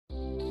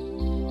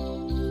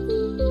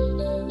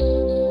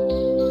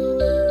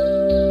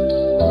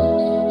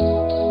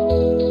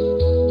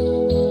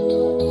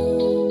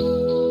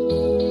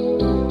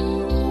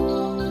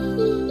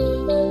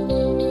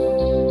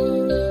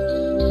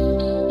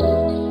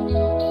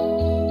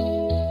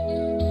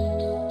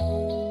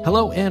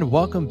Hello and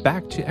welcome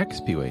back to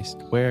XP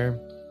Waste, where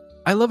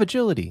I love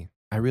agility.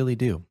 I really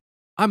do.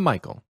 I'm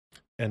Michael.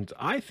 And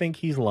I think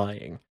he's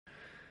lying.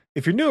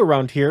 If you're new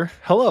around here,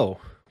 hello.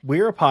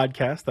 We're a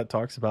podcast that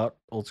talks about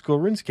old school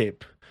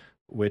RuneScape,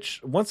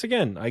 which, once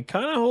again, I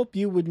kind of hope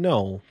you would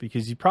know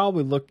because you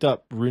probably looked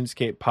up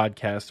RuneScape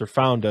podcasts or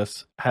found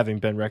us having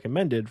been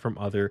recommended from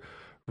other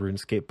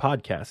RuneScape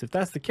podcasts. If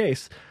that's the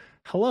case,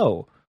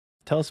 hello.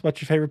 Tell us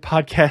about your favorite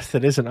podcast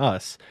that isn't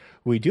us.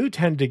 We do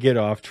tend to get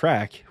off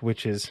track,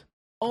 which is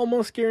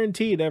almost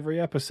guaranteed every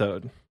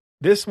episode.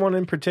 This one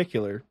in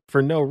particular,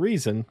 for no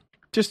reason,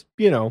 just,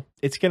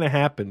 it's going to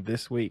happen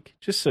this week,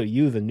 just so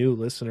you, the new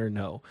listener,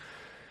 know.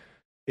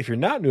 If you're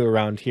not new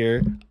around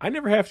here, I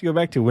never have to go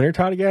back to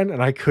Wintertot again,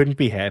 and I couldn't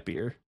be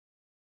happier.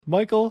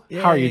 Michael, Yay.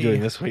 How are you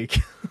doing this week?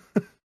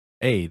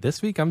 Hey,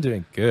 this week I'm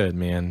doing good,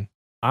 man.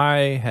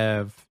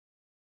 I've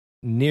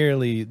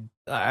nearly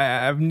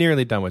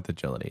done with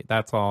agility.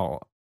 That's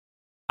all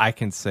I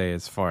can say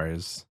as far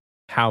as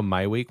how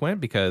my week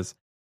went, because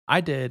I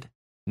did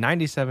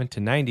 97 to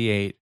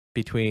 98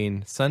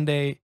 between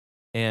Sunday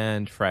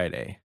and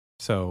Friday.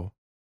 So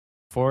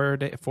 5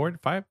 days, 4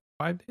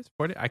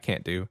 days. I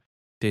can't do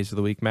days of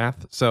the week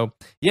math. So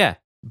yeah,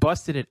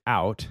 busted it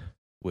out,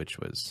 which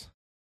was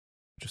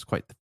just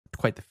quite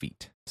the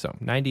feat. So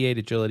 98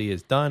 agility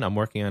is done. I'm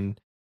working on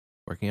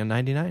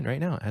 99 right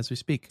now as we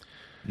speak.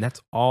 And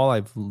that's all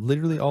I've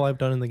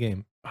done in the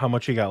game. How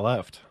much you got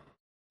left?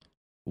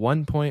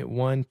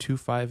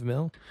 1.125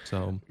 mil.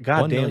 So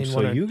goddamn.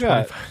 So you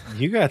got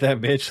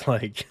that bitch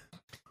like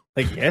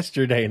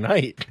yesterday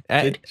night.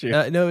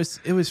 No,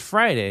 it was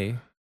Friday,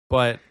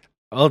 but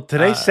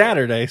today's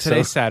Saturday.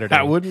 Today's Saturday.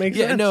 That would make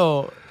sense.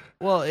 No.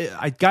 Well,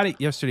 I got it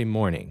yesterday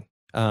morning.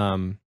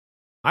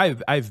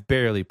 I've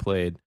barely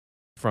played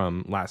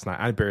from last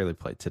night. I barely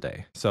played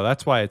today, so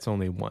that's why it's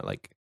only one.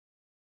 Like,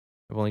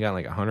 I've only got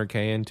like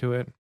 100K into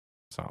it,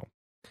 so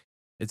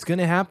it's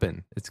gonna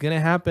happen. It's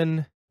gonna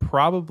happen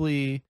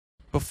probably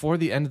before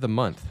the end of the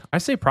month. I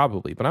say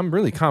probably, but I'm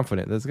really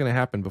confident that it's gonna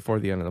happen before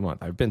the end of the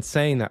month. I've been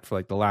saying that for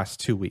like the last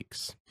 2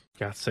 weeks.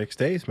 Got 6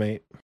 days,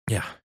 mate.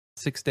 Yeah,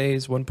 6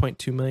 days,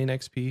 1.2 million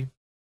XP.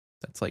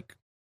 That's like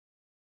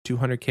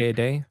 200K a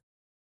day.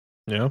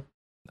 Yeah,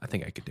 I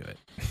think I could do it.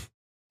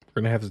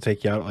 We're gonna have to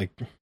take you out at like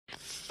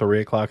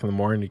 3 o'clock in the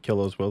morning to kill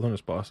those wilderness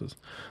bosses.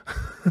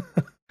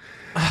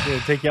 We're gonna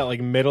take you out like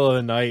middle of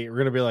the night. We're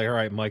gonna be like, all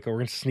right, Michael, we're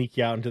gonna sneak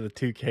you out into the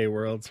 2K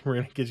worlds. We're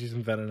gonna get you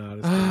some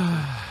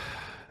Venonata.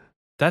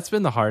 That's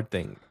been the hard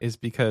thing, is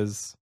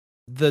because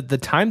the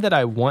time that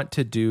I want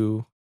to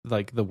do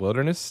like the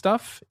wilderness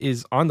stuff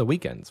is on the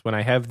weekends when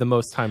I have the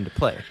most time to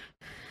play.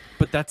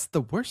 But that's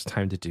the worst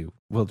time to do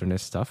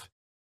wilderness stuff,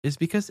 is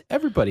because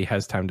everybody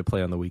has time to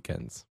play on the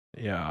weekends.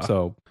 Yeah.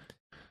 So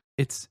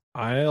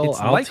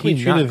I'll teach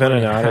you the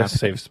Venonata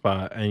safe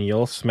spot, and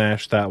you'll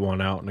smash that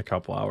one out in a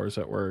couple hours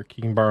at work.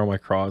 You can borrow my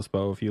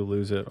crossbow. If you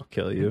lose it, I'll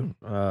kill you.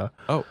 Don't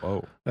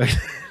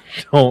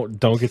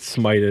get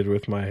smited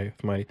with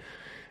my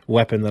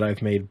weapon that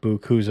I've made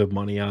bukus of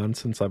money on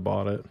since I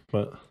bought it.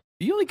 But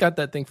you only got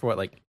that thing for what,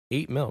 like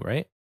 8 mil,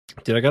 right?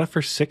 Dude, I got it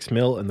for 6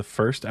 mil in the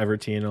first ever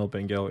TNL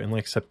bingo in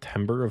like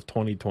September of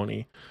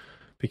 2020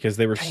 because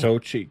they were so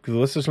cheap.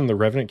 This is when the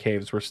Revenant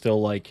Caves were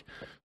still like,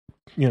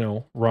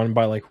 run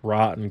by like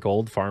rot and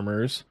gold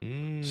farmers.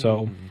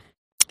 So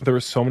there were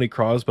so many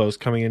crossbows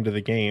coming into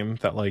the game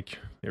that like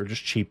they were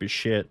just cheap as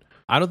shit.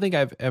 I don't think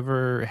I've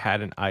ever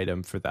had an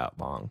item for that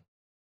long.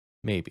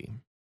 Maybe.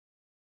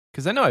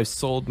 Because I know I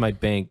sold my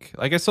bank.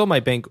 Like I sold my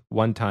bank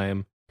one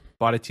time,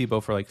 bought a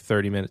T-bow for like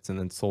 30 minutes and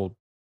then sold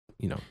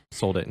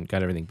it and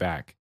got everything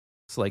back.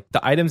 So like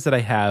the items that I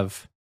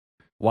have,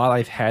 while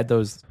I've had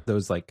those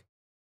like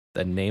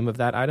the name of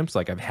that item, so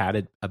like I've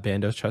had a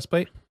Bandos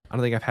chestplate, I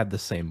don't think I've had the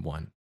same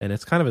one. And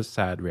it's kind of a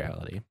sad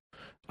reality.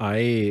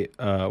 When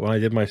I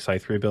did my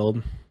scythe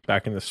rebuild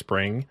back in the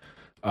spring,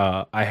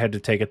 I had to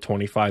take a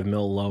 25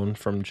 mil loan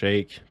from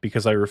Jake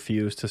because I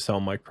refused to sell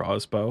my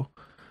crossbow.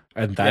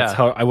 And that's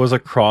how I was a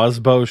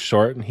crossbow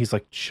short. And he's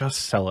like, just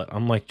sell it.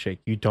 I'm like, Jake,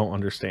 you don't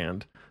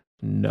understand.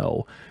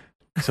 No.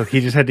 So he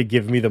just had to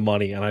give me the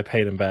money and I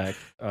paid him back.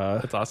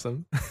 That's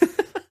awesome.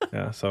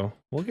 Yeah. So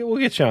we'll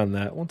get you on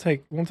that. Won't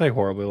take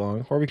horribly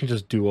long, or we can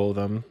just duo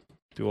them.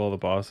 Do all the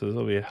bosses.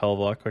 It'll be a hell of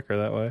a lot quicker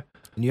that way.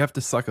 And you have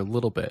to suck a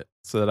little bit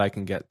so that I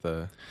can get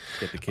the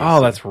KC.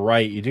 Oh, that's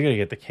right. You do gotta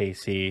get the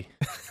KC.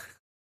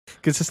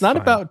 Because it's not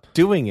about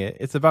doing it,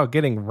 it's about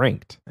getting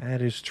ranked.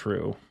 That is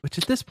true. Which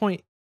at this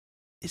point,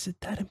 is it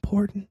that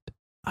important?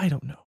 I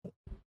don't know.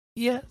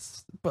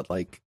 Yes, but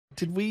like,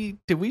 did we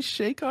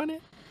shake on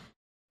it?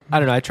 I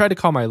don't know. I tried to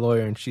call my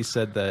lawyer and she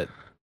said that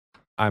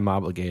I'm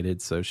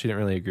obligated, so she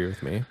didn't really agree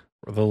with me.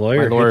 The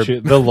lawyer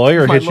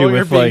hit you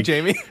with like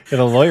Jamie. And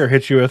the lawyer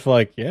hit you with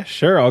like, yeah,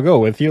 sure, I'll go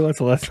with you.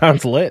 That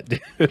sounds lit,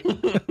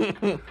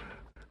 dude.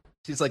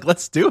 She's like,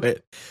 let's do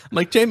it. I'm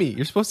like, Jamie,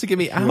 you're supposed to get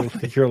me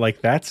out. You're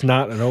like, that's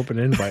not an open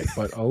invite,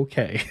 but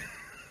okay.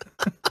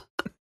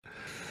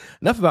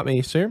 Enough about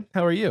me, sir.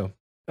 How are you?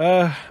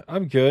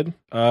 I'm good.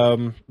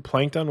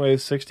 Planked on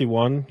wave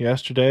 61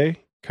 yesterday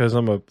because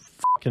I'm a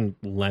fucking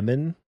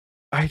lemon.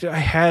 I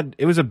had,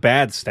 it was a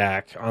bad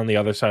stack on the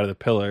other side of the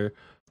pillar.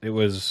 It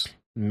was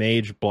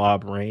mage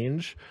blob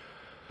range,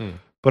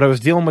 but I was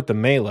dealing with the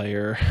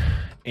meleeer,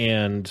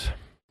 and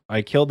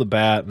I killed the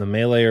bat, and the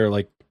meleeer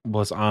like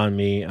was on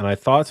me, and I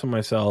thought to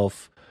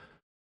myself,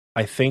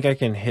 I think I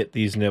can hit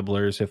these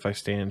nibblers if I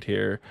stand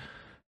here,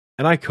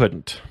 and I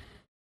couldn't.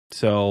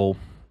 So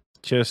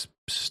just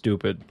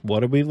stupid. What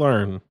did we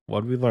learn?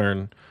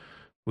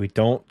 We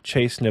don't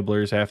chase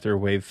nibblers after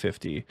wave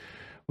 50.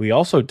 We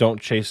also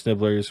don't chase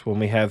nibblers when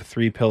we have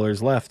 3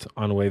 pillars left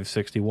on wave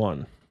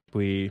 61.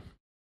 We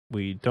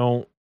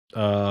don't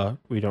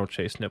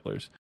chase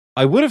nibblers.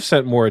 I would have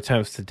sent more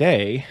attempts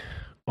today.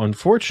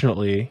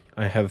 Unfortunately,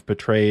 I have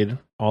betrayed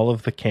all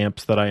of the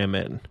camps that I am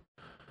in.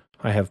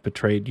 I have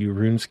betrayed you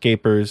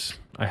RuneScapers.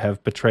 I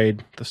have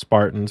betrayed the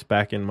Spartans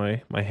back in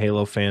my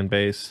Halo fan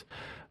base.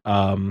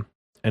 And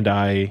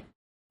I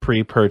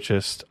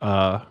pre-purchased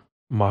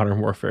Modern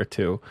Warfare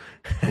 2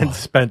 and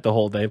spent the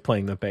whole day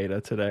playing the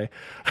beta today.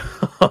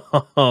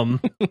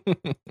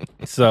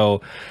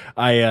 So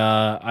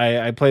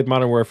I played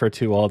Modern Warfare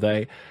 2 all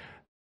day.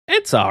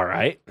 It's all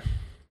right.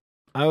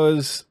 I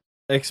was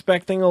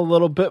expecting a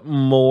little bit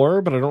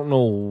more, but I don't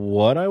know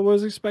what I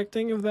was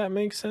expecting, if that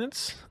makes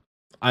sense.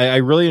 I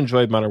really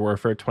enjoyed Modern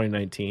Warfare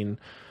 2019,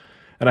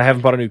 and I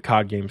haven't bought a new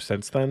COD game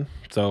since then.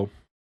 So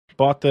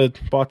bought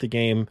the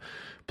game,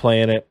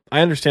 playing it.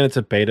 I understand it's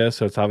a beta,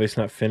 so it's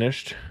obviously not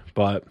finished,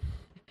 but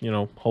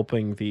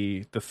hoping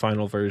the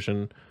final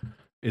version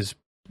is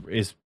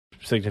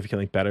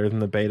significantly better than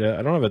the beta.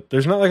 I don't have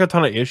there's not like a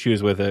ton of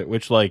issues with it,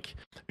 which like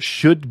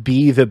should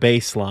be the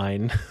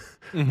baseline.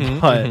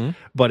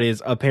 But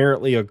is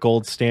apparently a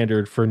gold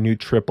standard for new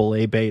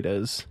AAA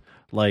betas.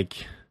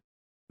 Like,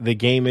 the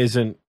game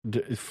isn't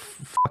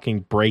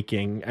fucking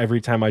breaking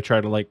every time I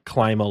try to like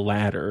climb a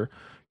ladder.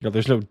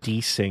 There's no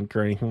desync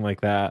or anything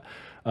like that.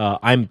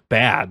 I'm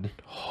bad.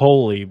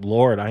 Holy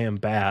Lord, I am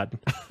bad.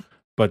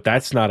 But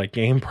that's not a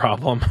game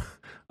problem.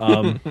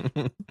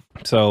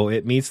 So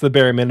it meets the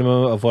bare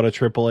minimum of what a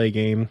AAA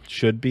game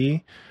should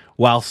be,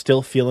 while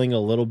still feeling a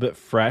little bit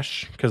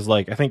fresh. Because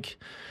like I think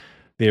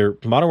they're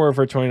Modern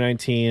Warfare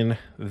 2019,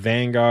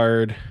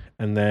 Vanguard,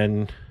 and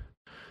then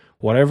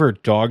whatever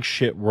dog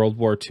shit World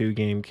War II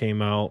game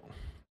came out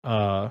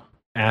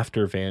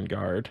after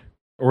Vanguard.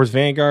 Or was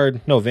Vanguard?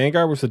 No,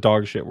 Vanguard was the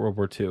dog shit World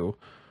War II.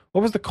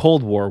 What was the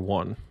Cold War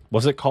one?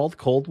 Was it called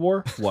Cold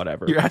War?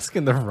 Whatever. You're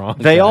asking the wrong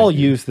They guy, all dude.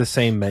 use the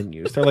same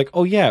menus. They're like,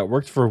 oh yeah, it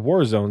worked for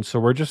Warzone, so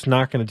we're just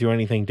not going to do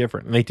anything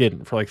different. And they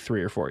didn't for like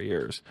 3 or 4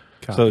 years.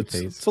 So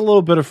it's a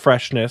little bit of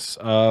freshness.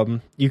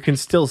 You can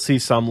still see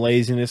some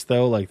laziness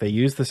though. Like they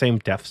use the same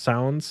death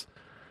sounds.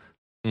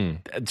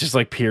 Just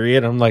like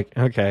period. I'm like,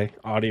 okay,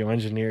 audio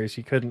engineers,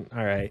 you couldn't.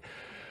 All right.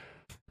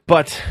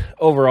 But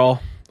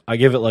overall, I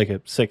give it like a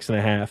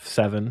 6.5,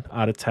 7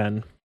 out of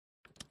 10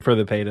 for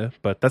the beta.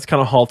 But that's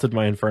kind of halted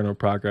my Inferno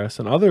progress.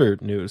 And other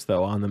news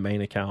though on the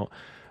main account,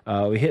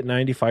 we hit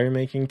 90 fire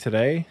making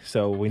today,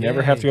 so we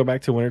never have to go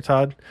back to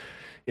Wintertodt.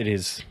 It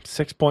is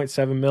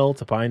 6.7 mil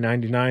to buy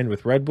 99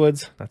 with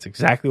Redwoods. That's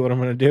exactly what I'm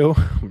going to do.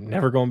 I'm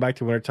never going back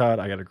to Wintertodt.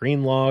 I got a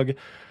green log.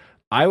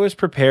 I was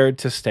prepared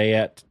to stay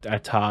at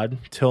Todd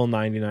till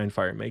 99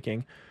 fire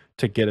making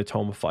to get a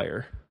Tome of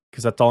Fire,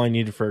 because that's all I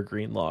needed for a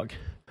green log.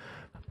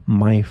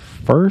 My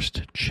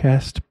first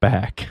chest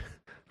back,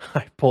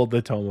 I pulled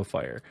the Tome of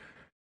Fire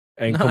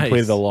and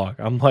completed the log.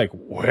 I'm like,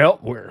 well,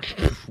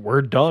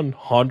 we're done.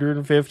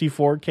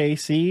 154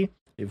 KC.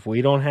 If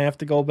we don't have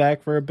to go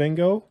back for a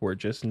bingo, we're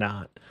just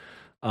not.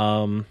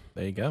 There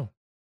you go.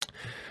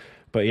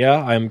 But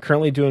yeah, I'm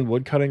currently doing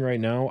wood cutting right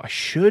now. I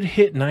should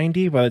hit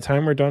 90 by the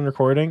time we're done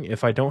recording.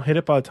 If I don't hit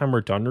it by the time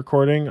we're done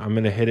recording, I'm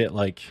going to hit it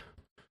like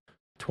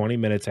 20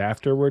 minutes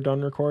after we're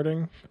done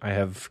recording. I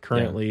have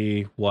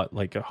currently,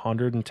 like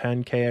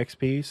 110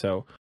 KXP,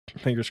 so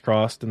fingers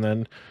crossed, and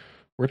then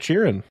we're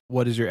cheering.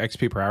 What is your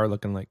XP per hour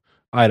looking like?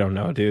 I don't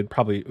know, dude.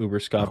 Probably uber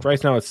scuffed.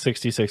 Right now it's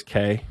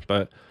 66K,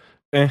 but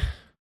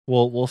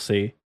we'll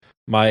see.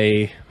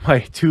 My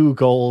 2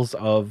 goals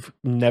of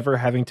never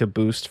having to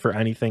boost for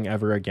anything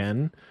ever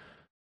again,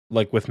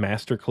 like with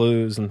master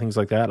clues and things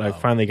like that. I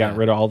finally got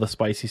rid of all the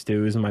spicy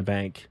stews in my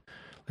bank.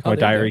 Like my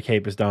diary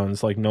cape is done.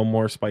 It's like no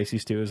more spicy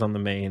stews on the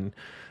main.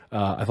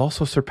 I've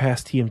also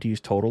surpassed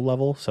TMD's total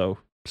level, so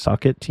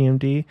suck it,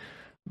 TMD.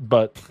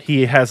 But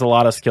he has a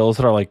lot of skills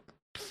that are like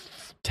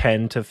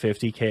 10 to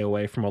 50k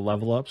away from a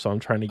level up, so I'm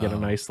trying to get a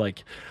nice I'm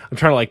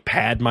trying to like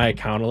pad my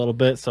account a little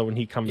bit, so when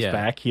he comes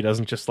back, he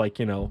doesn't just like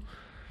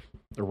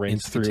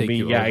rinse through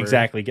me. Yeah,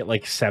 exactly. Get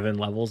like 7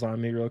 levels on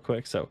me real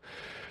quick. So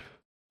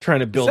trying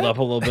to build up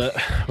a little bit.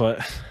 But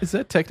is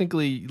that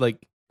technically like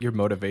your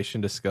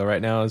motivation to skill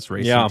right now? Is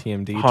racing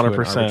TMD 100%. to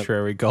an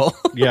arbitrary goal?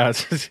 Yeah,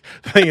 the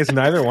thing is,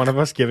 neither one of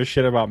us give a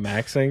shit about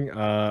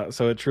maxing.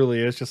 So it truly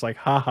is just like,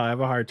 haha, I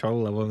have a higher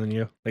total level than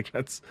you. Like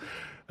that's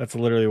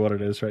literally what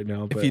it is right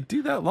now. But if you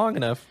do that long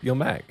enough, you'll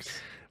max.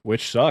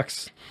 Which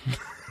sucks.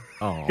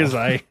 Because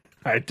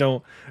I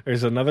don't.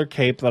 There's another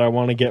cape that I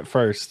want to get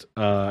first,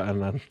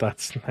 and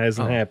that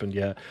hasn't happened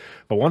yet.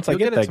 But once I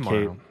get that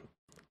cape,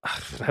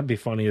 That'd be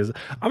funny. I'm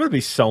gonna be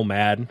so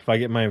mad if I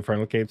get my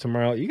Infernal Cape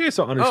tomorrow. You guys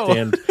don't Oh.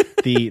 understand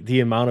the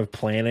amount of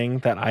planning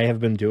that I have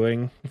been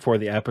doing for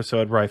the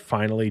episode where I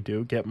finally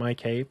do get my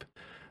cape.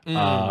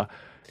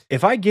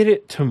 If I get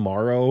it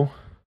tomorrow,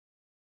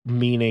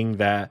 meaning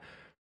that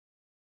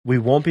we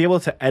won't be able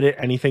to edit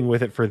anything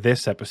with it for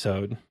this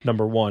episode,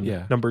 number one.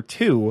 Yeah. Number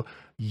two,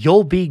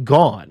 you'll be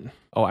gone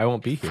Oh, I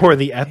won't be here. for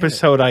the Damn it.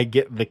 episode I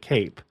get the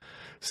cape.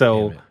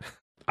 So Damn it.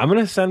 I'm going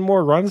to send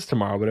more runs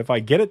tomorrow, but if I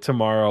get it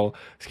tomorrow,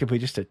 it's going to be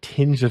just a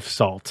tinge of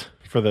salt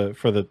for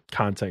the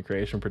content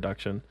creation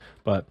production.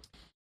 But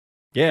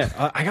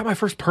yeah, I got my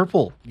first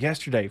purple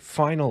yesterday,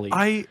 finally.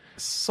 I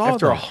saw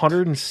After that.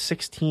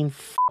 116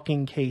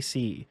 fucking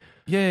KC.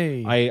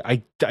 Yay.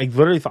 I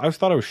literally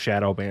thought I was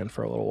shadow banned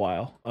for a little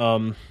while.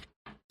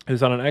 It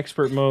was on an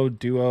expert mode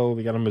duo.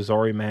 We got a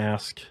Missouri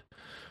mask,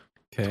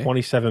 okay.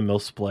 27 mil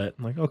split.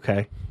 I'm like,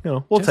 okay,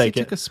 we'll Jesse take it.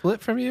 took a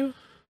split from you?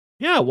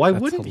 Yeah, why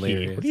That's wouldn't he?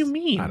 hilarious. What do you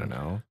mean? I don't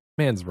know.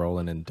 Man's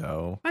rolling in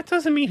dough. That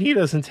doesn't mean he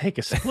doesn't take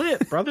a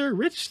split, brother.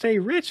 Rich stay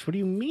rich. What do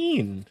you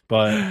mean?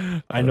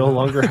 But I no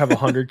longer have a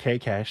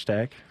 100K cash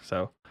stack,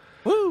 so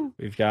Woo!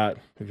 we've got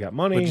money.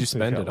 What'd you we've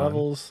spend got it on?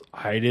 levels.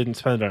 I didn't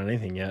spend it on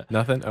anything yet.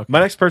 Nothing? Okay. My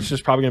next purchase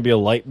is probably going to be a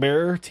light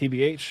bearer,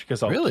 TBH,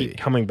 because I'll Really? keep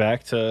coming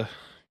back to,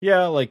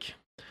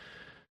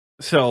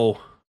 so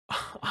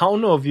I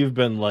don't know if you've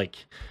been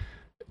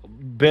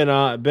been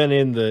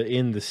in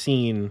the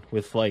scene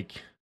with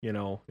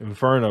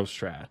Inferno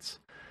strats.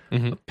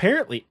 Mhm.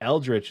 Apparently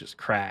Eldritch is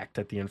cracked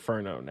at the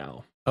Inferno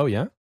now Oh,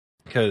 yeah?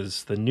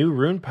 because the new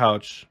rune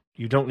pouch,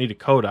 you don't need a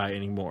Kodai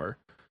anymore.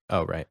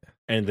 Oh, right.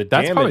 And the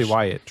That's damage, probably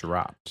why it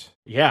dropped.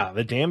 yeah,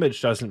 the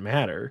damage doesn't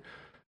matter.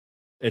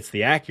 It's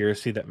the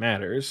accuracy that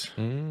matters.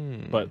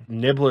 But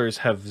Nibblers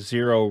have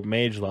 0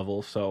 mage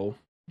level, so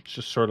it's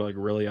just sort of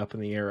really up in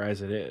the air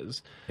as it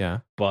is. Yeah.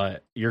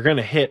 But you're going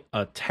to hit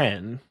a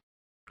 10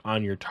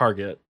 on your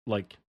target,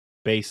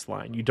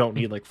 baseline. You don't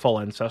need full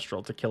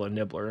ancestral to kill a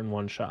Nibbler in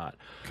one shot.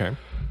 Okay.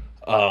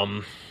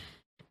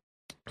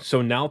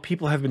 So now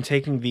people have been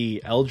taking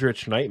the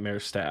Eldritch Nightmare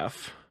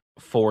Staff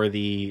for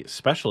the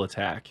special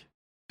attack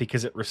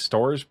because it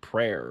restores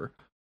prayer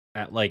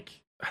at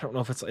I don't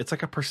know if it's a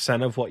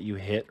percent of what you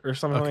hit or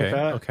something Okay. like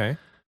that. Okay.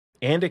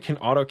 And it can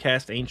auto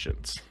cast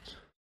Ancients.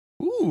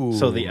 Ooh.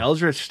 So the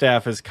Eldritch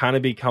Staff has kind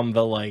of become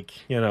the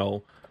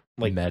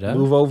Meta?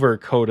 move over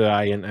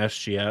Kodai and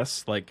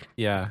SGS.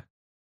 Yeah.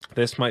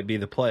 This might be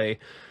the play.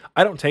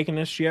 I don't take an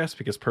SGS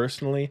because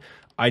personally,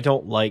 I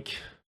don't like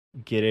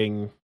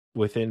getting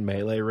within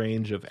melee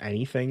range of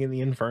anything in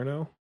the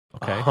Inferno.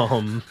 Okay.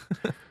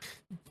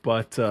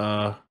 But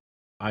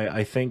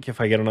I think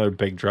if I get another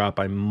big drop,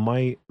 I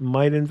might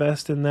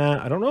invest in that.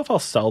 I don't know if I'll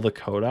sell the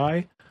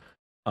Kodai,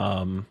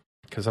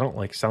 because I don't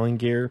like selling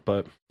gear,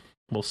 but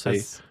we'll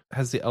see.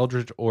 Has the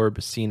Eldritch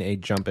Orb seen a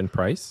jump in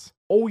price?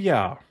 Oh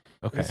yeah,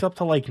 Okay. it's up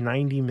to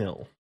 90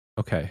 mil.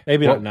 Okay.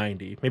 Maybe Well, not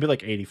 90, maybe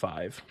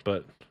 85,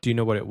 but do you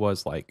know what it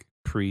was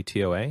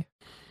pre-TOA?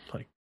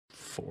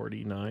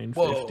 49,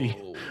 50.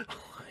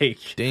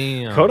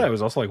 Damn. Kodai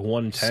was also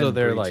 110 So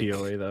they're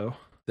TOA though.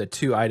 The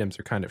two items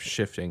are kind of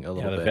shifting a Yeah,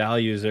 little the bit.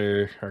 values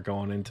are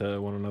going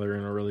into one another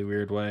in a really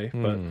weird way.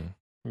 But Hmm.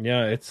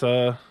 yeah,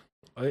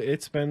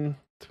 it's been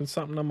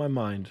something on my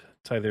mind.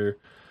 It's either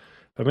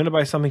if I'm gonna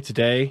buy something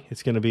today,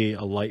 it's gonna be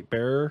a light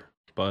bearer,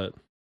 but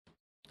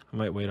I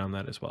might wait on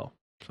that as well.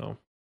 So,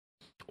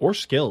 or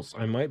skills.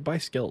 I might buy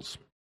skills.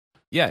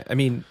 Yeah, I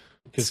mean,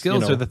 'Cause,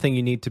 skills are the thing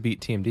you need to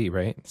beat TMD,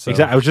 right? So,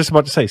 Exactly. I was just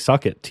about to say,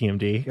 suck it,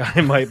 TMD.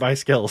 I might buy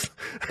skills.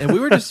 And we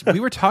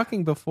were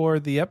talking before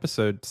the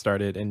episode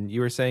started, and you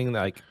were saying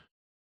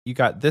you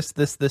got this,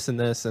 and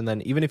this, and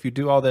then even if you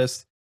do all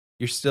this,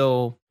 you're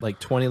still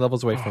 20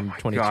 levels away from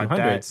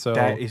 2200. So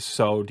that is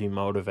so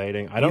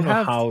demotivating. I don't know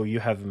have- how you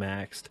have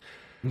maxed.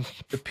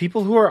 The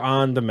people who are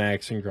on the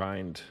max and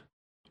grind,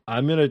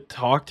 I'm gonna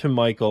talk to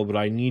Michael, but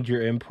I need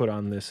your input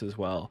on this as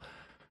well.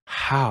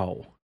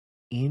 How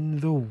in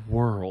the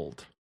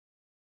world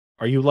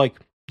are you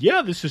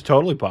yeah, this is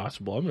totally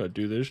possible. I'm gonna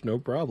do this, no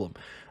problem.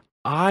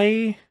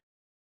 I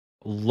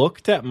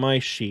looked at my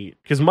sheet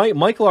because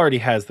Michael already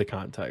has the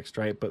context,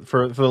 right? But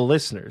for the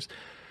listeners,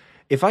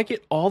 if I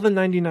get all the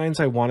 99s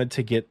I wanted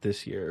to get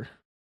this year,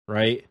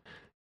 right,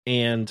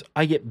 and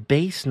I get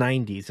base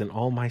 90s in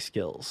all my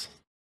skills,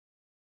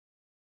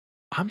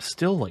 I'm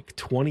still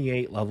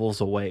 28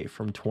 levels away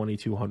from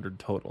 2200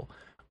 total.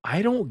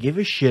 I don't give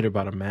a shit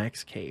about a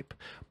max cape,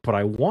 but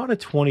I want a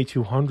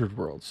 2200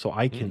 world so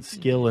I can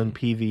skill in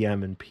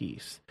PVM in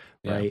peace,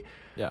 right?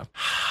 Yeah.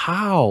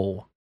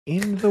 How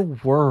in the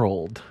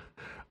world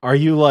are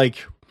you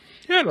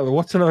yeah,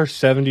 what's another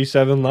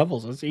 77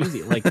 levels? That's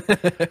easy.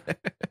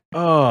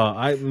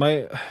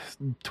 My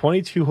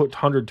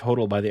 2200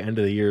 total by the end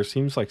of the year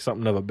seems like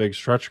something of a big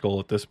stretch goal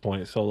at this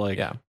point. So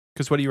yeah.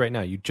 Because what are you right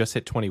now? You just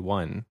hit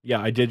 21. yeah,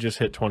 I did just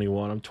hit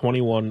 21. I'm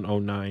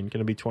 2109,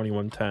 gonna be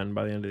 2110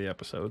 by the end of the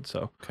episode.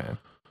 So Okay.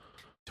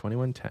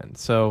 2110.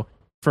 So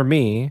for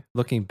me,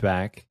 looking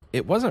back,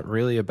 it wasn't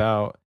really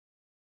about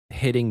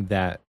hitting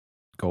that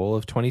goal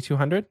of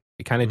 2200.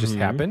 It kind of just Mhm.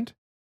 happened.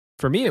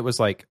 For me, it was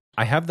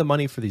I have the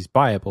money for these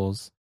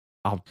buyables.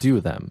 I'll do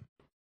them.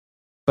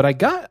 But I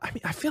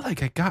feel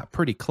like I got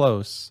pretty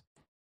close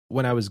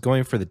when I was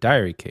going for the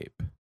diary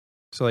cape.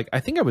 So like, I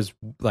think I was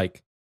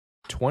like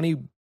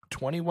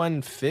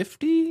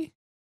 2150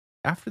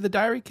 after the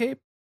diary cape.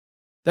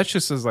 That's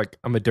just as like,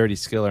 I'm a dirty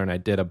skiller and I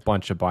did a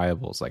bunch of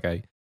buyables. Like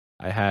I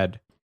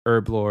had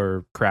herb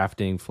lore,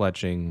 crafting,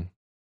 fletching,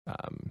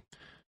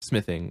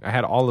 smithing. I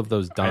had all of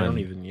those done. I don't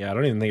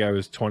even think I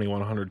was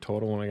 2100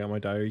 total when I got my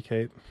diary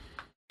cape.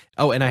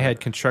 Oh, and I had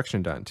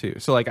construction done too.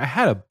 So like I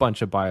had a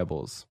bunch of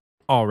buyables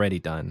already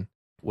done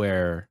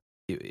where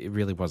it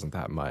really wasn't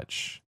that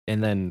much.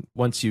 And then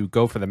once you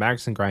go for the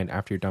max and grind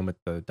after you're done with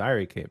the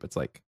diary cape, it's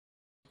like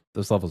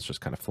those levels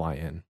just kind of fly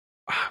in.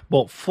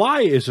 Well,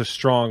 fly is a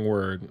strong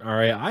word. All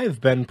right. I've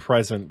been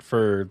present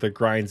for the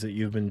grinds that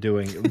you've been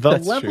doing. The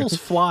levels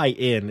fly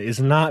in is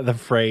not the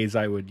phrase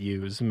I would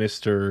use,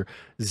 Mr.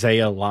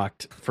 Zaya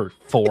locked for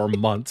 4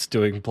 months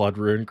doing blood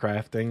rune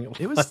crafting.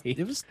 It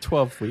was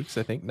 12 weeks,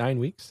 I think. 9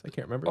 weeks. I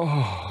can't remember.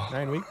 Oh.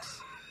 9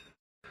 weeks.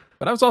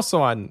 But I was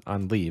also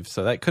on leave,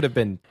 so that could have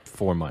been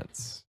 4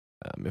 months.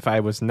 If I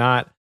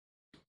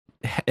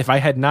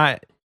had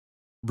not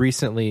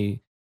recently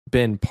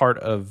been part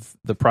of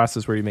the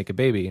process where you make a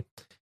baby,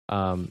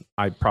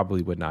 I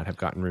probably would not have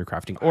gotten rune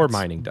crafting or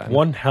mining done.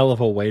 One hell of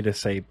a way to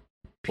say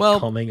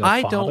becoming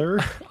a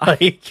father.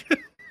 Like,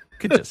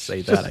 could just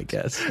say that, I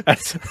guess.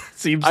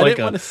 Seems I like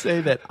didn't want to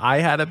say that I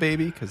had a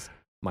baby because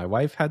my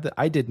wife had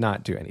I did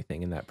not do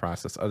anything in that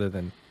process other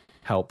than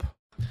help.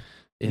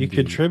 You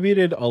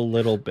contributed a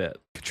little bit.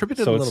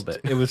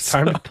 It was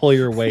time to pull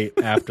your weight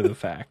after the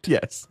fact.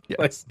 Yes.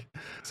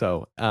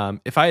 So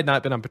if I had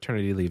not been on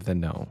paternity leave, then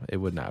no, it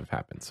would not have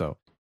happened. So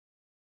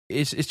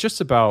it's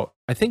just about,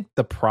 I think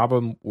the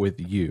problem with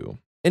you,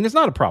 and it's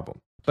not a problem,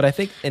 but I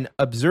think in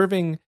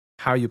observing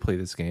how you play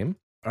this game,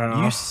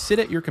 you sit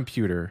at your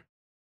computer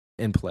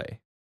and play.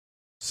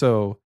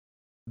 So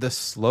the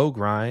slow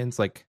grinds,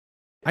 like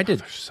I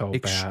did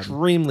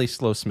extremely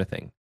slow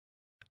smithing.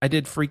 I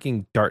did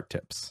freaking dart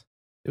tips.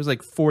 It was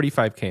like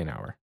 45K an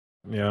hour.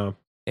 Yeah.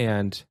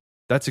 And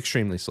that's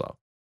extremely slow.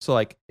 So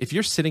like if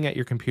you're sitting at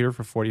your computer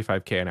for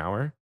 45K an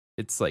hour,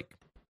 it's like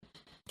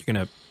you're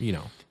going to,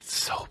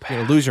 so bad. You're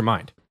going to lose your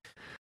mind.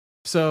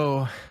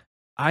 So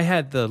I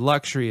had the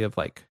luxury of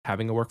like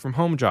having a work from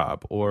home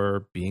job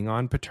or being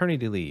on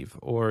paternity leave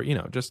or,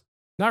 just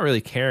not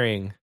really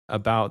caring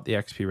about the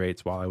XP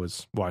rates while I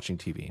was watching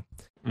TV.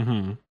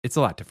 Mm-hmm. It's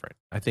a lot different.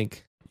 I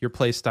think your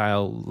play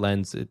style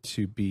lends it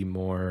to be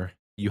more,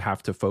 you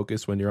have to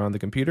focus when you're on the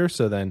computer.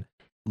 So then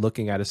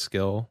looking at a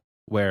skill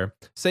where,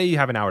 say you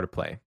have an hour to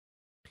play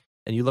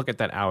and you look at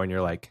that hour and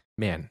you're like,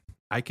 man,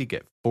 I could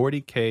get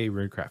 40K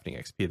runecrafting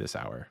XP this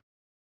hour.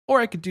 Or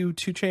I could do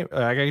two TOA.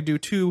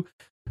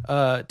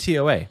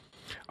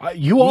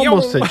 You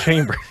almost said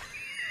chamber.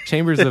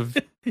 Chambers of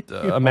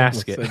a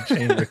masket.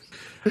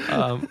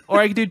 Or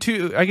I could do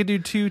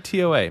two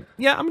TOA.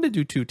 Yeah, I'm going to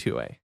do two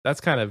TOA.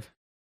 That's kind of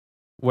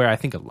where I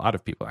think a lot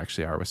of people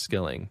actually are with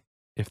skilling.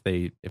 If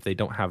they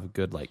don't have a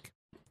good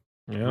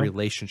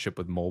relationship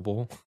with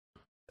mobile,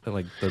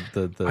 like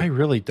the I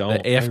really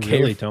don't. AFK. I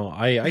really don't.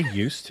 I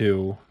used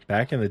to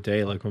back in the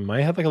day, like when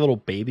I had like a little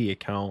baby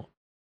account.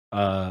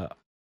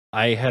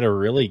 I had a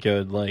really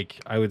good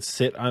I would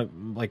sit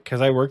on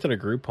because I worked at a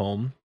group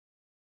home,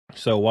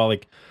 so while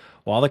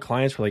the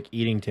clients were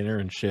eating dinner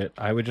and shit,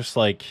 I would just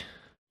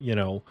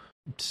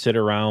sit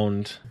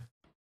around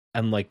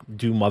and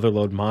do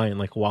motherload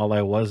mine while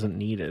I wasn't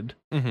needed.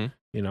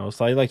 Mm-hmm.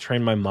 So I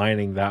trained my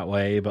mining that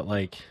way, but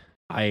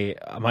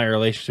my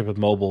relationship with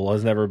mobile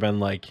has never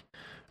been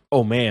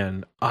oh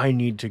man, I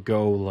need to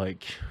go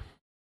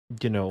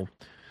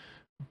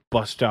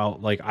bust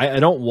out. I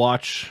don't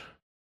watch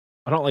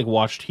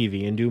watch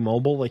TV and do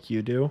mobile like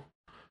you do.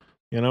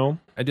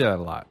 I do that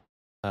a lot.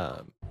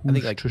 I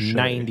think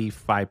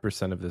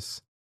 95% of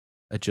this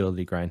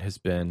agility grind has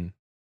been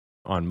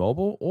on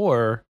mobile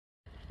or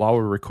while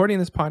we're recording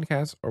this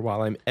podcast or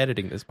while I'm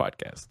editing this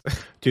podcast.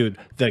 Dude,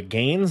 the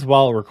gains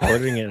while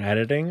recording and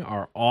editing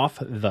are off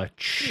the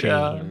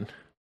chain.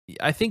 Yeah.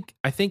 I think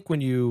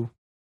when you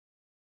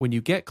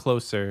get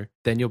closer,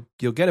 then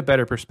you'll get a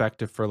better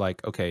perspective for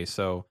okay,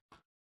 so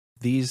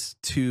these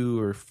 2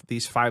 or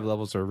these 5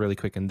 levels are really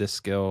quick in this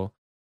skill.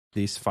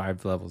 These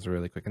 5 levels are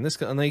really quick in this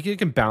skill, and you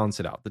can balance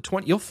it out.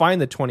 You'll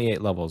find the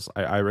 28 levels.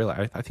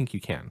 I think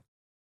you can.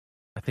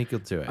 I think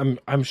you'll do it.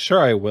 I'm sure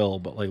I will,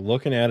 but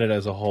looking at it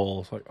as a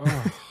whole, it's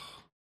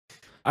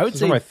I would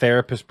say my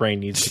therapist brain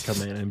needs to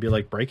come in and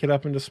be break it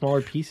up into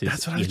smaller pieces.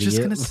 That's what I was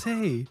just gonna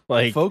say.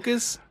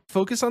 Focus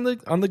on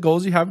the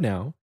goals you have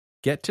now.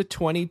 Get to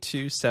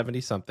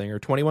 2270 something or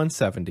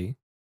 2170.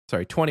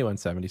 Sorry,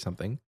 2170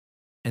 something.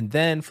 And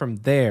then from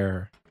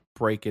there,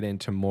 break it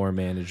into more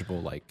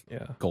manageable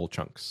goal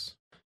chunks.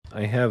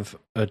 I have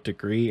a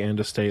degree and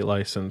a state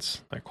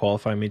license that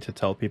qualify me to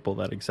tell people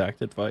that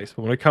exact advice.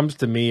 But when it comes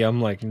to me, I'm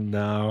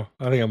no,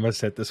 I think I'm going to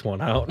set this one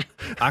out.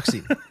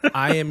 Oxy,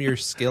 I am your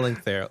skilling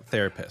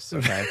therapist,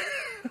 okay?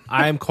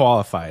 I'm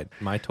qualified.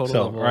 My total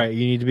So, level. all right,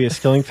 you need to be a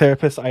skilling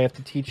therapist. I have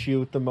to teach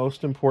you the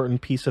most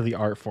important piece of the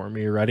art form. Are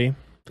you ready?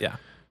 Yeah.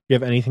 You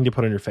have anything to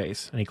put on your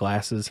face? Any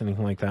glasses?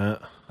 Anything like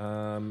that?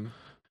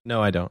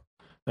 No, I don't.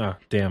 Oh,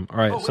 damn. All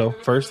right, so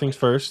wait. first things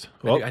first.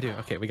 I do.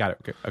 Okay, we got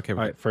it. Okay. All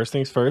right, first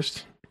things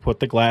first. Put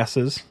the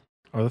glasses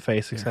or the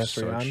face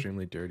accessory so on.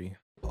 extremely dirty.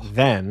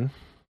 Then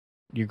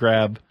you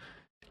grab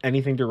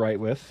anything to write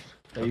with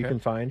that you Okay. can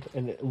find,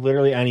 and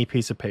literally any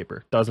piece of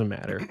paper. Doesn't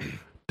matter.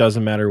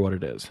 Doesn't matter what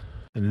it is.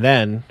 And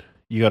then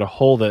you got to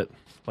hold it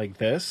like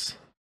this.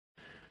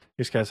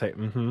 You just got to say,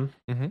 mm-hmm,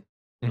 Mm-hmm.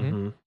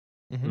 mm-hmm,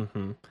 Mm-hmm.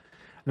 mm-hmm.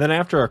 And then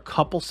after a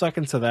couple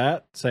seconds of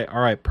that, say,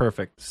 all right,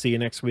 perfect. See you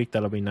next week.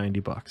 That'll be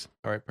 $90.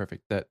 All right,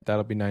 perfect.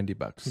 That'll be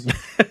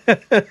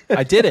 $90.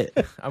 I did it.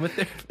 I'm a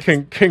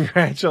therapist.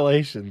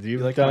 Congratulations.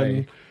 You've like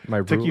done...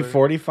 my Took you ruler?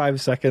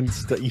 45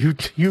 seconds. You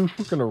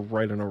were gonna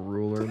write on a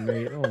ruler,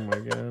 mate. Oh my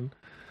god.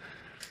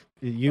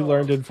 You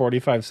learned in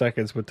 45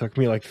 seconds, but took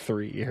me like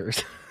 3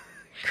 years.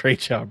 Great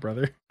job,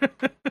 brother.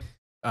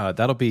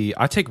 That'll be.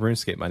 I take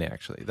RuneScape money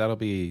actually. That'll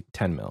be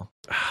 10 mil.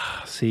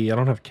 See, I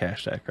don't have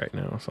cash stack right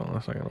now, so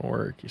that's not gonna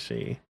work. You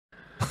see.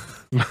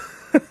 You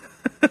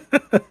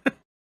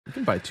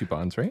can buy 2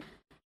 bonds, right?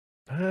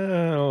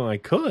 I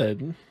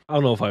could. I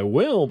don't know if I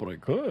will, but I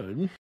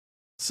could.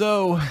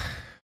 So,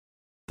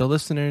 the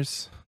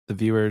listeners, the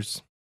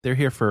viewers, they're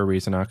here for a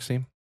reason,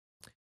 Oxy.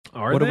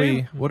 Are What do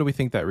they? we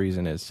think that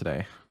reason is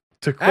today?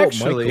 To quote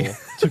Actually- Michael,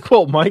 to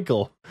quote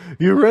Michael,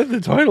 you read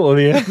the title of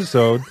the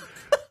episode,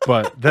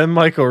 but then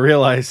Michael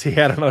realized he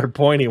had another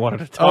point he wanted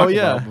to talk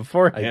about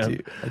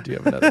beforehand. I do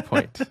have another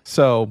point.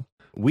 So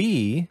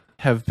we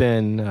have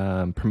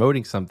been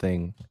promoting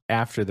something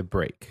after the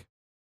break,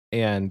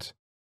 and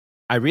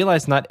I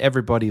realize not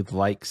everybody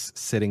likes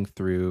sitting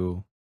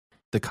through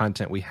the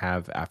content we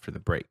have after the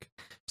break.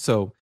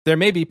 So there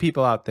may be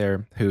people out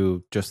there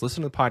who just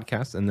listen to the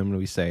podcast, and then when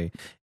we say,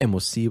 and we'll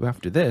see you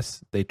after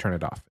this, they turn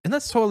it off. And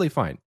that's totally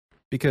fine,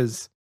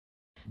 because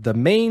the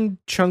main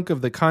chunk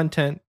of the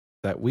content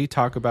that we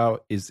talk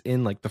about is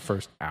in like the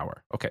first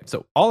hour. Okay,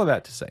 so all of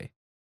that to say,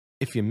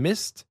 if you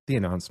missed the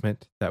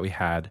announcement that we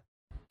had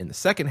in the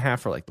second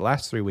half for like the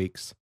last 3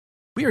 weeks,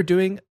 we are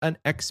doing an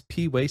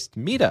XP Waste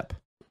meetup.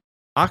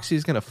 Oxy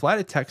is going to fly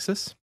to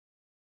Texas.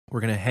 We're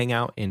going to hang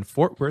out in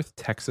Fort Worth,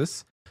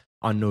 Texas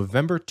on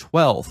November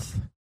 12th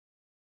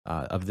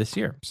of this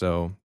year.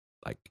 So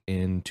like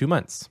in 2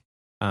 months.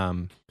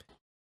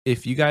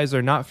 If you guys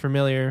are not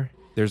familiar,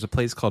 there's a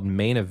place called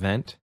Main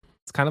Event.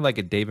 It's kind of like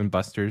a Dave &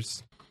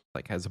 Buster's,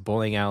 like has a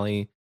bowling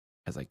alley,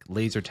 has like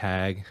laser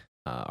tag,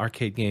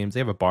 arcade games. They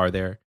have a bar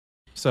there.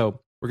 So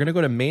we're going to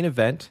go to Main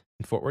Event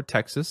in Fort Worth,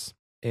 Texas,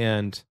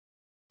 and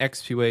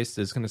XP Waste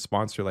is going to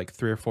sponsor like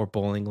 3 or 4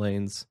 bowling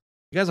lanes.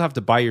 You guys will have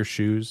to buy your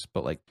shoes,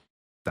 but like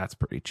that's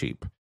pretty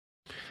cheap.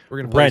 We're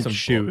going to play Rent some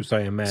shoes,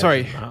 I imagine.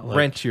 Sorry, not like-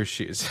 rent your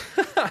shoes.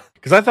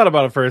 Because I thought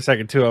about it for a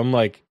second too. I'm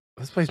like,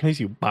 this place makes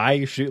you buy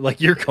your shoe.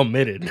 Like you're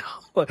committed.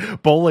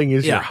 Bowling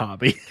is your Yeah.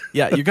 hobby.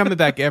 Yeah, you're coming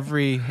back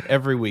every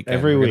weekend.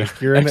 Every We're week. gonna-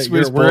 You're in a X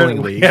Waste we're in-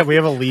 bowling league. Yeah, we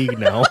have a league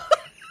now.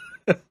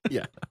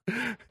 Yeah.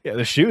 Yeah,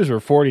 the shoes were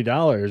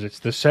 $40. It's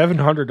the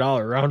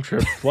 $700 round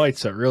trip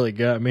flights that really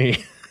got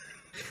me.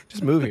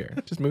 Just move here.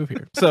 Just move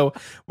here. So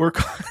we're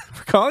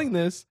calling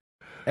this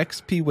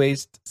XP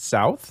Waste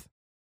South,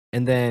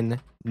 and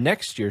then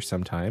next year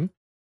sometime,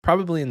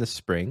 probably in the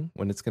spring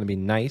when it's going to be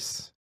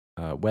nice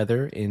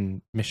weather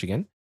in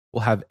Michigan,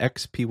 we'll have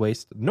XP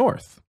Waste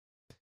North.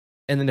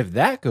 And then if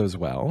that goes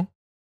well,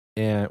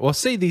 and well,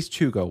 say these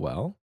two go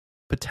well,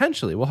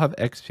 potentially we'll have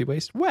XP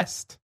Waste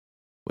West.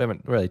 We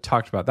haven't really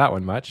talked about that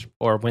one much,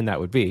 or when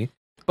that would be.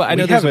 But I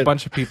know there's a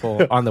bunch of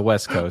people on the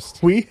West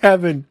Coast. We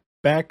haven't,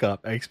 back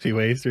up, XP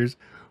Wasters.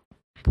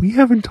 We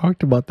haven't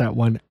talked about that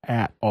one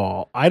at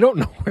all. I don't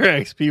know where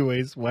XP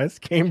Waste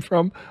West came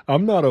from.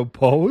 I'm not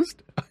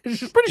opposed. I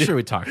just Pretty sure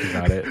we talked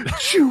about it.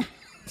 Shoo.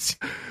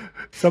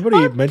 Somebody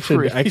I'm mentioned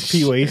pretty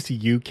XP sure. Waste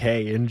UK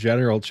in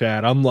general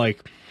chat. I'm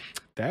like,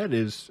 that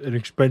is an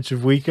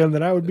expensive weekend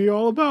that I would be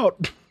all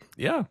about.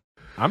 Yeah,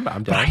 I'm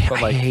But down.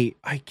 But like,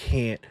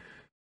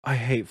 I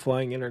hate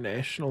flying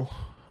international.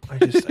 I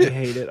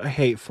hate it. I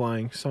hate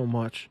flying so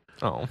much.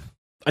 oh,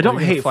 I don't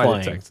We're gonna hate fly to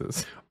flying.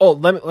 Texas. Oh,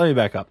 let me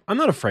back up. I'm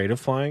not afraid of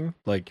flying.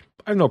 Like,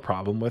 I have no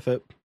problem with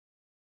it.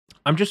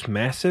 I'm just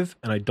massive,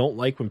 and I don't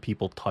like when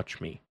people touch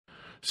me.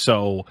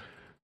 So,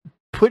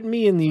 put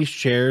me in these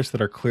chairs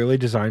that are clearly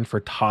designed for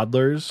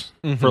toddlers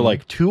for Mhm.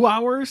 like 2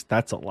 hours.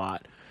 That's a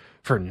lot.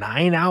 For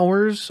 9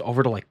 hours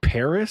over to like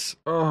Paris.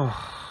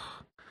 Oh,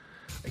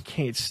 I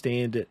can't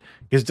stand it.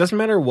 Because it doesn't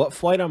matter what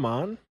flight I'm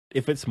on.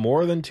 If it's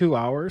more than 2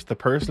 hours, the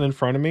person in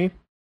front of me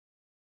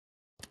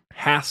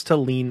has to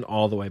lean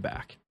all the way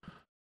back.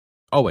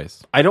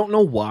 Always. I don't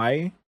know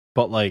why,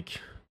 but like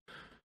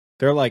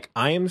they're like,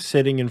 I am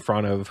sitting in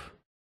front of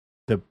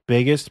the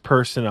biggest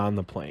person on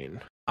the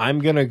plane. I'm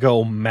gonna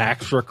go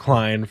max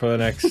recline for the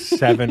next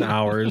 7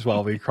 hours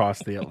while we cross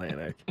the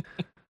Atlantic.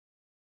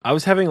 I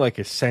was having like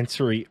a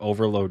sensory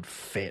overload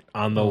fit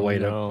on the Oh, way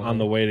to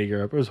no.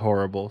 Europe. It was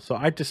horrible. So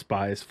I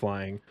despise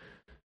flying,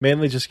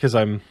 mainly just because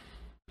I'm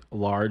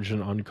large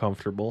and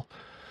uncomfortable.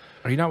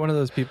 Are you not one of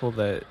those people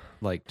that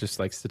like just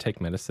likes to take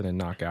medicine and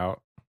knock I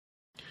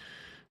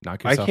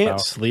yourself can't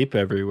out? sleep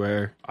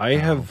everywhere.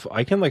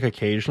 I can like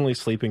occasionally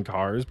sleep in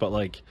cars, but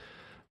like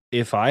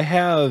if I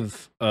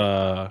have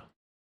I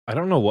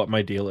don't know what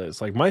my deal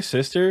is. Like my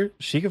sister,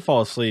 she could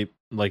fall asleep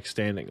like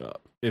standing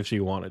up if she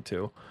wanted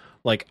to.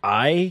 Like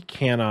I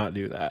cannot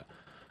do that.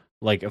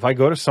 Like if I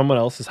go to someone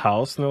else's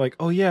house and they're like,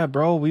 "Oh yeah,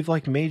 bro, we've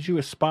like made you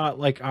a spot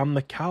like on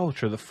the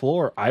couch or the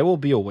floor," I will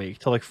be awake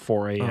till like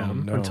 4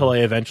 a.m. no. until I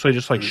eventually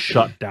just like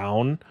shut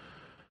down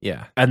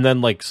Yeah. and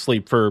then like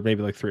sleep for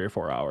maybe like 3 or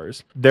 4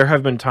 hours. There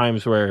have been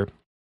times where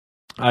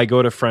I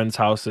go to friends'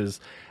 houses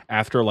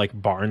after like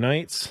bar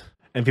nights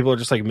and people are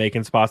just like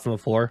making spots on the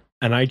floor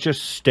and I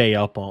just stay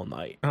up all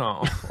night.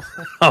 Oh.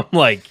 I'm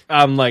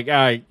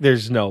like,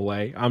 there's no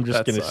way. I'm just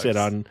That gonna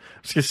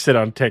sucks. sit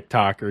on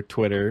TikTok or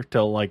Twitter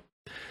till like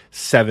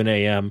 7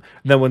 a.m.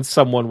 And then when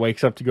someone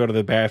wakes up to go to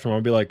the bathroom,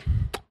 I'll be like,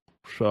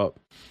 shut up.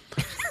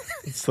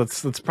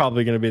 That's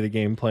probably gonna be the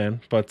game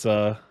plan. But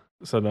so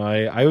no,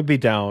 I would be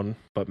down,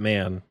 but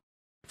man,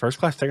 first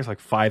class ticket's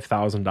like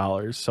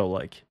 $5,000. So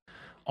like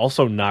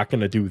also not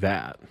gonna do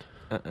that.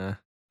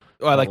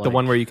 Oh, I like the like-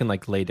 one where you can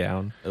like lay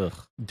down. Ugh.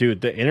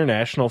 Dude, the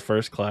international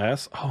first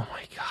class, oh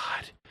my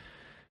god.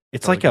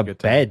 It's Sounds like like a a good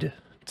time. bed.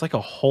 It's like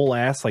a whole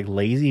ass like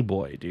lazy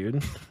boy,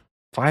 dude.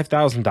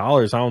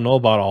 $5,000. I don't know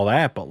about all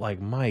that, but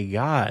like my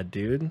god,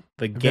 dude.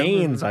 The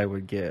gains I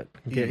would get.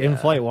 Yeah.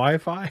 In-flight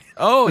Wi-Fi.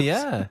 Oh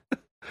yeah.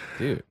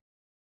 Dude.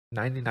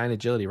 99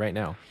 agility right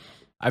now.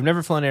 I've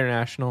never flown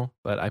international,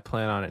 but I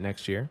plan on it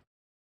next year.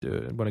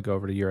 Dude, I want to go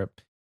over to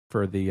Europe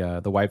for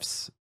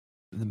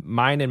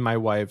mine and my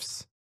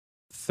wife's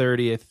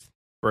 30th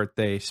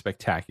birthday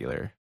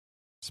spectacular.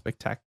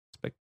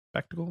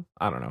 Spectacle?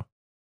 I don't know.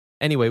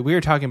 Anyway, we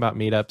were talking about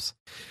meetups.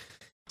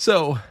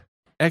 So,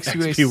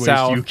 XUA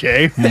South,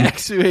 UK.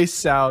 XUA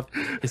South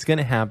is going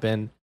to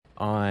happen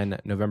on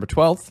November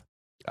 12th.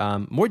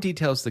 More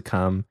details to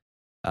come.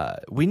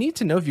 We need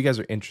to know if you guys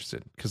are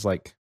interested because,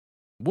 like,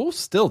 we'll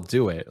still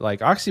do it.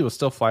 Like, Oxy will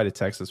still fly to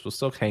Texas. We'll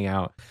still hang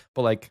out.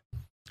 But, like,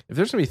 if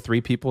there's going to be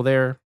 3 people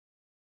there,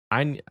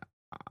 I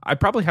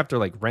probably have to,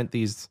 like, rent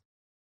these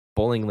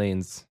bowling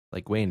lanes,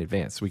 like, way in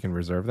advance so we can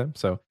reserve them.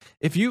 So,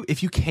 if you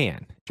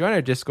can, join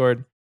our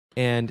Discord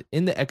and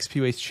in the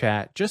XPUA's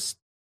chat, just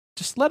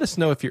let us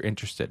know if you're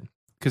interested.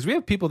 Because we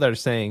have people that are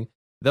saying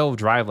they'll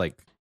drive, like,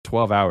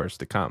 12 hours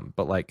to come.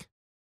 But, like,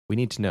 we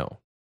need to know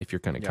if you're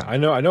going to Yeah, come.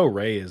 I know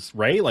Ray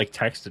like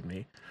texted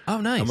me.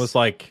 Oh, nice. I was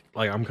like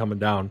I'm coming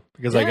down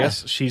because I Yeah.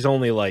 guess she's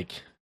only like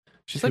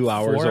She's 2 like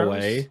hours 4 hours.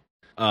 away.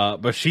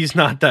 But she's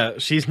not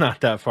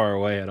that far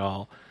away at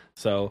all.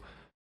 So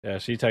yeah,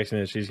 she texted me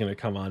that she's gonna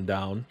come on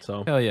down.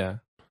 So Hell yeah.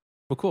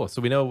 Well, cool.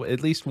 So we know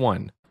at least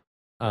one.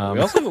 we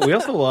also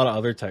have a lot of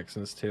other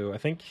Texans too. I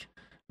think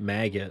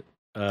Maggot.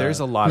 There's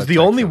a lot who's of the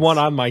only Texans. one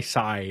on my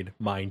side,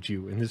 mind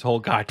you, in this whole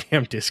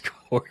goddamn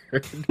Discord.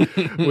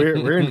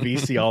 we're in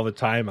VC all the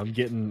time. I'm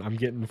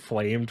getting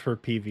flamed for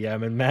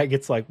PVM, and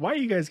Maggot's like, "Why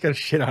you guys gotta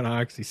shit on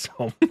Oxy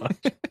so much?"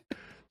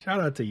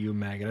 Shout out to you,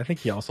 Maggot. I think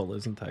he also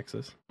lives in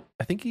Texas.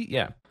 I think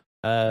yeah.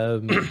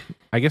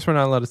 I guess we're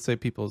not allowed to say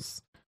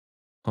people's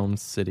home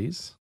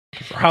cities.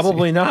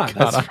 Probably not. Got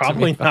That's off to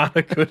probably me. not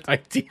a good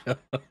idea.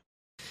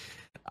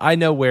 I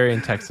know where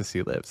in Texas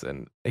he lives,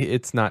 and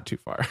it's not too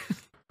far.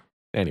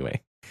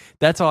 Anyway,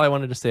 that's all I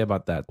wanted to say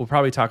about that. We'll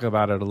probably talk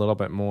about it a little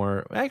bit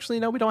more. Actually,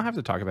 no, we don't have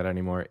to talk about it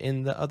anymore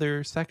in the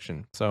other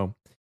section. I'll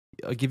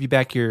give you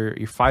back your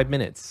 5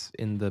 minutes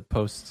in the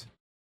post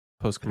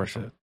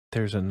commercial.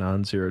 There's a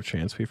non-zero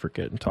chance we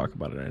forget and talk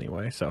about it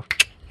anyway. So,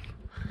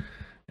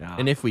 yeah.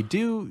 And if we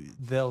do,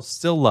 they'll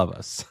still love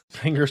us.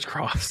 Fingers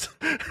crossed.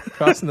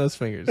 Crossing those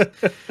fingers.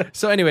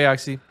 So anyway,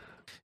 Oxy,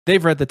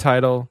 they've read the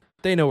title.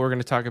 They know what we're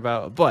going to talk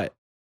about, but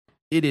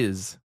it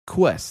is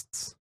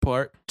Quests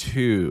Part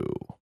 2.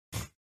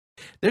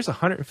 There's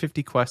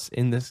 150 quests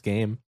in this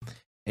game,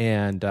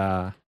 and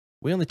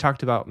we only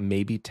talked about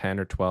maybe 10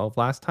 or 12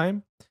 last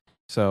time.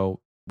 So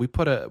we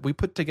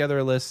put together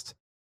a list,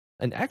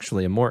 and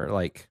actually a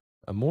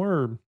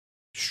more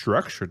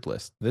structured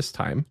list this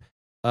time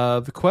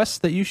of quests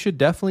that you should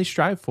definitely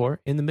strive for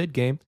in the mid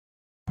game,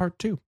 Part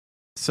 2.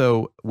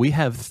 So we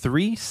have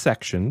 3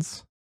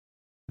 sections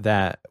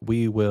that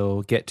we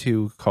will get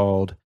to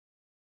called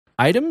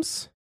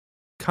items,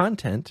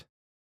 content,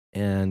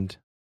 and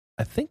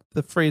I think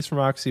the phrase from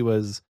Oxy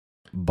was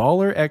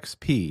baller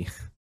XP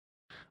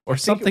or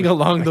something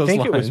along those lines.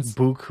 I think it was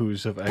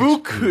bukus of XP.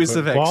 Bukus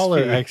of but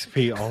Baller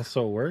XP. XP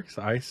also works,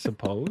 I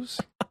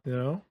suppose. You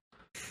know,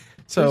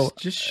 So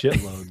just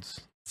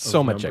shitloads.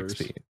 so of much numbers.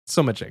 XP.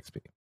 So much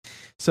XP.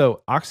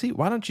 So Oxy,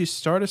 why don't you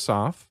start us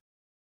off?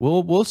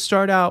 We'll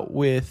start out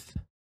with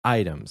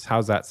items.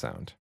 How's that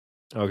sound?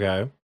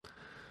 Okay.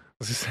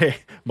 Let's just say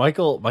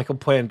Michael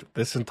planned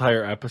this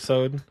entire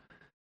episode.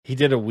 He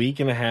did a week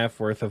and a half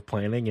worth of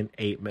planning in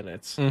 8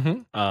 minutes.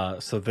 Mm-hmm.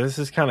 So this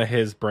is kind of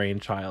his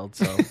brainchild.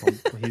 So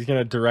he's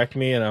gonna direct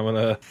me, and I'm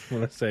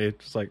gonna say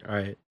just like, all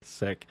right,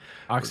 sick.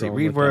 Oxy, going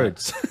read with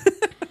words.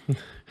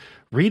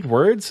 Read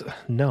words?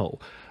 No.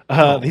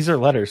 Oh. These are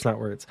letters, not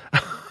words.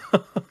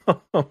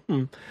 All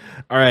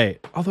right.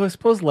 Although I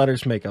suppose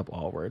letters make up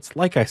all words.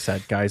 Like I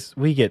said, guys,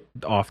 we get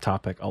off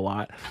topic a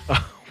lot.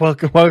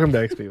 Welcome to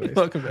XP Waste.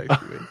 Welcome back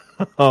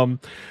to me.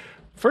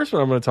 First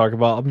one I'm going to talk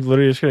about, I'm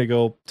literally just going to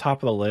go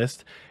top of the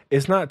list.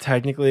 It's not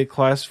technically a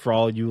quest for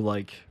all you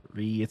like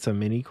it's a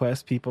mini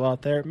quest people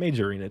out there. Mage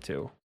Arena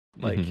 2.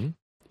 Like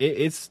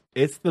it's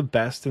the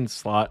best in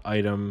slot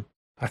item.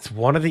 That's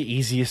one of the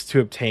easiest to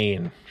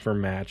obtain for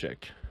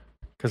Magic.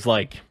 Cuz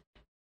like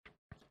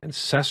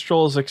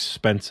Ancestral is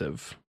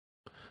expensive.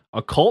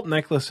 Occult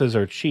necklaces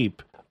are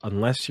cheap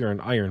unless you're an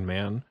Iron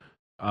Man.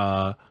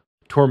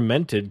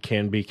 Tormented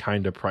can be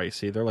kind of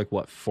pricey. They're like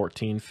what,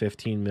 14,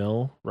 15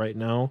 mil right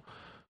now.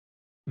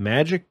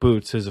 Magic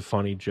boots is a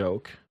funny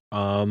joke.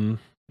 Then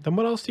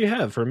what else do you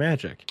have for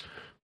Magic?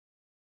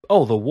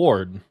 Oh, the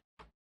ward.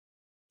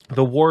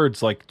 The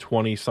ward's like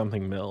 20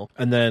 something mil.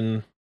 And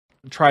then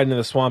Trident of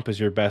the Swamp is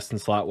your best in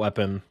slot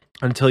weapon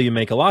until you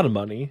make a lot of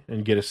money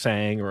and get a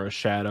Sang or a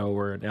Shadow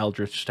or an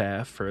Eldritch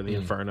Staff for the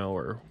Inferno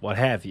or what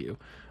have you.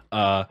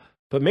 But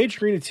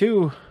Mage Arena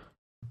 2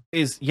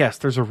 is, yes,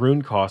 there's a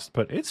rune cost,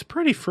 but it's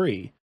pretty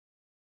free,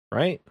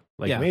 right?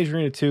 Like Mage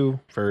Arena 2,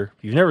 for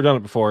if you've never done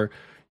it before,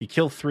 you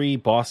kill 3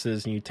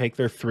 bosses and you take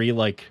their 3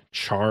 like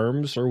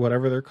charms or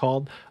whatever they're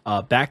called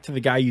back to the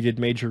guy you did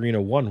Mage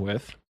Arena 1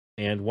 with.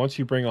 And once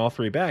you bring all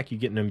 3 back, you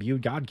get an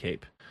Imbued God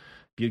Cape.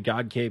 Imbued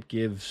God Cape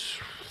gives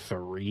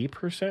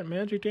 3%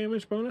 magic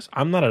damage bonus.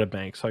 I'm not at a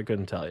bank, so I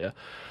couldn't tell you.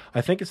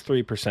 I think it's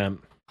 3%.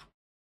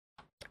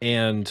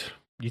 And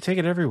you take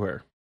it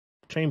everywhere.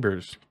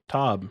 Chambers,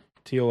 Tob,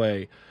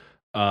 TOA,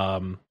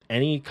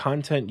 any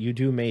content you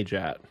do mage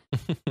at.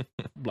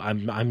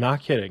 I'm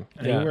not kidding.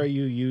 Anywhere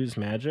you use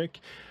magic,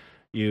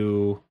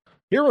 you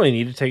don't really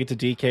need to take it to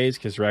DKs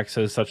because Rex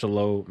has such a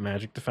low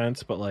magic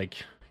defense, but like,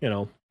 you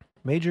know,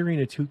 Mage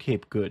Arena 2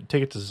 Cape good.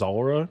 Take it to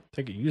Zulrah.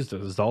 Use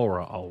the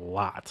Zulrah a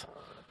lot.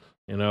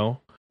 You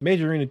know?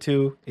 Mage Arena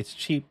 2, it's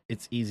cheap,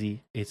 it's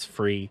easy, it's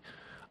free.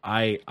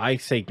 I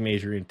say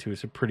Mage Arena 2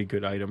 is a pretty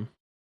good item.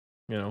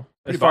 You know?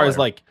 As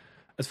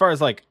far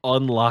as like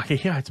unlocking,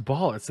 yeah, it's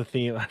baller. It's the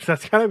theme.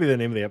 That's gotta be the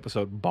name of the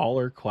episode.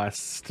 Baller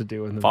quests to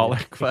do in the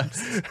baller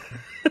quests.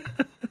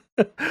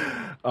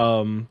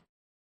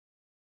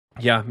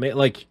 Yeah,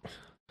 like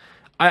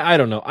I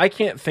don't know. I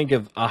can't think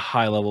of a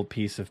high level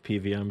piece of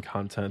PVM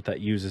content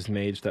that uses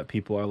mage that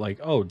people are like,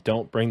 oh,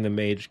 don't bring the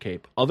mage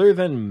cape, other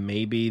than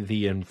maybe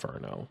the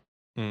Inferno,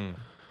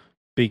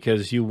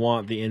 because you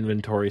want the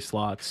inventory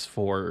slots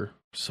for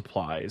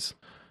supplies,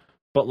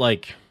 but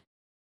like,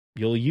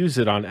 you'll use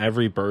it on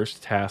every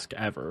burst task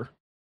ever.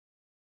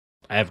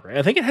 I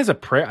think it has a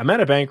prayer. I'm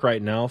at a bank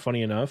right now,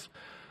 funny enough.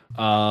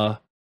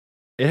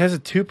 It has a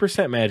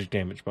 2% magic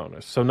damage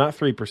bonus. So not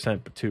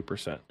 3%, but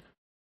 2%.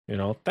 You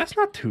know, that's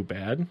not too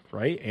bad,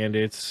 right? And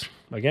it's,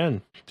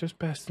 again, just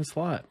best in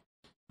slot.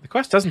 The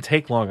quest doesn't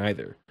take long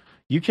either.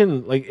 You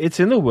can, like, it's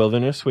in the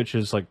wilderness, which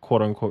is, like,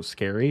 quote-unquote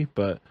scary,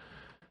 but,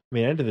 I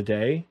mean, at the end of the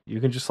day, you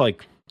can just,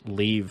 like,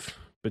 leave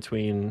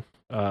between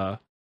boss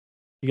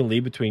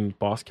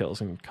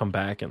kills and come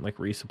back and like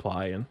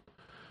resupply, and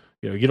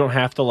you know, you don't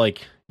have to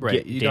like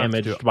get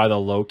damaged by the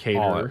locator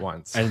all at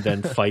once and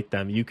then fight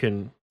them. You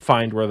can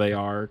find where they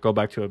are, go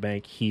back to a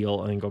bank,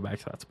 heal, and then go back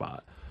to that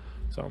spot.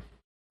 So,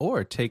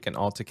 or take an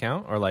alt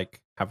account, or like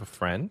have a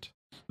friend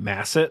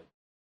mass it.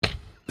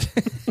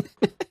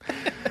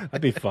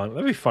 That'd be fun.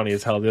 That'd be funny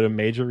as hell. Did a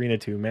Mage Arena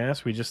 2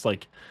 mass? We just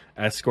like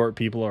escort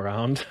people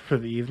around for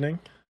the evening.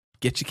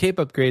 Get your cape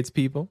upgrades,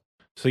 people.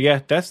 So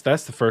yeah, that's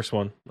the first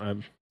one.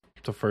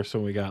 The first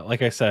one we got.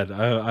 Like I said,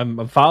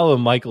 I'm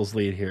following Michael's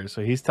lead here,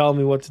 so he's telling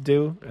me what to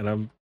do, and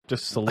I'm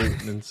just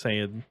saluting and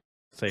saying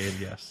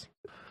yes.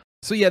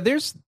 So yeah,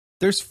 there's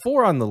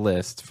 4 on the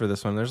list for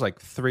this one. There's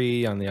like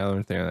 3 on the other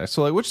one there.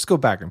 So like, we'll just go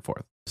back and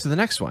forth. So the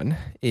next one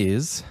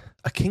is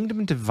A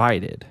Kingdom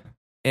Divided,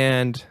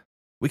 and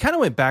we kind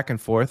of went back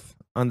and forth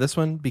on this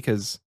one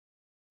because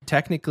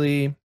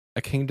technically,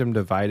 A Kingdom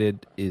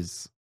Divided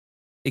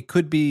it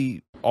could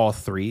be all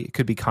 3. It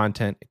could be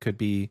content. It could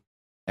be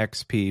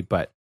XP,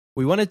 but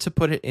we wanted to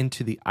put it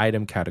into the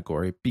item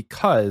category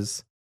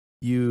because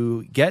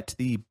you get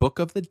the Book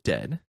of the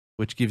Dead,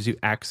 which gives you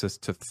access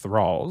to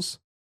thralls,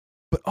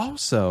 but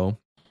also,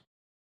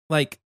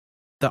 like,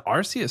 the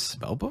Arceus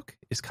spellbook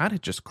is kind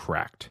of just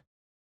cracked.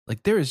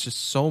 Like, there is just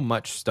so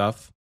much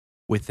stuff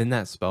within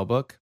that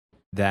spellbook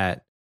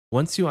that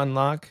once you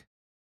unlock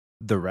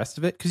the rest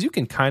of it, because you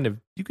could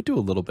do a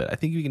little bit. I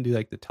think you can do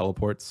like the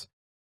teleports,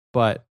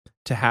 but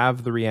to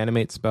have the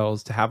reanimate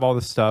spells, to have all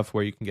the stuff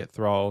where you can get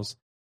thralls,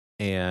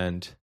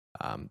 and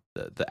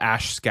the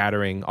ash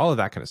scattering, all of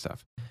that kind of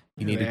stuff.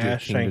 You need to do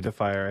Ash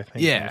Sanctifier, I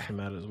think. Yeah,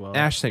 that as well.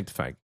 Ash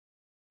Sanctifying.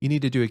 You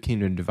need to do a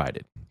Kingdom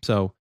Divided.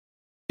 So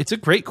it's a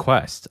great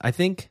quest. I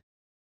think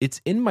it's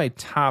in my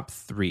top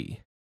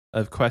 3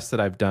 of quests that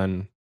I've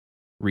done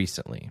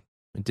recently.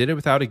 I did it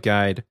without a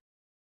guide.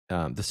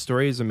 The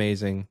story is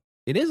amazing.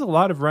 It is a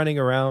lot of running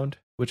around,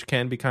 which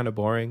can be kind of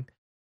boring,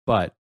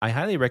 but I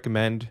highly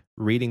recommend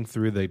reading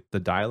through the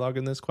dialogue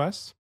in this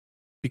quest,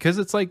 because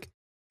it's like,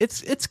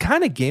 it's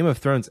kind of Game of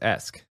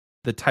Thrones-esque.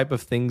 the type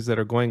of things that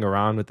are going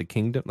around with the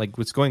kingdom, like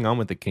what's going on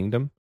with the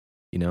kingdom,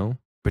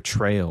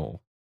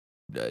 betrayal,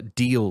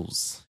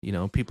 deals,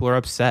 people are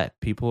upset.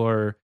 People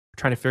are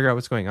trying to figure out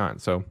what's going on.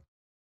 So,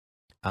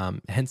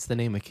 hence the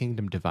name A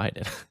Kingdom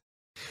Divided.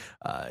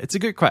 It's a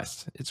good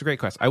quest. It's a great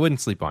quest. I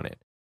wouldn't sleep on it.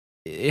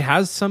 It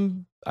has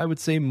some, I would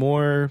say,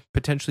 more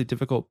potentially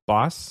difficult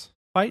boss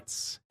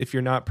fights if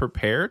you're not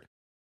prepared.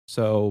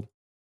 So,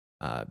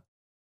 I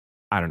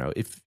don't know.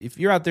 If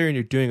you're out there and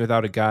you're doing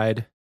without a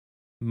guide,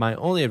 my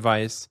only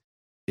advice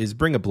is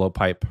bring a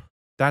blowpipe.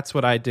 That's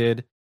what I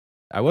did.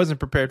 I wasn't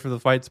prepared for the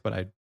fights, but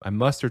I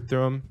mustered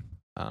through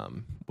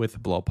them with a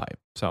blowpipe.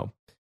 So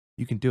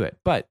you can do it.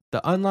 But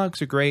the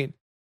unlocks are great.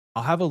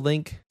 I'll have a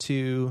link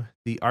to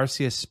the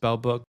Arceus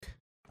Spellbook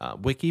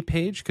wiki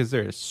page because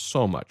there is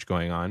so much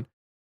going on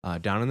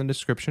down in the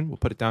description. We'll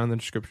put it down in the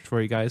description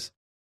for you guys.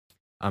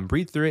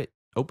 Read through it.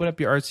 Open up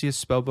your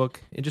Arceus Spellbook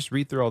and just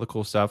read through all the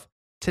cool stuff.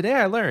 Today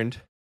I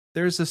learned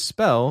there's a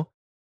spell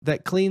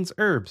that cleans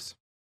herbs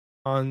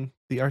on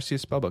the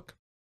Arceus Spellbook.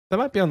 That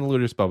might be on the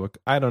Looter Spellbook.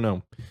 I don't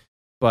know.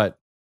 But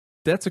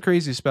that's a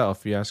crazy spell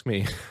if you ask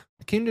me.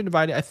 Kingdom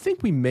Divided, I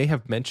think we may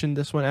have mentioned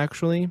this one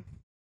actually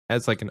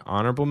as like an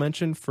honorable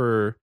mention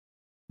for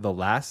the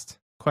last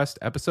quest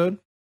episode.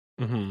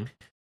 Mm-hmm.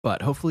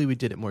 But hopefully we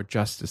did it more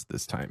justice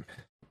this time.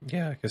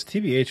 Yeah, because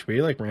TBH,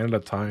 we like ran out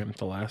of time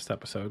the last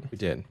episode. We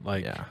did.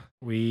 Like, yeah.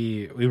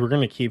 we were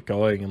going to keep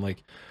going and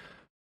like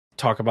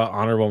talk about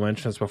honorable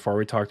mentions before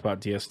we talked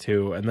about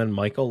DS2. And then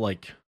Michael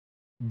like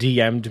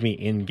DM'd me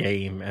in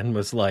game and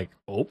was like,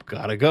 oh,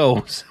 gotta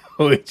go.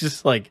 So it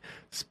just like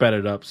sped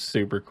it up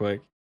super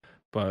quick.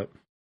 But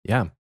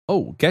yeah.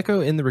 Oh,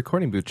 Gecko in the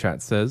recording booth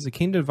chat says A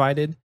Kingdom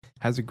Divided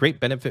has a great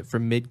benefit for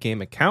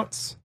mid-game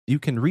accounts. You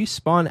can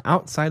respawn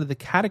outside of the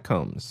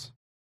catacombs,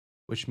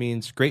 which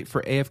means great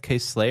for AFK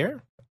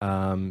Slayer.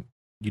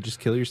 You just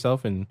kill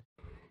yourself and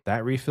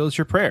that refills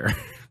your prayer.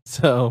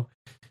 So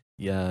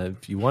yeah,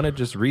 if you want to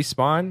just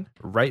respawn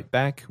right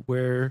back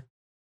where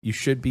you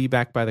should be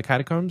back by the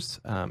catacombs,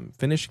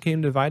 finish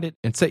Kingdom Divided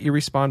and set your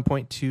respawn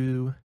point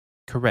to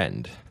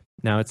Kourend.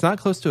 Now it's not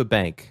close to a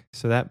bank,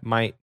 so that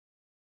might,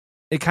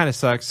 it kind of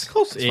sucks.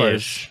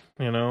 Close-ish,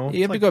 you know?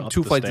 You have to go up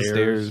 2 flights of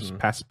stairs,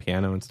 past the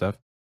piano and stuff.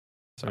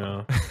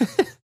 So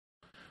yeah.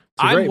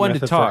 I'm one to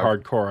talk.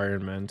 Hardcore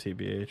Iron Man,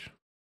 TBH.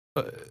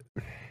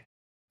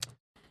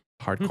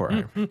 Hardcore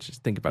Iron Man.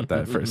 Just think about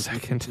that for a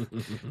second.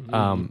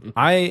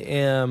 I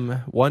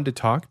am one to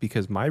talk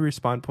because my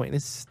respawn point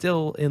is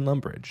still in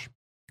Lumbridge,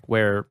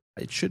 where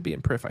it should be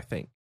in Priff. I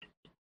think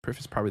Priff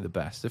is probably the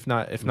best, if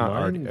not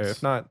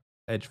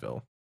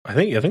Edgeville. I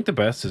think the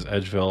best is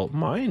Edgeville.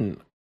 Mine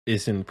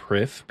is in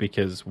Priff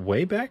because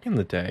way back in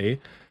the day,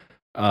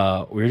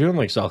 we were doing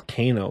like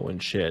Volcano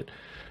and shit.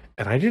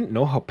 And I didn't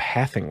know how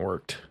pathing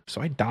worked.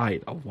 So I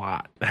died a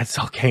lot at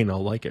Volcano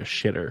like a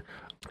shitter.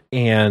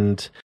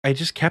 And I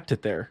just kept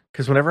it there.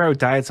 Because whenever I would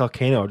die at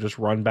Volcano, I would just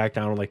run back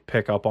down and like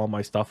pick up all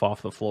my stuff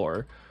off the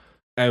floor.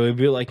 I would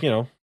be like,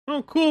 oh,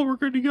 cool, we're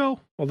good to go.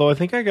 Although I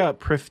think I got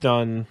Priff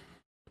done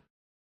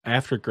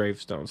after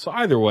Gravestone. So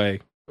either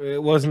way,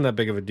 it wasn't that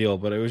big of a deal.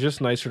 But it was just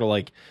nicer to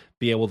like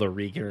be able to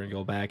re-gear and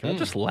go back. And I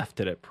just left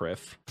it at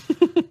Priff.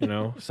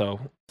 So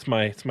it's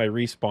my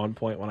respawn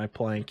point when I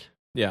plank.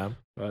 Yeah.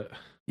 But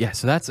yeah,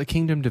 so that's A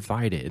Kingdom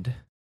Divided.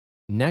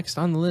 Next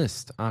on the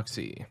list,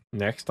 Oxy.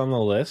 Next on the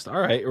list? All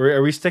right.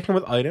 Are we sticking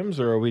with items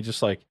or are we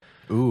just like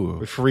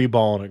we're free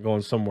balling it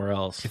going somewhere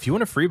else? If you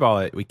want to free ball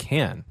it, we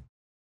can.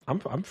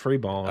 I'm free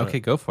balling. Okay,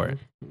 go for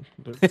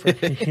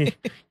it.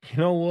 You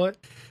know what?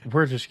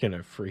 We're just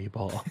gonna free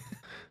ball.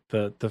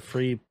 The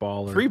free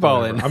baller. Free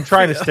balling. I'm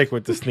trying to stick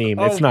with this theme.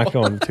 It's not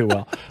going too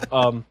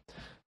well.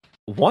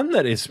 One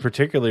that is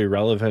particularly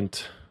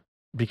relevant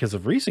because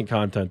of recent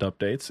content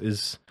updates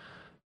is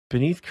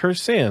Beneath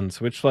Cursed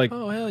Sands, which like,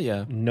 oh hell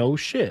yeah, no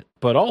shit.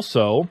 But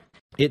also,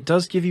 it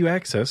does give you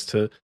access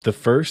to the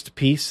first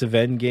piece of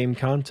endgame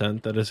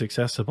content that is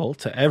accessible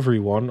to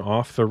everyone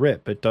off the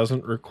rip. It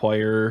doesn't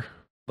require,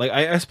 like,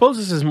 I suppose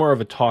this is more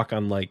of a talk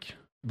on like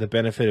the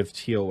benefit of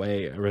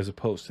TOA as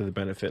opposed to the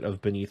benefit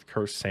of Beneath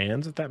Cursed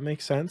Sands, if that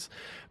makes sense.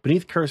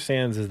 Beneath Cursed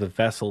Sands is the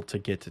vessel to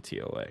get to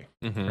TOA,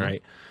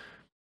 right?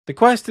 The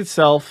quest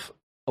itself,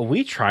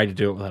 we tried to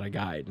do it without a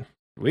guide.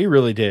 We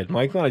really did.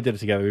 Michael and I did it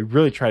together. We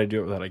really tried to do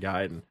it without a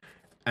guide.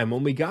 And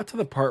when we got to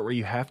the part where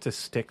you have to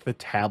stick the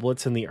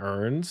tablets in the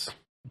urns,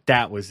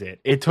 that was it.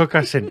 It took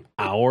us an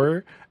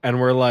hour,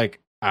 and we're like,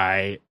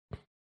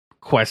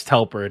 Quest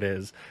Helper it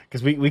is.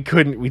 Because we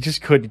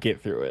just couldn't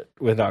get through it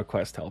without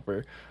Quest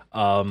Helper.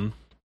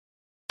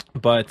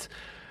 But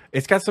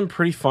it's got some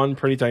pretty fun,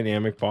 pretty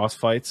dynamic boss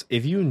fights.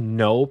 If you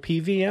know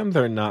PVM,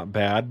 they're not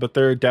bad, but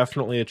they're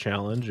definitely a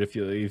challenge if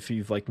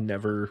you've like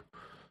never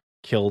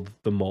killed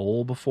the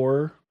mole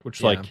before,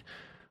 which like,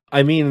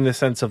 I mean in the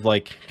sense of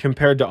like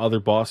compared to other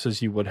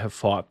bosses you would have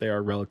fought, they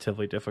are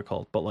relatively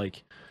difficult, but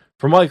like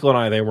for Michael and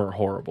I, they weren't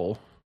horrible.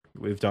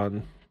 We've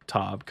done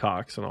Tob,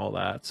 Cox, and all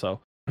that. So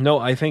no,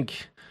 I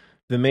think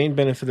the main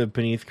benefit of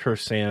Beneath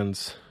Cursed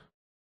Sands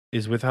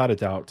is without a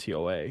doubt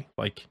TOA.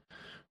 Like,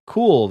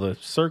 cool, the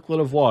circlet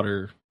of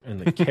water, and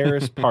the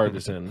Karis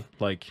Partisan.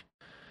 Like,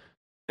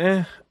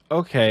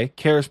 okay,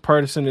 Karis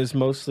Partisan is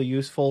mostly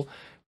useful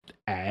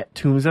at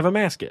Tombs of a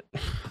Masket.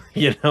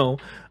 You know,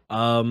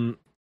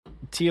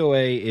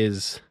 TOA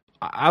is.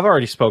 I've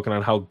already spoken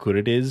on how good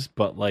it is,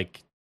 but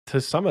like to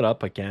sum it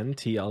up again,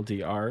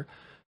 TLDR.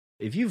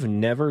 If you've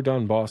never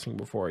done bossing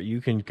before,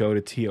 you can go to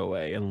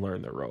TOA and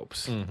learn the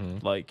ropes. Mm-hmm.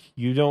 Like,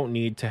 you don't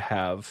need to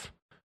have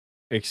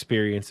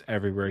experience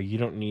everywhere. You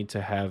don't need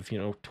to have,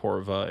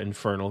 Torva,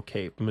 Infernal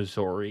Cape,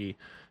 Missouri,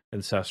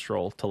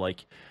 Ancestral to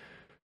like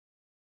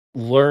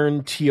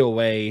learn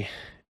TOA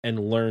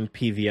and learn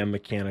PVM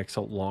mechanics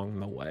along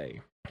the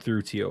way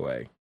through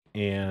TOA.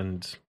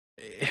 And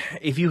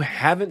if you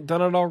haven't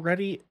done it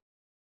already,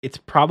 it's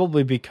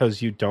probably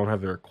because you don't have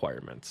the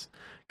requirements.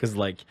 Because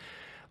like,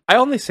 I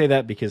only say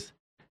that because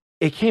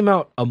it came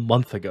out a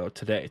month ago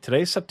today.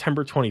 Today's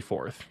September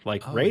 24th.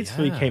 Like, Raids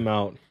 3 came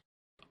out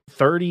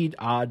 30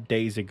 odd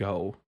days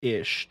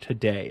ago-ish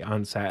today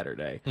on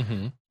Saturday.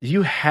 Mm-hmm. If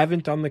you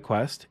haven't done the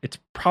quest, it's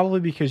probably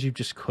because you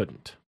just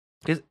couldn't.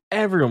 Because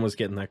everyone was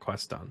getting that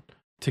quest done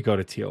to go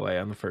to TOA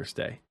on the first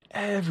day.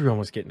 Everyone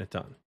was getting it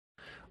done.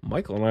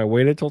 Michael and I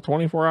waited till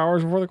 24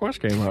 hours before the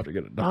quest came out to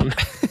get it done.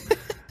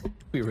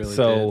 We really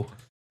did.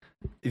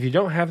 If you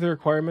don't have the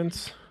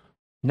requirements,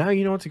 now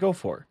you know what to go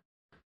for.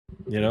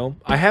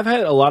 I have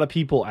had a lot of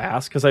people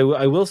ask, because I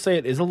will say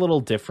it is a little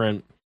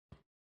different,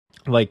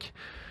 like,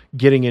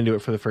 getting into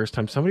it for the first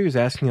time. Somebody was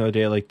asking the other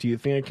day, like, do you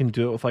think I can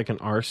do it with, like, an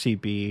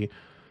RCB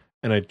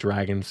and a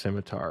Dragon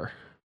Scimitar?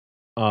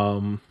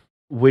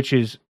 Which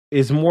is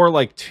more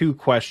like two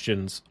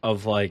questions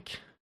of, like,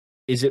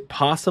 is it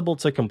possible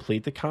to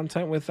complete the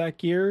content with that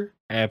gear?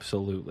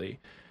 Absolutely.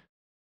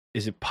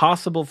 Is it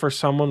possible for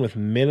someone with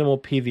minimal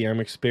PVM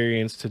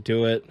experience to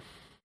do it?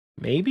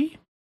 Maybe,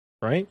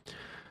 right?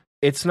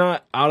 It's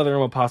not out of the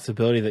realm of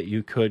possibility that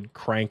you could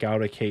crank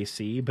out a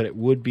KC, but it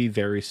would be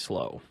very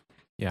slow.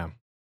 Yeah.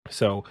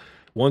 So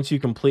once you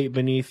complete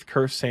Beneath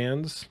Cursed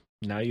Sands,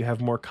 now you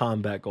have more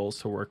combat goals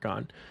to work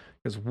on.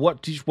 Because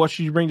what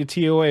should you bring to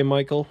TOA,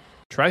 Michael?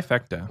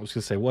 Trifecta. I was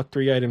going to say, what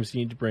 3 items do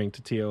you need to bring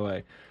to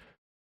TOA?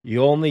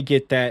 You only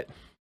get that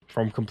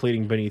from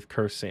completing Beneath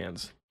Cursed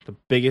Sands. The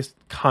biggest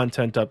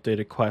content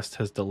updated quest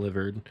has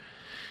delivered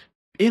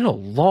in a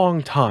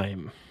long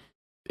time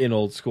in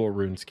old school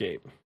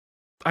RuneScape.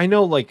 I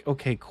know, like,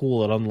 okay,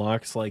 cool, it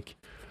unlocks like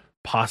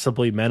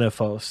possibly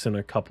Menaphos in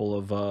a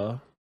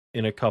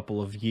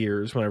couple of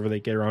years whenever they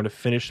get around to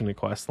finishing the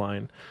quest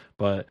line,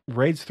 but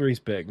Raids 3 is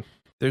big.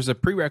 There's a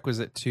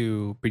prerequisite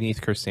to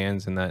Beneath Cursed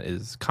Sands, and that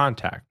is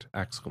contact!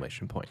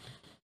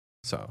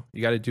 So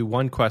you got to do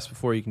one quest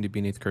before you can do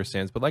Beneath Cursed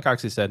Sands. But like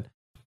Oxy said,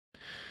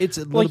 it's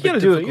a little bit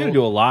difficult. You got to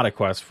do a lot of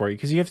quests for you,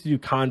 because you have to do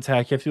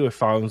contact, you have to do a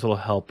Farland's Little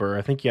Helper.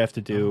 I think you have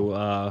to do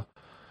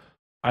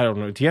I don't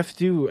know. Do you have to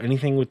do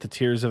anything with the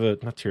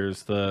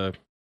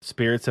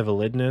Spirits of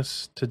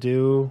Elidness to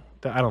do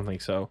that? I don't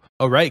think so.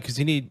 Oh, right, because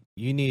you need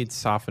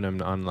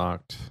Sophanum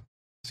unlocked.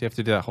 So you have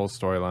to do that whole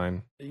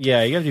storyline.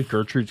 Yeah, you got to do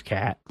Gertrude's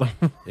cat.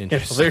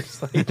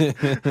 Interesting.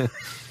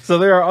 So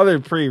there are other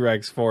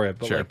prereqs for it,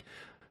 but sure. Like,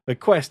 the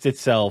quest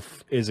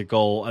itself is a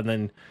goal, and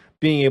then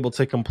being able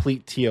to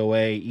complete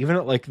TOA, even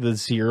at like the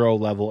 0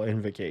 level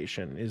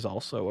invocation, is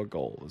also a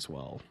goal as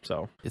well.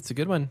 So it's a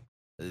good one.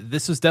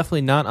 This was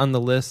definitely not on the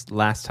list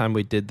last time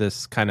we did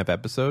this kind of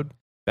episode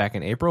back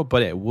in April,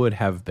 but it would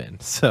have been.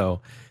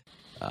 So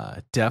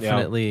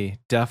definitely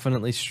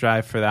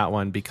strive for that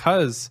one,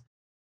 because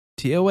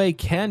TOA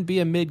can be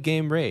a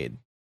mid-game raid.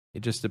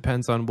 It just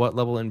depends on what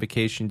level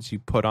invocations you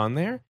put on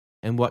there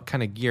and what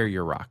kind of gear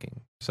you're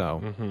rocking.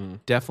 So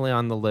definitely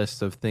on the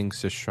list of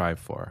things to strive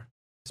for,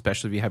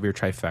 especially if you have your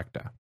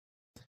trifecta.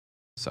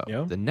 So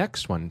the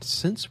next one,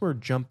 since we're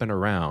jumping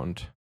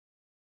around,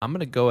 I'm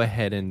going to go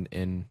ahead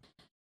and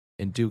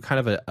do kind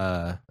of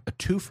a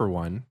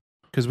 2-for-1,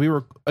 because we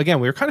were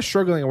kind of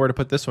struggling on where to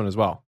put this one as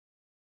well.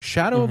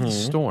 Shadow of the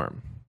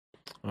Storm.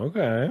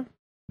 Okay.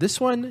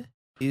 This one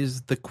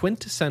is the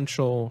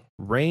quintessential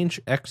range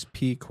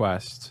XP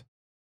quest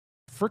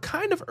for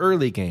kind of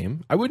early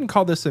game. I wouldn't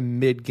call this a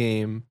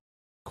mid-game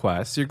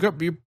quest. You'll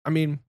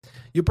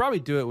probably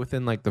do it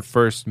within like the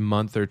first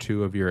month or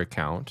 2 of your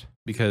account,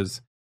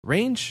 because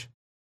range,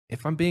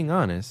 if I'm being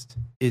honest,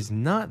 is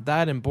not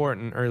that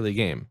important early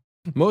game.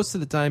 Most of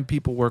the time,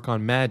 people work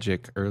on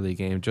magic early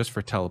game just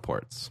for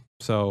teleports.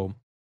 So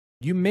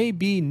you may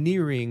be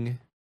nearing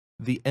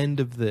the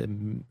end of the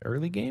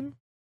early game.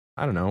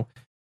 I don't know.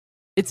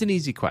 It's an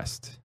easy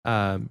quest.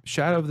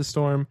 Shadow of the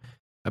Storm.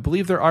 I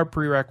believe there are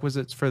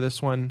prerequisites for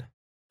this one.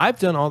 I've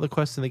done all the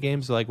quests in the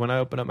game, so like when I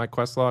open up my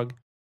quest log,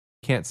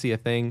 can't see a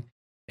thing.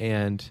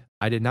 And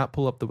I did not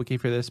pull up the wiki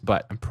for this,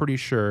 but I'm pretty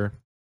sure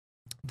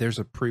there's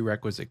a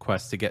prerequisite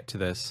quest to get to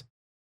this.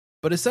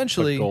 But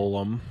essentially... The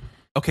Golem.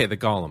 Okay, the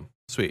Golem.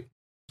 Sweet.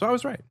 So I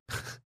was right.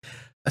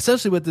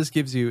 Essentially what this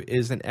gives you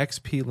is an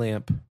XP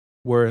lamp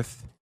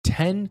worth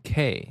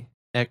 10k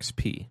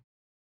XP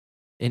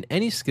in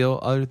any skill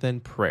other than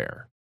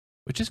prayer,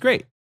 which is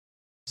great.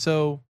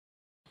 So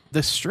the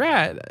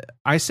strat,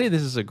 I say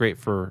this is a great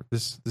for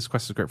this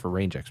quest is great for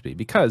range XP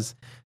because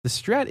the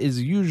strat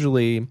is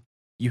usually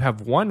you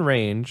have one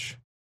range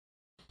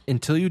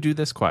until you do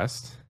this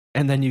quest,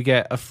 and then you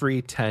get a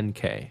free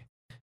 10k.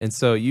 And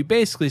so you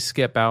basically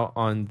skip out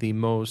on the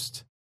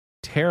most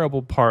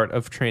terrible part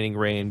of training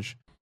range,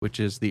 which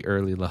is the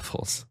early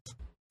levels.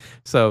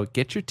 So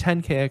get your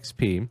 10k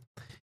XP,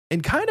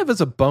 and kind of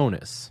as a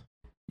bonus,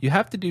 you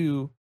have to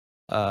do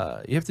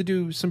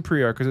some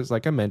prerequisites,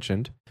 like I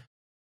mentioned,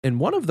 and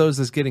one of those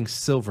is getting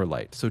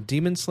Silverlight. So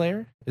Demon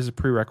Slayer is a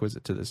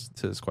prerequisite to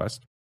this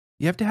quest.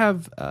 You have to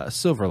have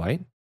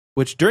Silverlight,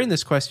 which during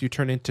this quest you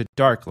turn into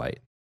Darklight,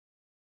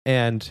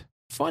 and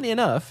funny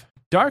enough,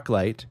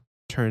 Darklight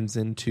turns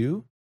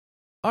into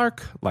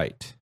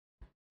Arclight,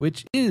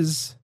 which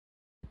is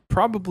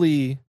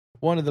probably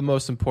one of the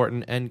most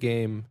important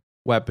endgame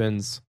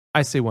weapons.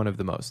 I say one of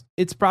the most.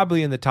 It's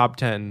probably in the top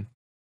 10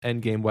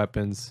 endgame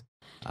weapons.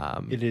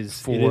 It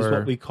is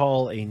what we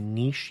call a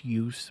niche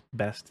use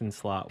best in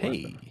slot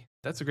weapon. Hey,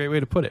 that's a great way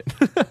to put it.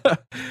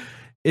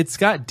 It's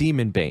got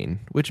Demon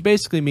Bane, which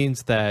basically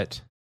means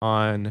that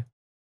on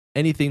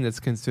anything that's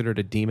considered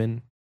a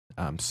demon,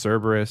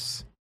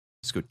 Cerberus,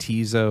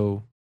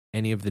 Skotizo,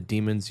 any of the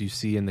demons you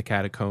see in the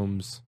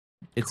catacombs,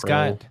 it's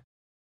got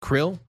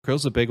Krill.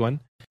 Krill's a big one.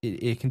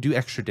 It can do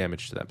extra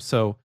damage to them.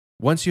 So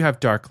once you have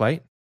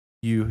Darklight,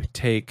 you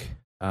take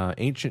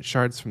ancient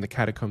shards from the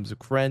catacombs of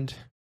Krend,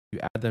 you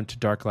add them to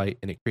Darklight,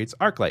 and it creates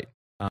Arclight.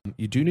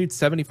 You do need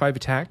 75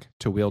 attack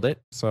to wield it.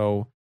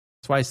 So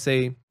that's why I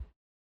say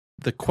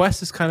the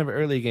quest is kind of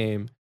early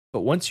game,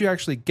 but once you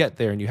actually get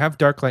there and you have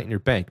Darklight in your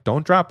bank,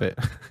 don't drop it.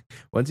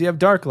 Once you have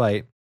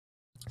Darklight,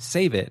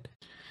 save it.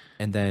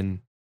 And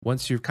then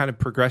once you've kind of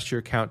progressed your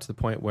account to the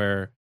point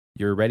where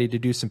you're ready to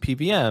do some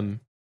PVM,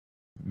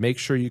 make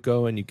sure you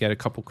go and you get a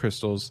couple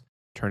crystals,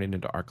 turn it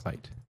into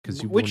Arclight,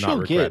 because you will not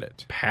regret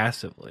it.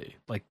 Passively.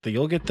 Like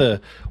you'll get the,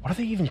 what are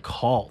they even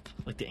called?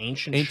 Like the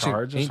ancient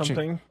shards or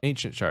something?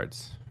 Ancient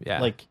shards. Yeah.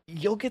 Like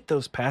you'll get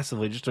those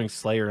passively just doing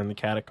Slayer in the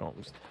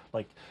catacombs.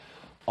 Like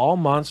all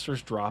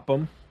monsters drop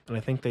them, and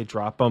I think they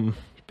drop them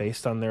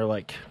based on their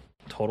like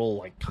total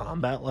like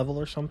combat level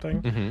or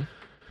something. Mm-hmm.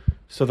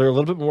 So they're a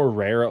little bit more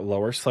rare at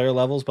lower Slayer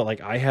levels, but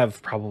like I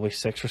have probably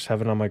 6 or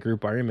 7 on my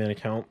group Iron Man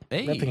account.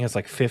 Hey. That thing has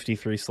like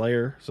 53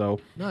 Slayer, so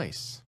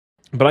nice.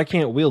 But I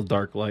can't wield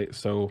Darklight,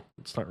 so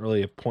it's not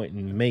really a point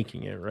in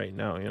making it right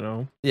now, you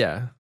know?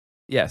 Yeah.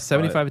 Yeah,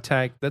 75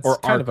 attack, that's or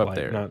kind of Arclight, up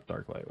there. not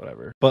Darklight,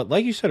 whatever. But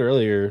like you said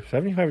earlier,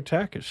 75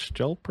 attack is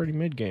still pretty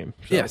mid-game.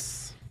 So.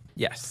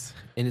 Yes.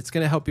 And it's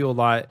going to help you a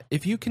lot.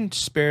 If you can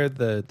spare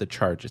the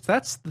charges,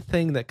 that's the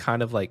thing that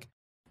kind of like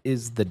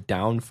is the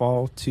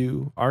downfall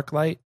to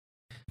Arclight,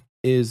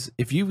 is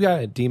if you've got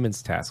a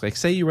demon's task, like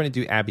say you want to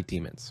do Abbey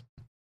Demons,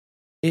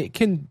 it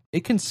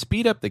can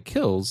speed up the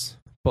kills,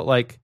 but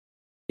like,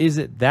 is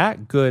it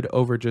that good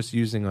over just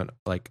using on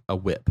like a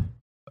whip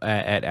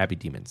at Abbey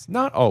Demons?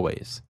 Not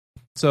always.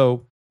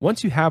 So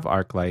once you have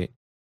Arclight,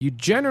 you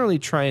generally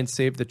try and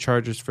save the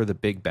charges for the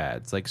big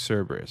bads like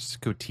Cerberus,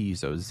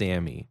 Skotizo,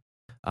 Zami.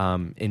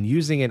 And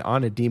using it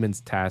on a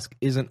demon's task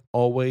isn't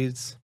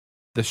always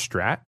the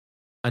strat,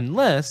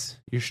 unless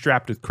you're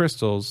strapped with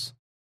crystals,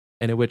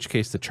 and in which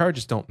case the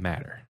charges don't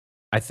matter.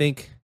 I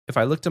think if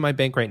I looked at my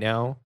bank right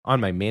now on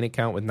my main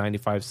account with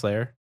 95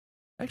 Slayer,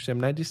 actually I'm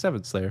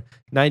 97 Slayer,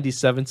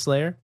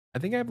 I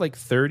think I have like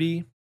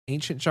 30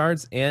 ancient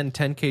shards and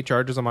 10k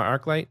charges on my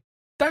Arclight.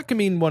 That can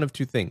mean one of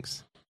two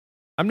things.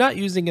 I'm not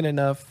using it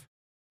enough,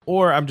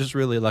 or I'm just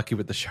really lucky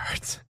with the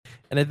shards.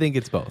 And I think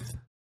it's both.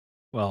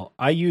 Well,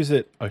 I use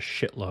it a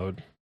shitload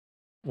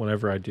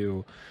whenever I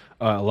do.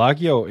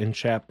 Lagio in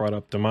chat brought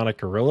up Demonic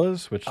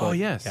Gorillas, which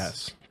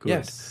yes, good.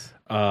 Yes.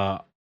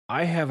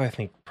 I have, I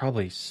think,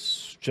 probably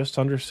just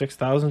under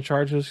 6,000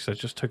 charges because I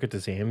just took it to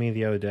Zami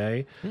the other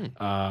day. And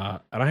I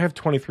have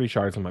 23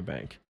 shards in my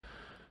bank.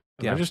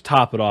 And I just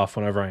top it off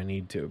whenever I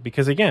need to.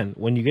 Because again,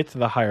 when you get to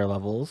the higher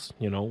levels,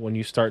 you know, when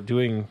you start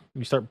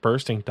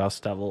bursting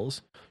Dust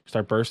Devils, you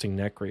start bursting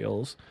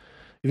Necreals,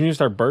 even you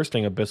start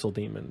bursting Abyssal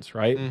Demons,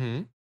 right?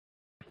 Mm-hmm.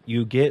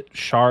 You get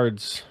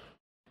shards,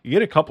 you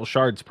get a couple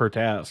shards per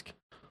task,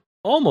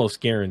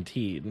 almost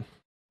guaranteed,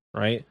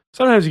 right?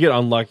 Sometimes you get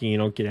unlucky, you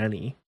don't get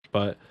any,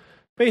 but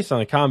based on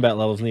the combat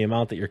levels and the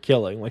amount that you're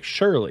killing, like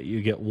surely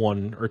you get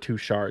 1 or 2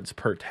 shards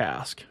per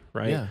task,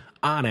 right? Yeah.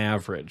 On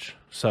average.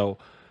 So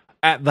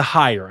at the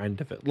higher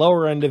end of it,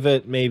 lower end of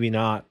it, maybe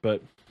not,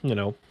 but you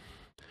know.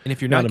 And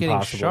if you're not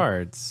getting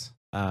shards,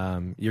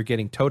 you're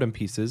getting totem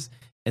pieces,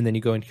 and then you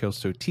go and kill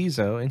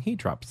Sotizo, and he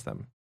drops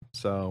them.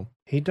 So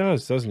he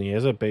does, doesn't he? He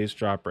has a base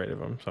drop rate of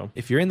them. So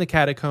if you're in the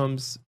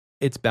catacombs,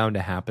 it's bound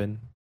to happen.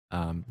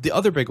 The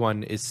other big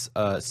one is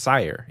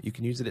Sire. You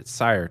can use it at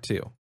Sire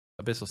too,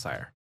 Abyssal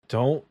Sire.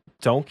 Don't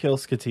kill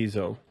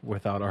Skotizo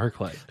without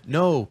Arclight.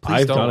 No,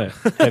 please don't.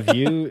 I've done it. Have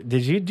you? Do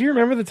you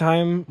remember the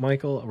time,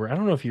 Michael? Where I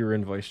don't know if you were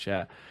in voice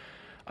chat.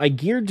 I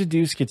geared to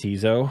do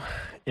Skotizo,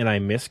 and I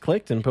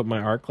misclicked and put my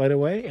Arclight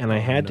away, and I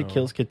had to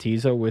kill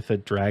Skotizo with a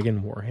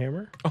Dragon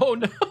Warhammer. Oh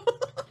no!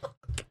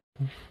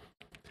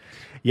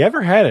 You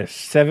ever had a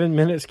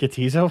 7-minute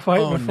Skatizo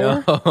fight Oh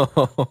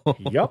before?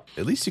 no. Yup.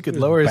 At least you could It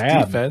was lower his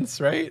bad. defense,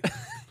 right?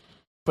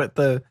 But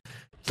the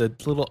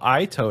little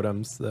eye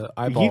totems, the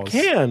eyeballs,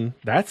 You can.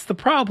 That's the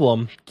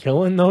problem.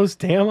 Killing those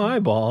damn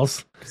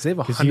eyeballs. because they have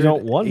 'Cause 100 you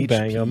don't one HP.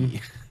 bang 'em.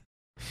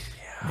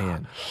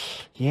 Man,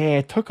 Yeah,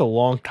 it took a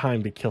long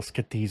time to kill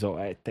Skatizo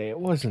that day. It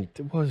wasn't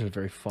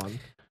very fun.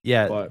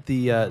 yeah. But-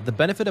 The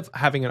benefit of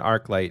having an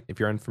arc light, if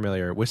you're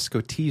unfamiliar with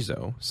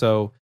Skotizo,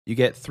 so you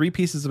get 3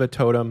 pieces of a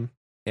totem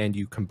and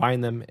you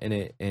combine them and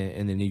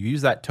then you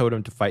use that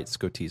totem to fight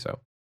Skotizo.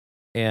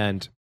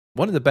 And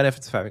one of the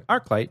benefits of having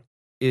arc light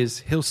is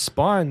he'll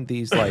spawn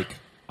these like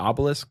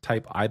obelisk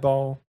type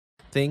eyeball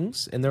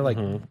things, and they're like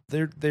Mhm.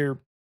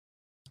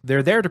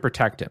 they're there to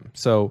protect him.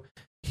 So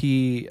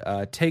he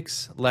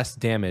takes less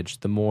damage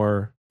the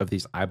more of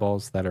these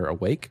eyeballs that are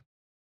awake,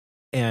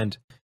 and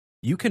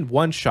you can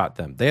one shot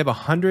them. They have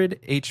 100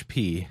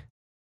 HP,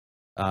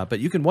 but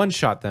you can one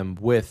shot them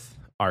with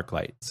arc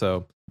light.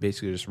 So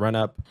basically, just run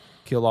up,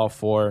 kill all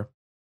 4,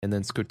 and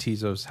then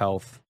Skotizo's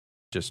health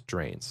just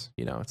drains.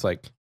 You know, it's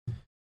like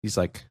he's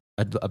like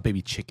a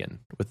baby chicken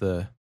with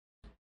the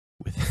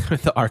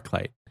with the arc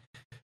light.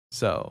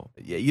 So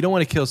yeah, you don't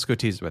want to kill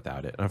Skotizo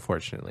without it,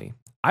 unfortunately.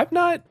 I've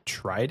not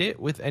tried it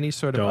with any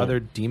sort of Don't. other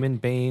Demon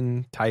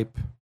Bane type,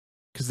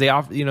 because they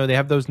they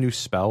have those new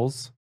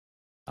spells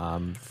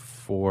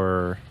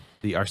for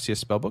the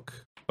Arceus spellbook,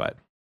 but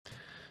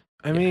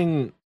I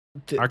mean,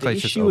 the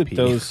Arclight's just issue with OP.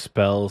 those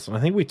spells, and I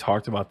think we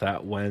talked about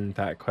that when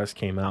that quest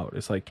came out.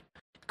 It's like,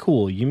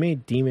 cool, you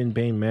made Demon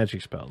Bane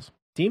magic spells.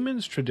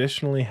 Demons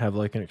traditionally have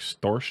like an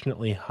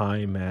extortionately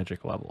high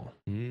magic level.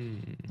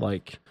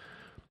 Like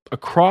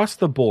across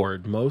the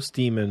board, most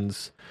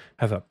demons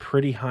have a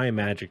pretty high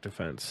magic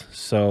defense.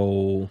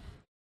 So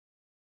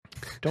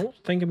don't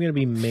think I'm going to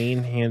be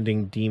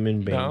main-handing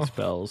Demon Bane No.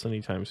 spells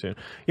anytime soon.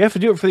 You have to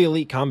do it for the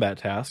elite combat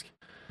task,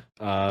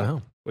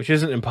 Oh, which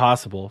isn't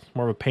impossible. It's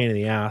more of a pain in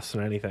the ass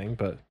than anything,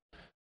 but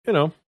you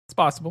know. it's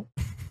possible.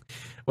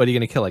 What, are you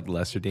going to kill like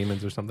lesser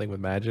demons or something with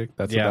magic?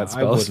 That's what that I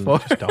spell is for.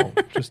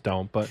 wouldn't. Just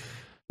don't. But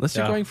Unless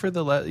you're Yeah. going for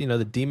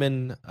the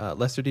demon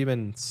lesser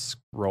demon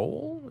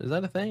scroll. Is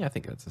that a thing? I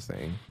think that's a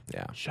thing.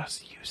 Yeah,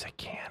 just use a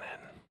cannon.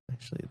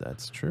 actually,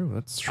 that's true.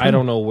 That's true. I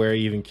don't know where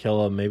you even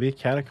kill them. Maybe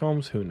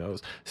catacombs. Who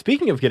knows?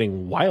 Speaking of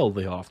getting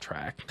wildly off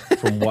track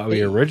from what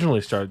we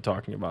originally started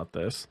talking about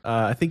this,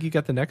 I think you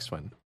got the next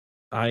one.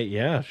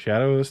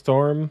 Shadow of the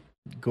Storm.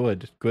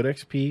 Good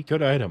XP.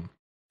 Good item.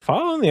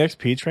 Following the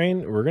XP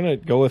train, we're gonna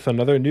go with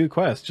another new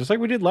quest, just like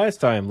we did last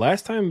time.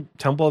 Last time,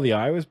 Temple of the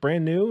Eye was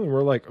brand new, and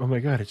we're like, "Oh my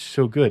god, it's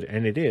so good!"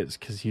 And it is,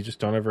 because you just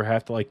don't ever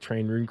have to like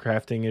train rune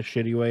crafting a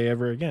shitty way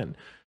ever again.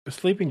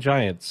 Sleeping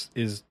Giants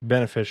is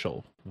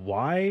beneficial.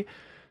 Why?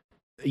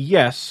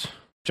 Yes,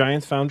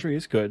 Giants Foundry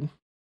is good.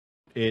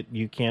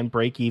 You can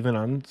break even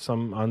on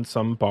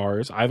some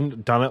bars. I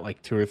haven't done it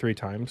like 2 or 3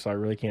 times, so I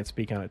really can't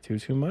speak on it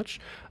too much.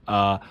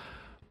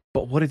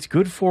 But what it's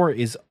good for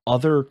is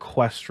other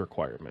quest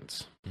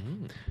requirements.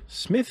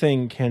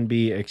 Smithing can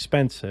be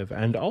expensive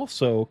and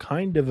also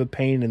kind of a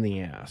pain in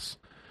the ass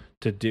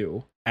to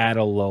do at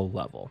a low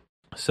level.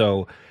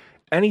 So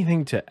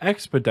anything to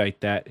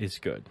expedite that is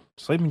good.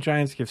 Sleeping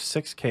Giants gives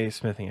 6k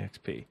smithing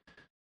XP,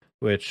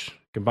 which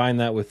combine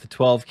that with the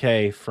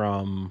 12k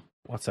from,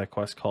 what's that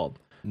quest called?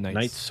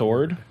 Knight's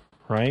Sword,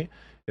 right?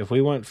 If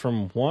we went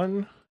from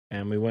 1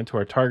 and we went to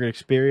our target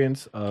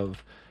experience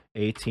of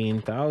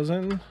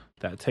 18,000,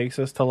 that takes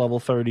us to level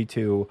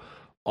 32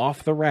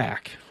 off the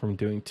rack from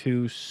doing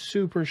 2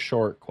 super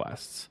short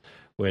quests,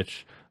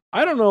 which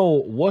I don't know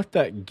what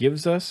that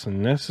gives us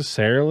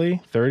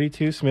necessarily.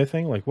 32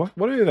 smithing, like what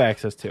do we have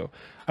access to?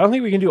 I don't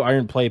think we can do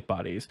iron plate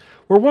bodies.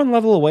 We're 1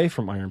 level away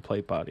from iron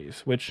plate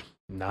bodies, which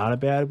not a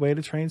bad way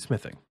to train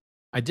smithing.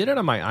 I did it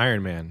on my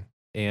Iron Man,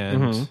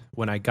 and Mhm.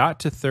 when I got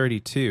to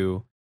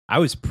 32, I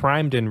was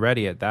primed and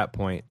ready at that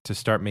point to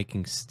start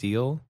making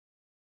steel,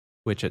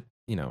 which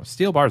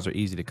steel bars are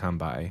easy to come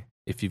by.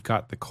 If you've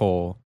got the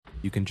coal,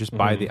 you can just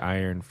buy the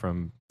iron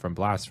from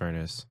Blast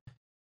Furnace,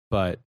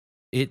 but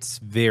it's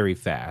very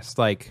fast.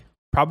 Like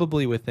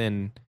probably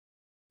within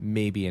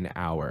maybe an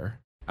hour,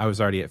 I was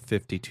already at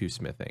 52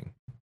 smithing,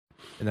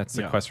 and that's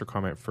the quest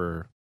requirement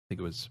for, I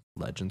think it was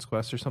Legends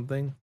Quest or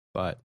something.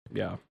 But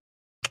Yeah.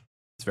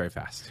 it's very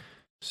fast.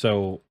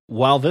 So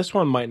while this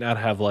one might not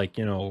have like,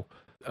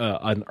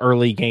 an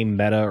early game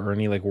meta or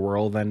any like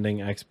world ending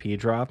XP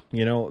drop,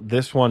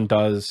 this one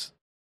does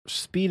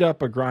speed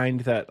up a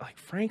grind that like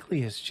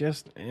frankly is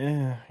just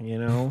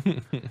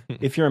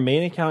if you're a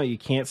main account, you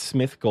can't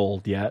smith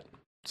gold yet.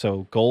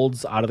 So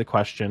gold's out of the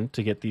question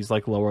to get these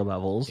like lower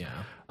levels. Yeah.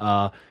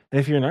 And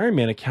if you're an Iron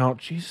Man account,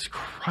 Jesus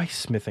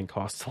Christ, smithing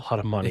costs a lot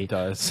of money. It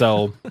does.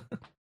 So,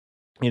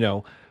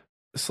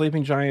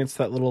 Sleeping Giants,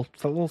 that little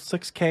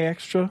 6k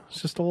extra,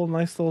 it's just a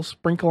nice little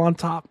sprinkle on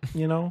top,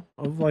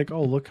 of like,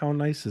 oh, look how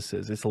nice this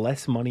is. It's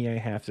less money I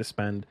have to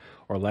spend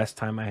or less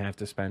time I have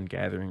to spend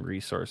gathering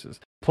resources.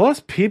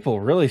 Plus, people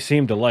really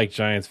seem to like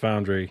Giants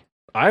Foundry.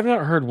 I've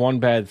not heard one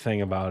bad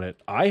thing about it.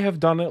 I have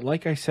done it,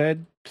 like I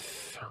said,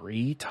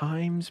 3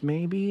 times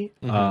maybe.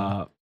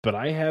 but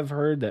I have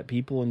heard that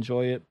people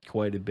enjoy it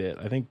quite a bit.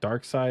 I think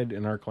Darkside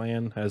in our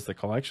clan has the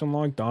collection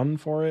log done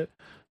for it.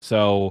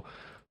 So,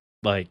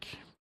 like,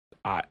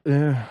 I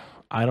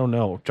don't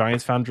know.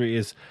 Giants Foundry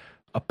is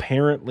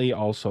apparently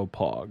also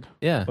Pog.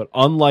 Yeah. But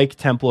unlike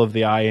Temple of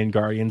the Eye and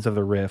Guardians of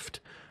the Rift,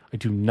 I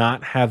do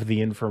not have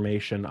the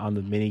information on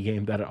the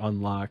minigame that it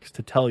unlocks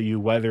to tell you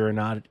whether or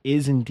not it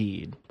is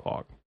indeed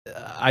Pog.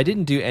 I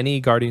didn't do any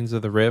Guardians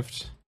of the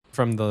Rift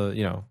from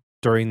the,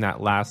 during that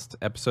last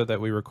episode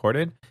that we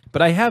recorded,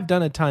 but I have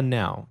done a ton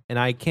now, and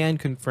I can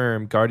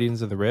confirm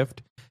Guardians of the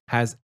Rift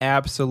has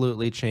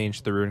absolutely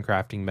changed the rune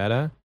crafting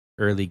meta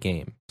early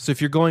game. So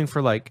if you're going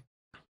for like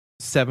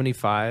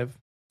 75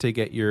 to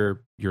get your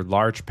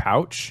large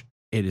pouch,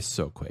 it is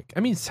so quick. I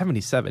mean,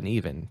 77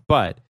 even,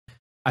 but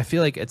I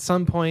feel like at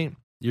some point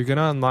you're going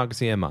to unlock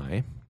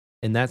ZMI,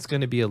 and that's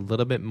going to be a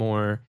little bit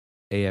more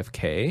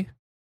AFK,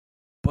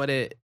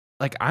 but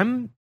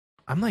I'm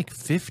like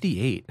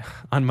 58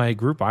 on my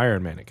group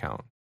Ironman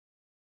account,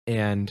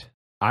 and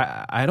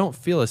I don't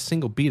feel a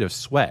single bead of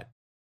sweat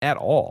at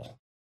all.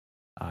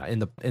 In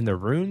the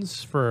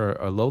runes for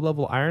a low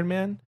level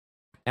Ironman,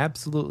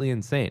 absolutely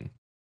insane.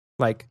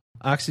 Like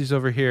Oxy's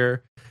over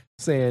here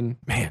saying,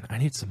 "Man, I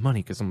need some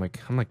money because I'm like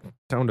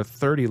down to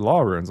 30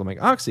 law runes." I'm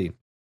like, Oxy,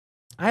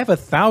 I have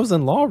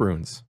 1,000 law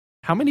runes.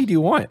 How many do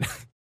you want?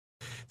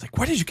 It's like,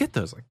 where did you get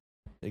those?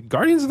 Like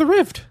Guardians of the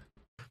Rift.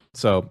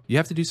 So you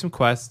have to do some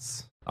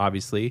quests,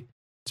 obviously,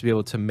 to be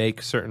able to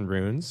make certain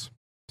runes.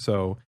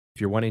 So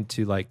if you're wanting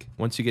to, like,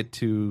 once you get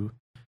to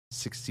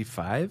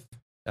 65,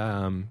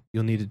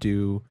 you'll need to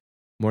do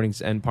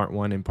Morning's End Part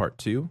 1 and Part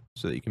 2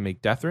 so that you can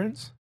make death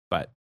runes.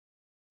 But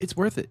it's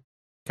worth it.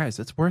 Guys,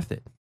 it's worth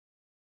it.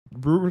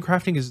 Rune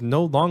crafting is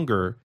no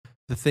longer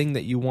the thing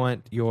that you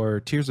want your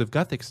Tears of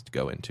Guthix to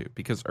go into,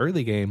 because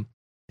early game,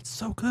 it's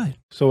so good.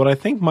 So what I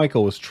think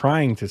Michael was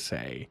trying to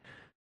say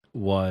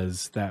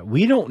was that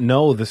we don't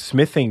know the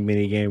smithing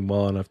minigame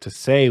well enough to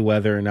say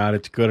whether or not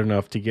it's good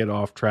enough to get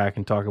off track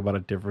and talk about a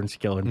different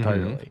skill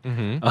entirely.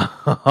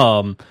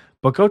 Mm-hmm.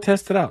 But go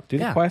test it out. Do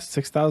the Yeah. quest,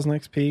 6,000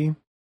 XP.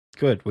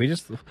 Good. We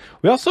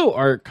also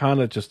are kind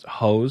of just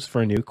hoes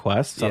for new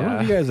quests. I don't know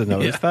if you guys have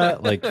noticed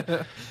that. Like,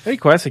 any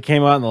quests that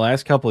came out in the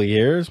last couple of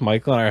years,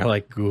 Michael and I are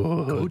like,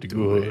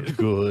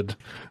 good.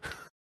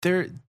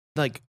 They're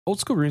like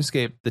Old School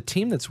RuneScape, the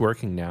team that's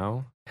working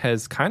now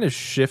has kind of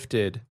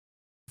shifted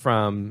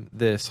from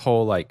this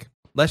whole like,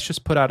 let's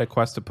just put out a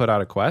quest to put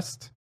out a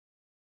quest.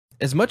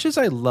 As much as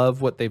I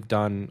love what they've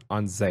done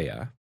on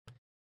Zaya,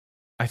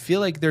 I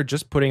feel like they're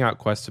just putting out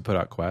quests to put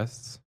out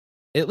quests.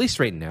 At least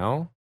right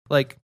now.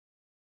 Like,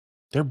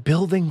 they're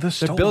building the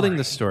story. They're building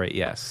the story,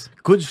 yes.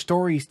 Good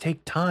stories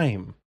take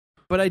time.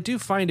 But I do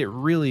find it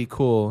really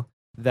cool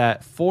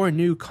that for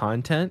new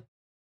content,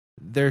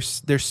 they're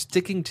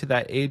sticking to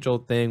that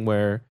age-old thing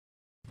where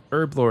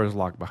Herblore is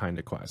locked behind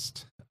a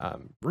quest.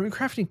 Rune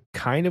crafting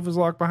kind of was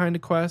locked behind a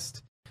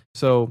quest.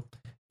 So,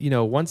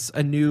 once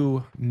a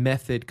new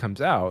method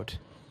comes out,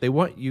 they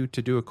want you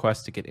to do a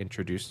quest to get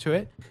introduced to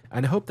it.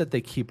 And I hope that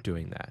they keep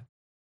doing that.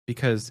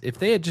 Because if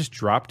they had just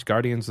dropped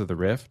Guardians of the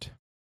Rift,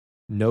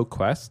 no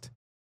quest,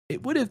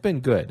 it would have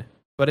been good.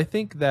 But I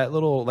think that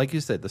little, like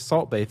you said, the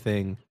Salt Bay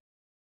thing,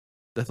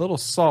 the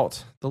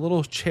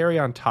little cherry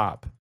on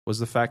top was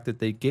the fact that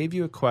they gave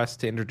you a quest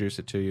to introduce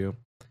it to you,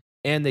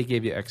 and they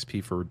gave you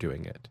XP for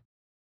doing it.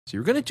 So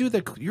you're gonna do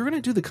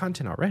the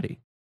content already,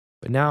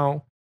 but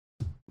now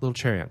little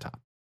cherry on top.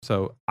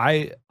 So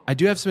I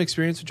do have some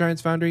experience with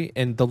Giants Foundry,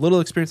 and the little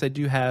experience I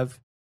do have,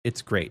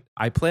 it's great.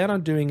 I plan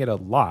on doing it a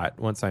lot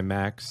once I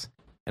max,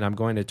 and I'm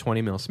going to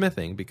 20 mil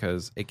smithing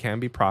because it can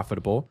be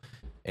profitable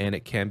and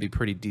it can be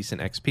pretty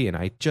decent XP, and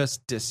I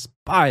just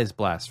despise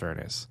Blast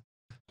Furnace.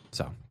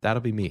 So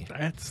that'll be me.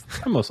 That's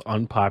the most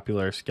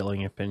unpopular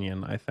skilling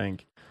opinion, I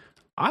think.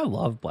 I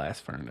love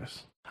Blast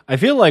Furnace. I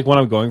feel like when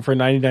I'm going for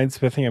 99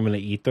 smithing, I'm going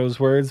to eat those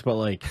words, but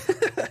like,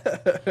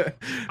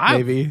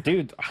 maybe,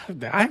 dude,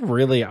 I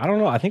don't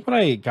know. I think when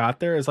I got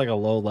there, it's like a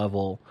low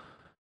level,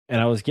 and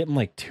I was getting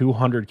like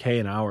 200K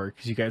an hour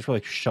because you guys were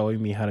like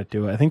showing me how to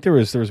do it. I think there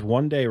was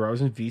one day where I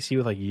was in VC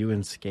with like you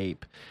and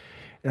Scape,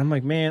 and I'm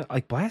like, man,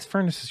 like Blast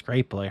Furnace is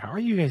great, but like, how are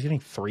you guys getting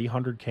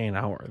 300K an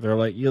hour? They're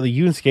like,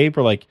 you and Scape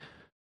are like,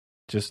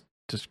 just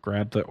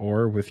grab the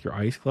ore with your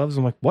ice gloves.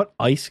 I'm like, what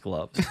ice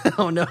gloves?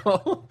 Oh no.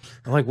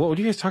 I'm like, what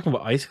are you guys talking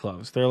about ice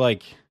gloves? They're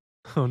like,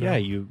 oh no. Yeah,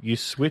 you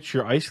switch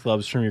your ice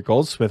gloves from your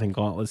goldsmithing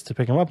gauntlets to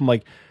pick them up. I'm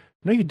like,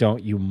 no, you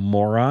don't, you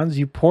morons.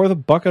 You pour the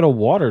bucket of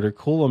water to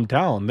cool them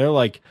down. They're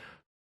like,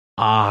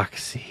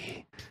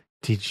 Oxy,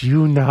 did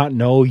you not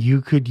know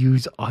you could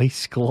use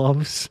ice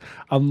gloves?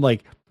 I'm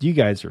like, you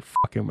guys are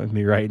fucking with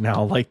me right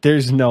now. Like,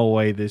 there's no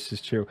way this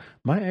is true.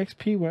 My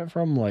XP went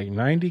from like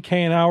 90K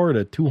an hour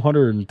to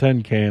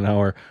 210K an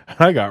hour. And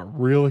I got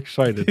real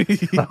excited.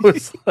 I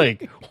was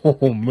like,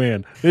 oh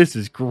man, this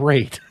is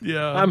great.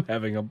 Yeah. I'm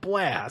having a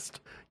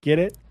blast. Get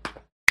it?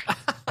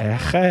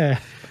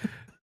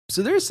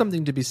 So there's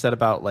something to be said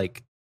about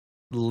like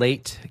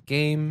late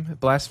game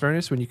Blast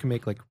Furnace when you can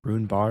make like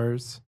rune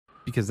bars,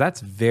 because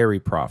that's very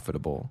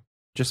profitable.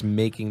 just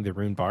making the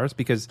rune bars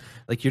because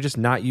like you're just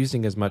not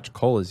using as much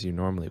coal as you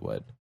normally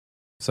would.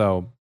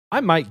 So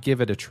I might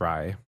give it a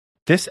try.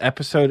 This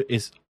episode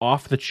is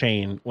off the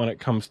chain when it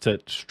comes to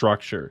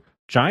structure.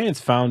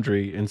 Giants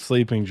Foundry and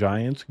Sleeping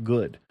Giants,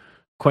 good.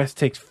 Quest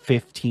takes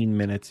 15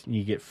 minutes and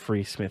you get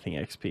free smithing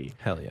XP.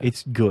 Hell yeah.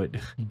 It's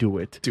good. Do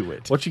it. Do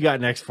it. What you got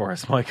next for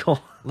us, Michael?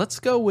 Let's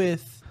go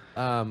with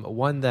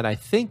one that I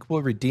think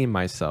will redeem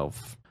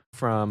myself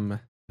from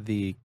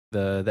the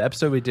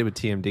episode we did with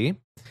TMD,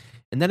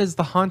 and that is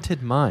the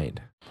Haunted Mine.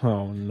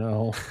 Oh,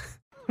 no.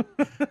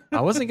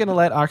 I wasn't going to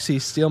let Oxy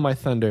steal my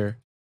thunder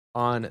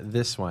on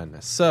this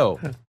one. So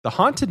the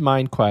Haunted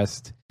Mine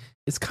quest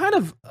is kind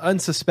of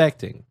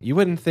unsuspecting. You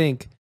wouldn't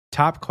think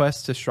top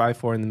quest to strive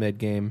for in the mid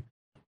game.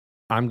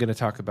 I'm going to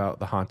talk about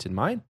the Haunted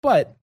Mine,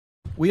 but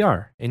we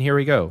are, and here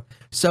we go.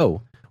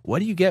 So what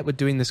do you get with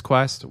doing this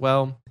quest?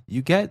 Well,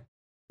 you get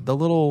the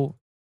little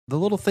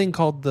thing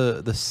called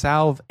the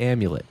Salve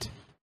Amulet.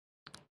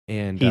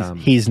 And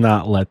he's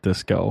not let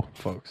this go,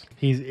 folks.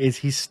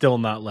 He's still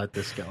not let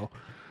this go.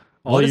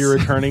 All your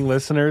returning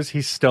listeners,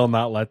 he's still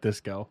not let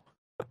this go.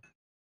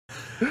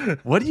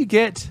 What do you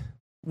get?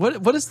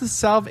 What does the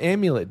Salve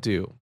Amulet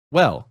do?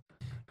 Well,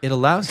 it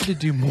allows you to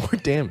do more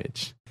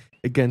damage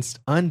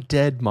against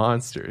undead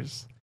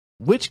monsters,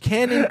 which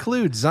can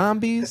include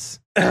zombies,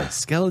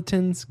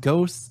 skeletons,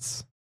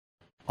 ghosts,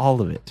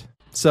 all of it.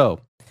 So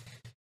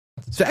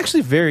it's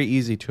actually very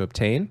easy to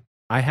obtain.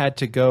 I had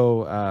to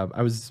go.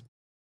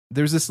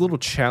 There's this little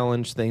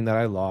challenge thing that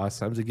I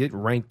lost. I was to get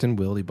ranked in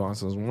Wildy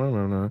bosses.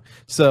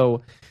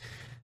 So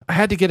I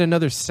had to get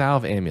another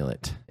Salve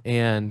Amulet,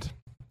 and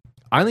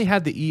I only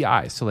had the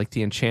EI, so like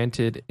the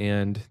enchanted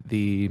and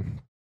the,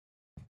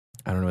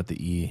 I don't know what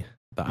the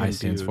I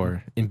stands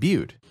for.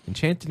 Imbued.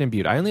 Enchanted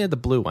Imbued. I only had the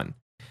blue one.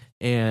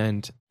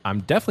 And I'm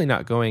definitely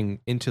not going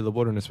into the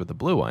wilderness with the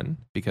blue one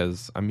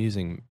because I'm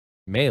using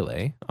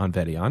melee on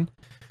Vedion.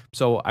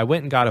 So I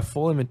went and got a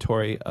full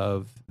inventory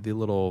of the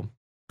little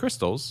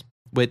crystals,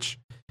 which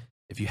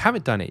if you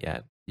haven't done it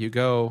yet, you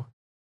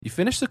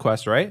finish the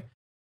quest, right?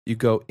 You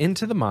go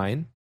into the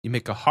mine, you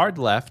make a hard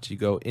left, you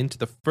go into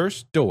the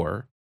first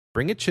door,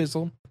 bring a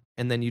chisel,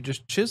 and then you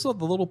just chisel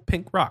the little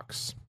pink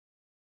rocks.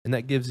 And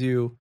that gives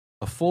you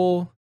a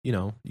full, you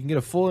can get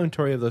a full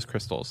inventory of those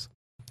crystals.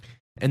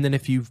 And then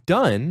if you've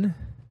done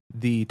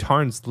the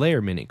Tarn's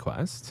Lair mini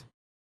quest,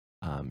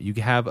 you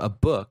have a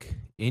book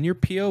in your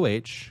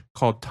POH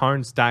called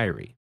Tarn's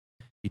Diary.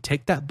 You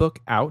take that book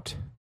out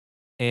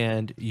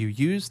and you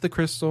use the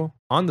crystal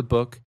on the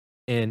book,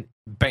 and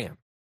bam,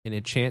 it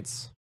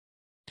enchants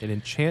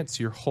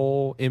your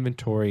whole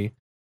inventory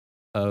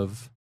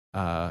of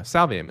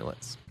Salve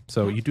Amulets.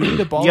 So you do need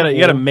a ball. You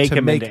gotta make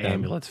them into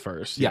amulets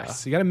first.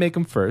 Yes, you gotta make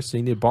them first. So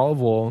you need a ball of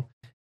wool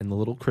and the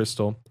little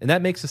crystal, and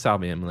that makes a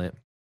Salve Amulet.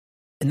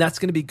 And that's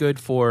going to be good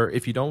for,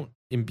 if you don't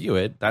imbue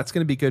it, that's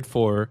going to be good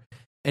for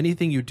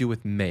anything you do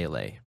with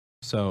melee.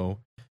 So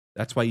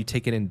that's why you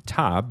take it in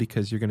top,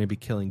 because you're going to be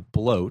killing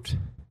bloat.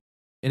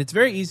 And it's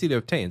very easy to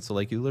obtain. So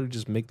like you literally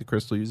just make the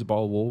crystal, use a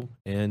ball of wool,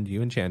 and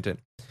you enchant it.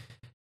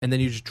 And then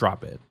you just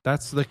drop it.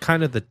 That's the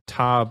kind of the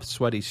top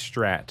sweaty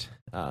strat.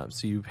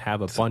 So you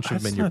have a bunch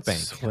of them in your bank.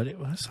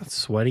 That's not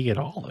sweaty at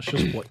all. It's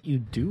just what you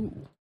do.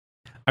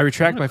 I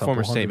retract my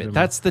former statement.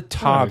 That's the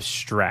top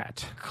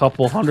strat. A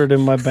couple hundred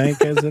in my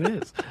bank as it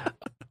is.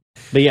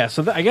 But yeah,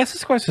 so I guess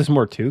this quest is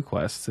more two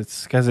quests.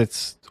 It's because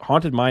it's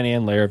Haunted Mine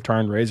and Lair of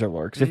Tarn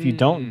Razorlore. Because if you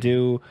don't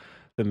do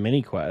the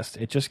mini quest,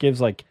 it just gives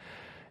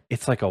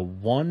it's like a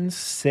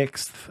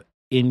 1/6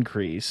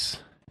 increase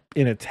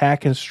in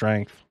attack and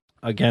strength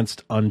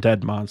against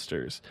undead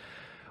monsters,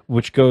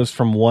 which goes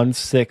from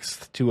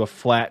 1/6 to a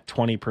flat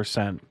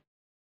 20%.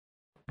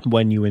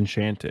 When you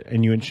enchant it,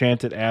 and you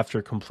enchant it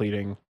after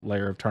completing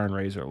Lair of Tarn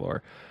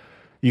Razorlore.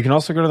 You can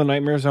also go to the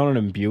Nightmare Zone and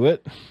imbue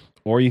it,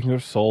 or you can go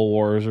to Soul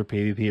Wars or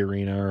PvP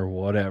Arena or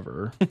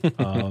whatever.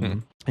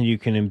 And you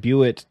can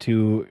imbue it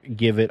to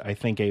give it, I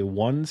think, a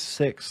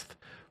 1/6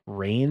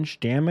 range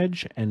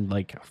damage and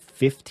like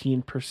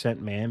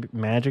 15%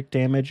 magic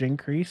damage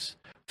increase.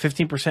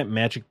 15%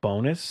 magic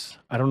bonus.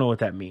 I don't know what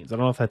that means. I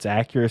don't know if that's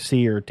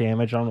accuracy or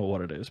damage. I don't know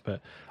what it is,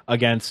 but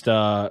against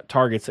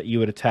targets that you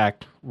would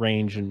attack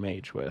range and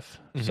mage with.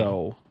 Mm-hmm.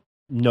 So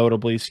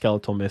notably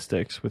skeletal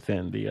mystics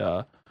within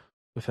the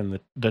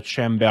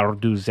Chamber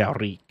du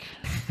Zarik.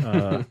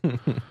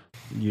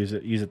 Use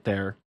it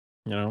there,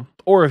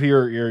 Or if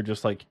you're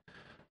just like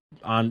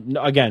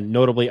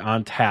notably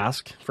on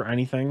task for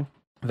anything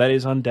that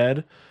is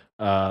undead.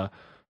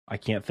 I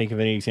can't think of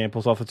any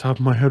examples off the top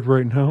of my head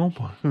right now,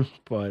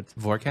 but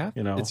Vorkath,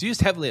 it's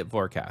used heavily at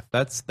Vorkath.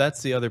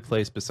 That's the other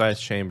place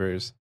besides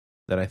Chambers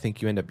that I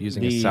think you end up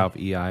using a Salve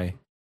EI.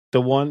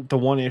 The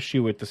one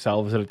issue with the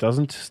Salve is that it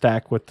doesn't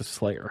stack with the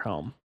Slayer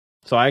Helm.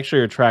 So I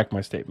actually retract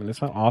my statement.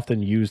 It's not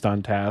often used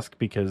on task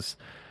because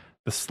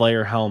the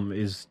Slayer Helm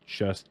is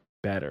just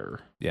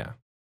better. Yeah,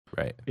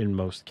 right. In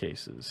most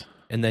cases.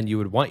 And then you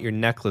would want your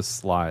necklace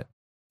slot.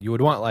 You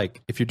would want,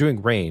 if you're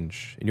doing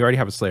range and you already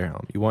have a Slayer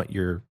Helm, you want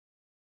your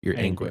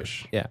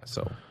Anguish. Yeah,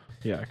 so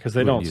Yeah, because they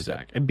Wouldn't don't use it.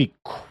 stack. It'd be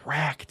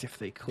cracked if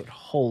they could.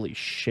 Holy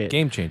shit.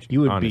 Game changing.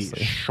 You would honestly.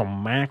 be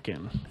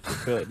smacking if you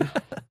could.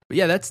 But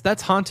yeah,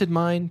 that's Haunted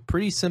Mine.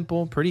 Pretty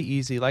simple, pretty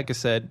easy. Like I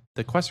said,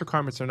 the quest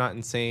requirements are not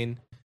insane.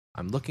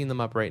 I'm looking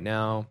them up right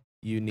now.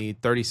 You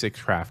need 36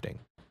 crafting.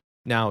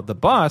 Now the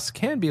boss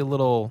can be a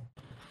little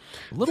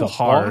The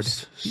hard.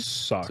 boss He's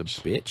sucks. a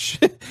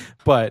bitch,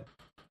 but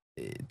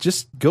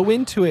just go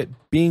into it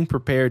being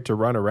prepared to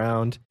run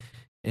around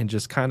and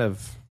just kind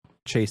of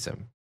chase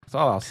him. That's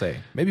all I'll say.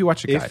 Maybe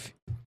watch a guide.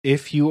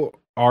 If you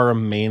are a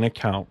main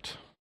account,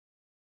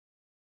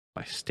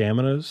 buy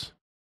staminas,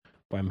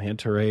 buy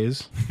manta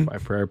rays, buy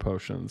prayer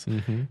potions.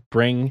 Mm-hmm.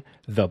 Bring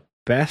the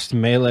best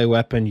melee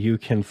weapon you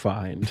can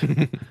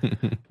find.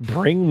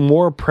 Bring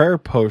more prayer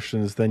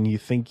potions than you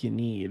think you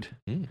need.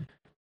 Mm.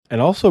 And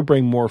also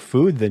bring more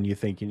food than you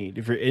think you need.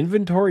 If your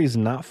inventory is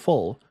not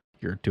full,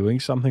 you're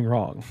doing something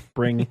wrong.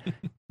 Bring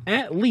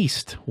at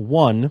least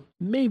 1,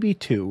 maybe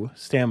 2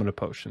 stamina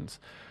potions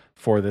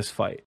for this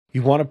fight.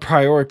 You want to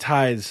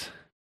prioritize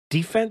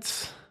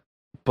defense,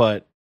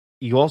 but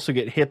you also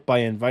get hit by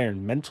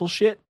environmental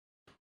shit.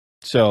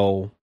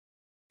 So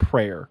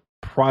prayer,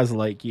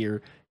 proselyte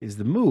gear is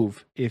the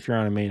move if you're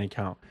on a main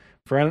account.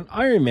 For an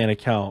Iron Man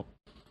account,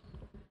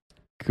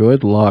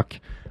 good luck.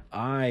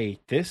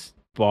 This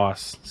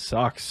boss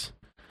sucks.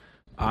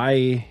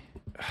 I'm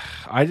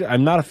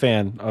not a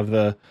fan of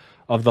the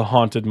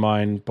Haunted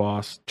Mine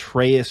boss,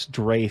 Traeus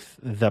Draith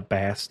the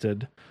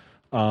Bastard.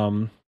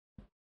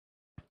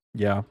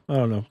 Yeah, I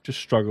don't know. Just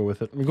struggle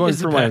with it. I'm going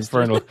for my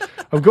infernal.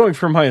 I'm going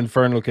for my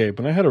infernal cape,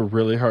 and I had a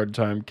really hard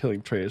time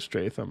killing Traeus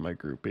Draith on my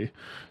groupie.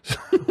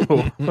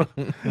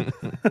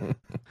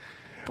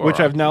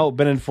 Which I've now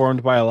been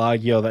informed by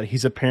Elagio that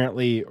he's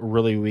apparently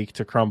really weak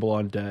to Crumble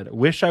Undead.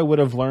 Wish I would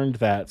have learned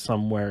that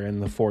somewhere in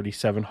the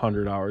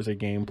 4,700 hours of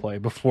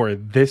gameplay before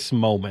this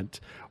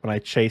moment when I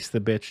chased the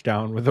bitch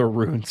down with a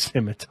rune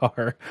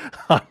scimitar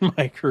on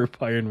my group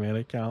Iron Man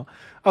account.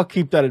 I'll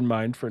keep that in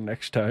mind for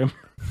next time.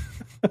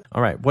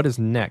 All right, what is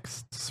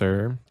next,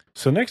 sir?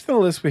 So next on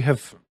the list we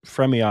have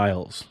Fremy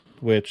Isles,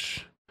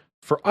 which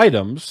for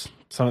items,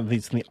 some of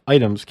these in the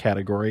items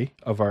category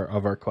of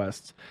our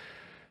quests,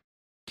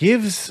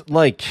 gives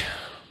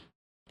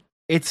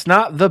it's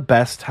not the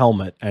best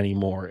helmet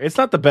anymore. It's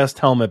not the best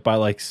helmet by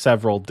like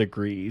several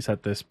degrees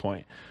at this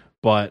point,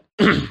 but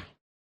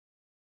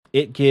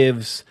it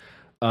gives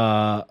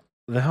the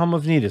Helm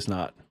of Need is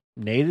not.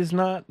 Need is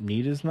not,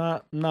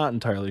 not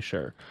entirely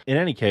sure. In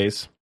any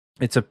case,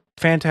 it's a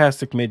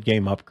fantastic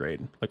mid-game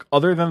upgrade. Like,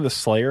 other than the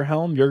Slayer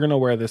helm, you're going to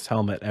wear this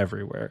helmet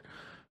everywhere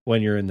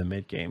when you're in the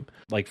mid-game.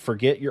 Like,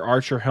 forget your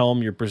Archer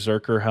helm, your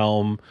Berserker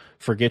helm,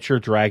 forget your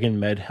Dragon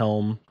Med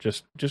helm.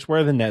 Just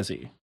wear the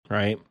Nezi,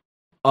 right?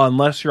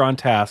 Unless you're on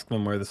task,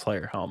 then wear the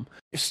Slayer helm.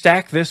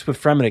 Stack this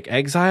with Fremennik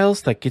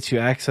Exiles. That gets you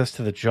access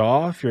to the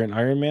Jaw if you're an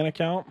Iron Man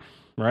account,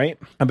 right?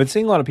 I've been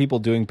seeing a lot of people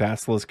doing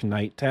Basilisk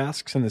Knight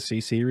tasks in the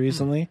CC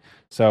recently.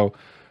 So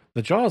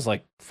the Jaw is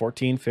like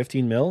 14,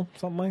 15 mil,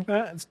 something like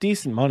that. It's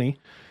decent money.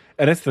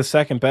 And it's the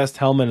second best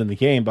helmet in the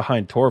game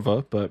behind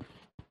Torva. But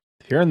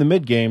if you're in the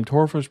mid game,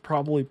 Torva's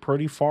probably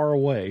pretty far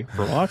away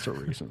for lots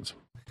of reasons.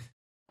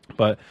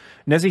 But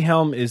Nezi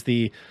Helm is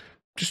the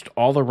just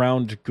all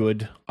around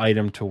good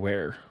item to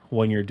wear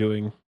when you're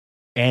doing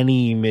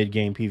any mid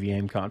game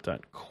PvM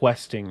content,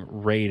 questing,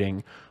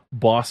 raiding,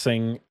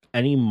 bossing,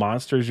 any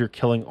monsters you're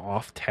killing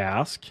off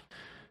task.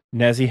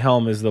 Nezi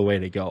Helm is the way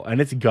to go,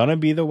 and it's gonna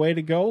be the way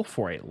to go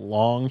for a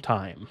long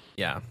time.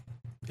 Yeah,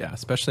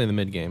 especially in the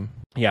mid game.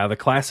 Yeah, the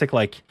classic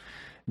like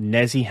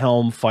Nezi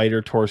Helm,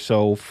 fighter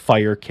torso,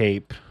 fire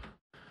cape,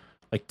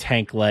 like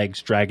tank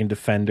legs, dragon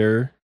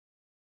defender,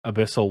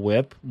 abyssal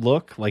whip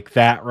look, like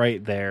that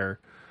right there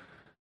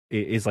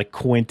is like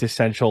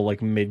quintessential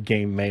like mid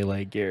game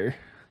melee gear.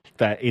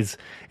 That is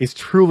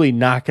truly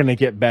not going to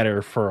get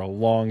better for a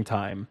long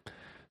time.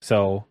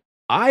 So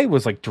I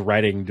was like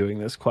dreading doing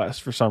this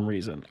quest for some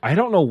reason. I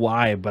don't know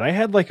why, but I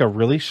had like a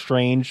really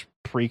strange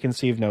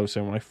preconceived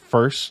notion when I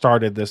first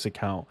started this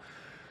account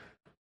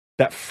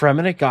that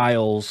Fremennik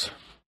Isles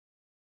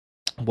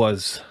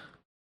was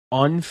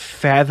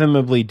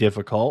unfathomably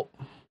difficult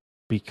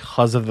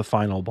because of the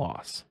final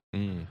boss.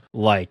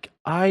 Like,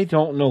 I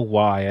don't know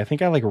why. I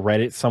think I like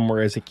read it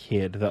somewhere as a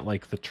kid that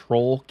like the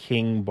Troll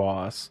King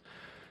boss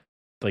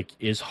like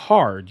is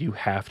hard. You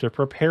have to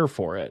prepare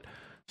for it.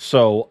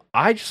 So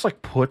I just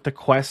like put the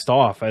quest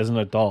off as an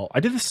adult. I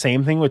did the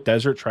same thing with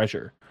Desert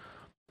Treasure.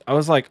 I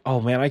was like, oh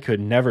man, I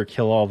could never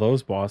kill all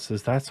those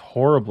bosses. That's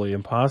horribly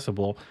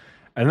impossible.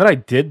 And then I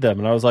did them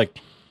and I was like,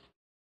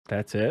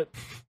 that's it.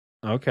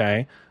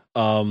 Okay.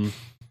 And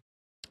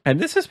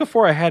this is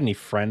before I had any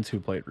friends who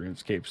played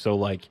RuneScape. So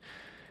like,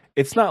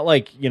 it's not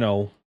like, you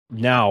know,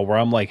 now where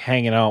I'm like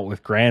hanging out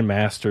with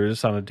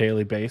grandmasters on a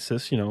daily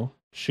basis, you know,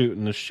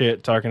 shooting the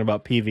shit, talking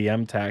about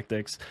PvM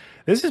tactics.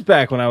 This is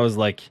back when I was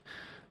like,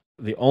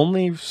 the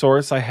only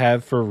source I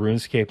have for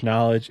RuneScape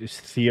knowledge is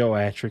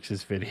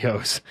Theoatrix's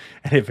videos.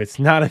 And if it's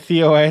not a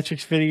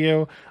Theoatrix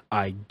video,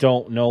 I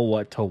don't know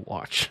what to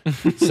watch.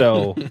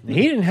 So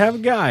he didn't have a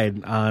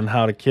guide on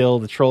how to kill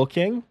the Troll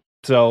King.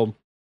 So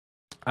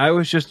I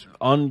was just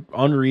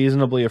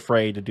unreasonably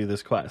afraid to do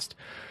this quest.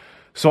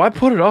 So I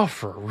put it off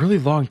for a really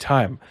long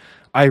time.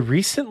 I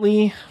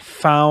recently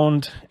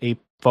found a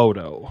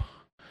photo,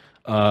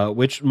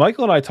 which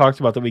Michael and I talked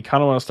about, that we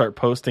kind of want to start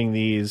posting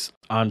these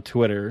on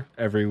Twitter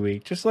every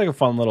week, just like a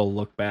fun little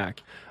look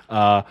back.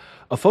 A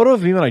photo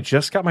of me when I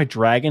just got my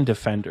Dragon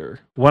Defender,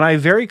 when I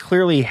very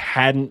clearly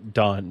hadn't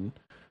done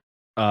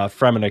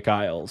Fremennik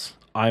Isles.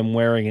 I'm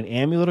wearing an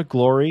Amulet of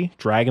Glory,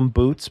 Dragon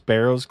Boots,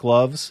 Barrow's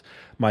Gloves,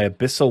 my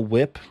Abyssal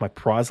Whip, my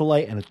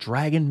Proselyte, and a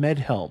Dragon Med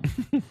Helm.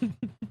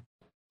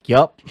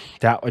 Yup,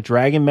 that a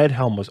Dragon Med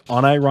Helm was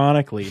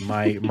unironically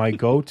my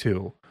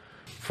go-to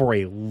for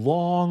a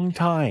long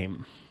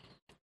time.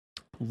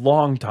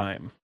 Long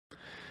time.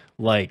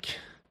 Like,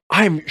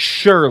 I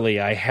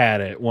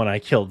had it when I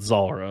killed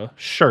Zulrah.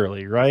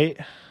 Surely, right?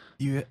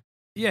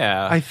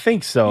 Yeah. I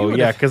think so.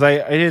 Yeah, because I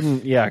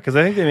didn't. Yeah, because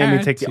I think they made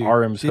me take the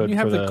Arim's hood. Didn't you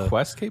have for the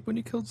quest cape when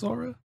you killed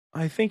Zulrah?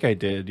 I think I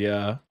did.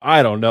 Yeah,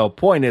 I don't know.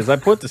 Point is, I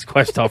put this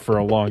quest off for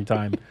a long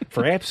time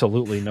for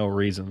absolutely no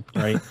reason.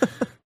 Right?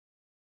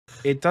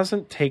 It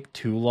doesn't take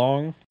too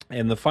long,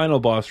 and the final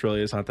boss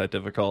really is not that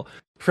difficult.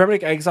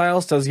 Fremennik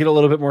Exiles does get a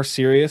little bit more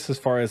serious as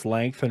far as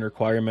length and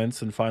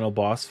requirements and final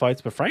boss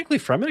fights, but frankly,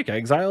 Fremennik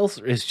Exiles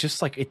is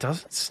just like, it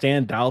doesn't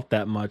stand out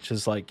that much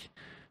as like,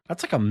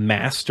 that's like a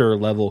master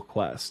level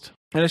quest.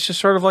 And it's just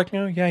sort of like,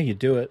 yeah, you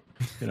do it,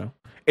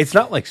 It's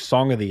not like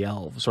Song of the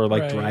Elves or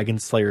like Dragon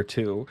Slayer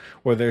 2,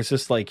 where there's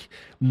this like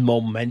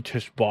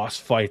momentous boss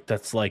fight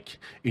that's like,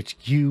 it's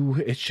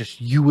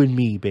just you and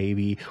me,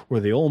 baby. We're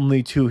the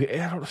only two.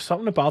 I don't know,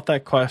 something about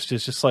that quest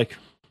is just like,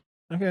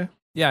 okay.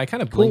 Yeah, I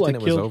kind of blinked and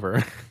it was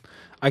over.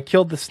 I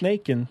killed the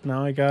snake and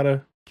now I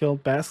gotta kill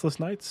Basilisk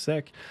Knights.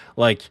 Sick.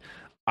 Like,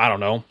 I don't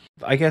know.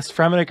 I guess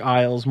Fremennik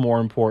Isles, more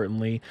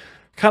importantly.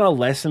 Kind of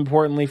less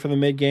importantly for the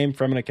mid game,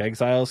 Fremennik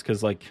Exiles,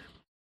 because like,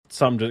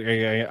 some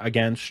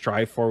again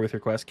strive for with your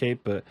quest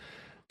cape, but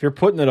if you're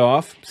putting it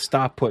off,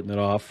 stop putting it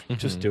off.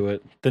 Just do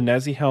it. The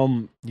Nezi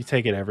helm, you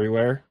take it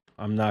everywhere.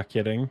 I'm not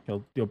kidding.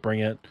 You'll bring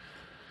it,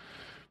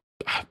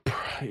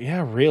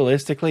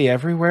 realistically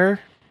everywhere,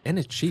 and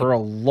it's cheap for a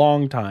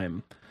long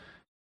time.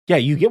 Yeah,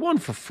 you get one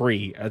for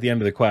free at the end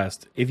of the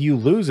quest. If you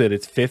lose it,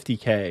 it's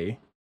 50k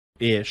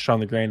ish on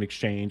the Grand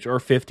Exchange, or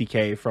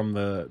 50k from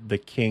the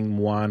King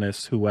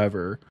Moannis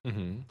whoever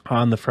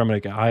on the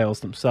Fremennik Isles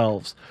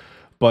themselves.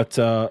 But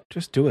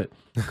just do it.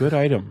 Good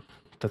item.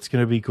 That's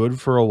going to be good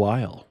for a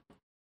while.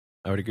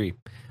 I would agree.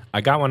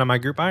 I got one on my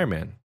group Iron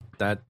Man.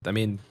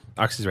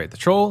 Oxy's right. The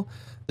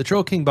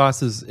Troll King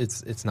boss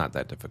it's not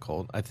that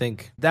difficult. I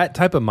think that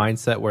type of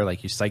mindset where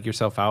like you psych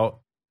yourself out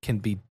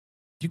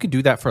you can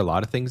do that for a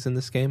lot of things in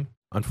this game,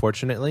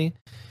 unfortunately.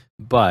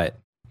 But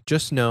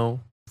just know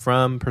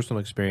from personal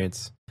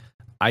experience,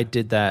 I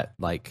did that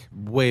like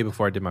way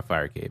before I did my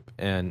Fire Cape.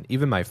 And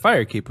even my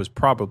Fire Cape was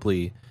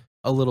probably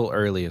a little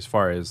early as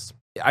far as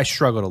I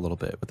struggled a little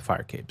bit with the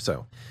Fire Cape.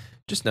 So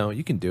just know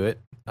you can do it.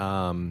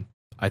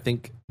 I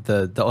think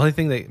the only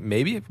thing that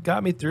maybe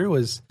got me through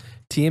was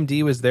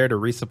TMD was there to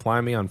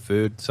resupply me on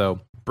food. So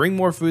bring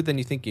more food than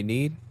you think you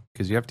need,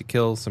 because you have to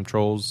kill some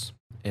trolls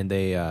and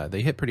they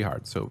hit pretty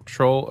hard. So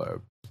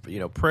troll,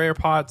 prayer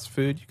pots,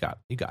 food,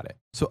 you got it.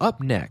 So up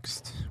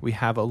next, we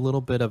have a little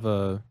bit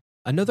of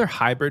another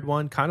hybrid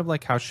one, kind of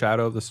like how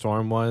Shadow of the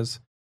Storm was.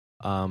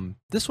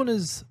 This one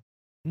is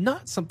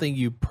not something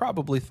you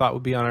probably thought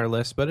would be on our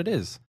list, but it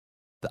is.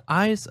 The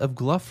Eyes of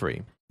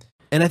Gluffrey.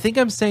 And I think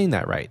I'm saying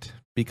that right,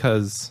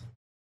 because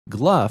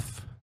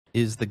Gluff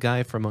is the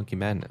guy from Monkey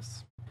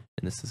Madness,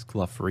 and this is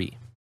Gluffrey.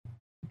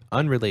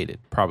 Unrelated,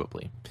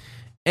 probably.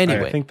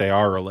 Anyway. I think they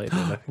are related.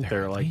 I think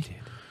they're like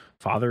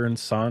father and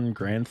son,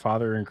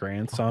 grandfather and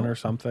grandson or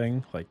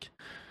something. Like,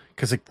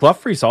 because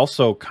Gluffrey's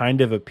also kind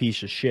of a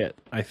piece of shit,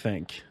 I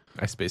think.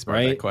 I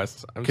spacebarred that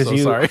quest. I'm so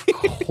sorry.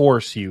 Of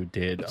course you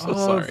did. I'm so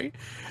sorry.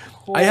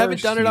 I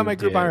haven't done it on my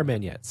group Iron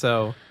Man yet,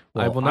 so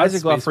I will not.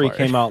 Isaac Gluffrey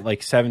came out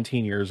like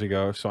 17 years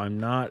ago, so I'm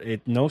not.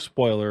 No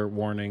spoiler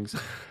warnings.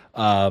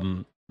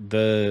 Who's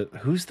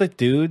the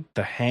dude?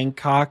 The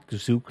Hancock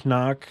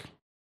Zuknok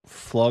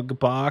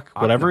Flugbach,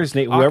 whatever his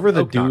name, whoever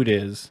the dude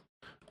is.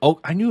 Oh,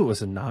 I knew it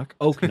was a knock.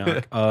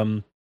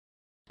 Oaknock.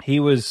 He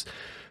was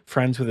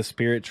friends with a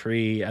spirit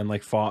tree and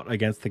like fought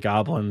against the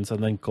goblins,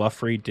 and then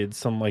Gluffrey did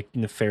some like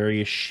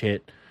nefarious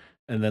shit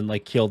and then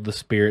like killed the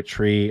spirit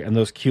tree, and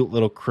those cute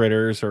little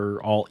critters are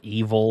all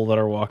evil that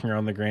are walking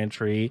around the Grand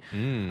Tree.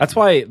 That's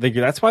why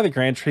the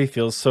Grand Tree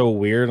feels so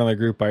weird on the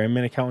group Iron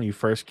Man account when you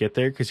first get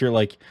there, because you're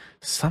like,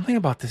 something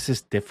about this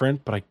is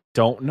different, but I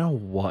don't know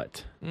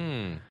what.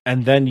 And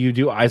then you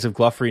do Eyes of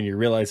Gluffrey and you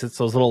realize it's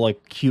those little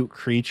like cute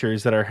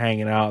creatures that are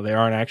hanging out. They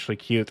aren't actually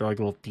cute. They're like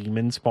little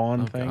demon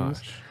spawn things.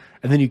 Gosh.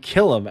 And then you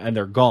kill them and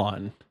they're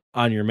gone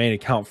on your main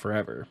account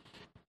forever.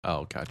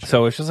 Oh, gotcha.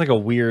 So it's just like a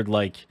weird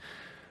like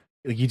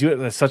you do it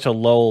at such a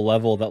low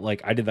level that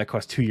like I did that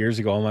quest 2 years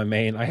ago on my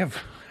main. I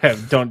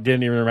didn't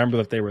even remember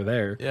that they were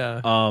there. Yeah.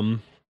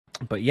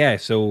 But yeah,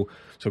 so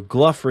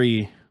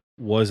Gluffrey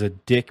was a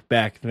dick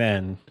back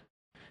then,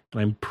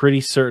 and I'm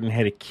pretty certain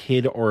had a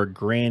kid or a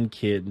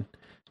grandkid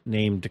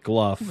named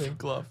Gluff,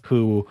 Glove.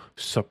 who,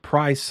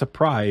 surprise,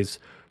 surprise,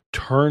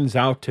 turns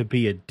out to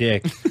be a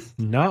dick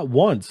not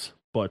once,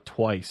 but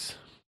twice.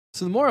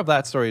 So the moral of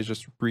that story is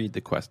just read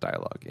the quest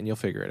dialogue and you'll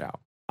figure it out.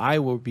 I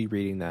will be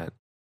reading that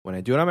when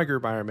I do it on my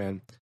group Iron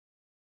Man.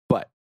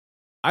 But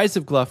Eyes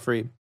of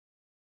Gluffrey,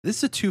 this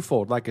is a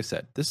twofold, like I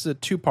said. This is a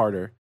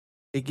two-parter.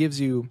 It gives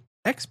you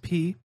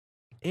XP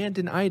and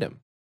an item.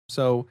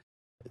 So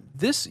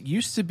this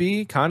used to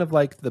be kind of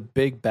like the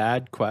big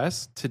bad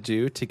quest to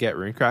do to get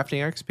runecrafting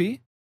XP.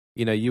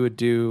 You know, you would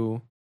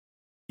do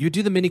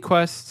the mini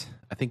quest.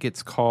 I think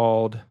it's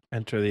called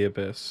Enter the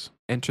Abyss.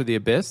 Enter the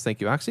Abyss.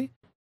 Thank you, Oxy.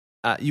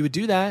 You would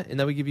do that, and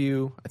that would give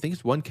you, I think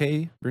it's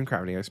 1k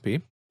runecrafting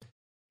XP.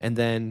 And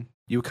then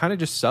you would kind of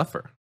just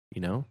suffer,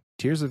 you know,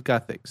 Tears of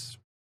Guthix,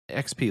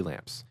 XP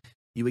lamps.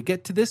 You would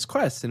get to this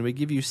quest, and it would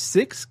give you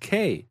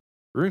 6k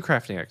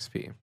runecrafting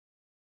XP.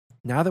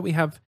 Now that we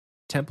have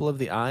Temple of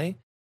the Eye,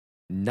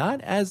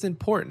 not as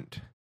important,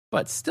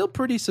 but still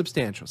pretty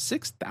substantial.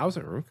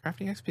 6,000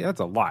 runecrafting XP, that's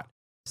a lot.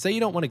 Say you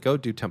don't want to go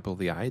do Temple of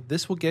the Eye,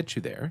 this will get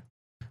you there.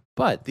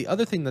 But the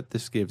other thing that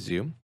this gives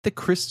you, the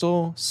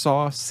Crystal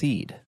Saw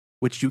Seed,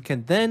 which you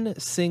can then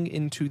sing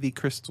into the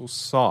Crystal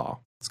Saw.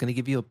 It's going to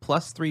give you a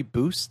 +3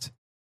 boost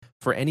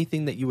for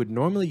anything that you would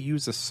normally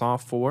use a saw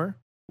for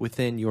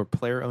within your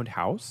player-owned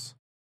house,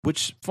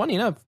 which, funny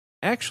enough,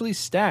 actually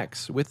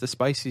stacks with the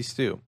Spicy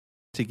Stew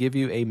to give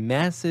you a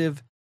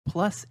massive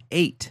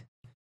 +8.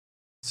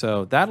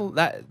 So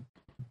that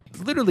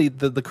literally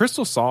the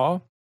Crystal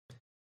Saw,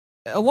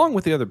 along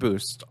with the other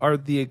boosts, are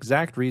the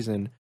exact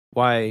reason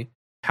why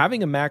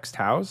having a maxed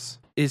house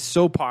is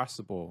so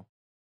possible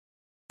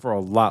for a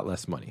lot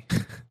less money.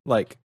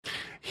 Like,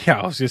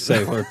 yeah, I was just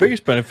saying, the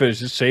biggest benefit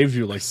is it saves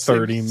you like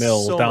 30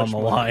 mil so down much the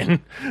money.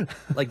 line.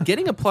 Like,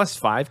 getting a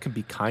 +5 can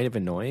be kind of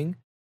annoying,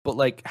 but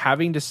like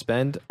having to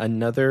spend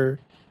another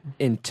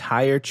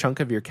entire chunk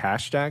of your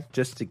cash stack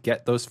just to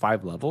get those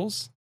 5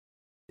 levels,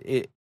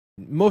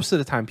 most of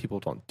the time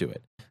people don't do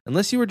it.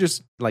 Unless you were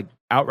just like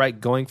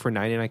outright going for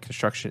 99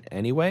 construction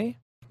anyway.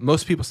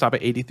 Most people stop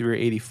at 83 or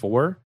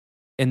 84,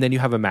 and then you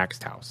have a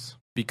maxed house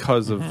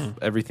because of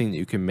everything that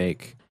you can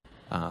make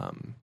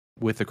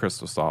with the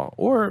Crystal Saw,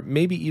 or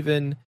maybe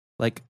even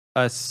like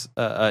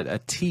a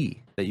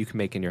tea that you can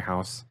make in your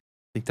house.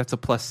 I think that's a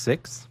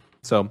 +6.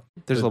 So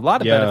there's a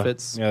lot of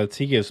benefits. Yeah, the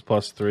tea gives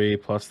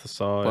 +3 plus the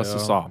saw. Plus the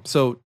saw.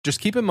 So just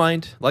keep in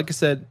mind, like I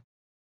said,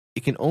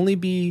 it can only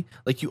be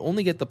like you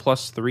only get the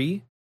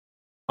 +3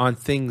 on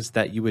things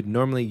that you would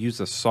normally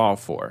use a saw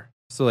for.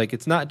 So like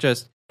it's not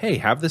just, hey,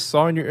 have this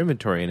saw in your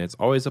inventory and it's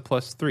always a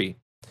 +3.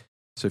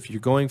 So if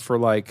you're going for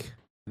like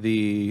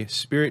the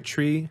Spirit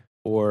Tree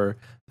or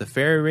the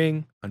Fairy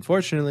Ring,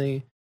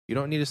 unfortunately, you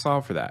don't need a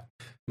saw for that.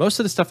 Most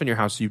of the stuff in your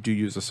house you do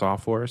use a saw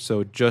for,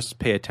 so just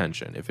pay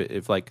attention.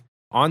 If like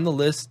on the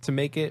list to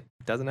make it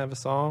doesn't have a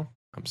saw,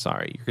 I'm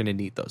sorry, you're going to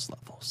need those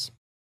levels.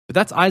 But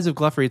that's Eyes of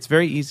Gluffrey. It's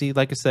very easy.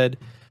 Like I said,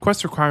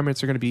 quest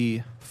requirements are going to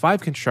be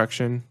 5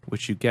 construction,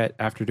 which you get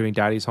after doing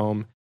Daddy's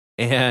Home,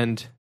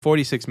 and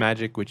 46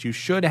 magic, which you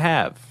should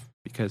have,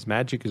 because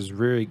magic is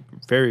really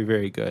very,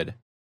 very good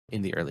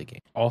in the early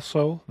game.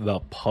 Also, the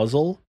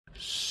puzzle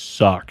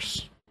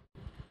sucks.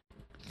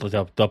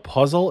 The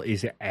puzzle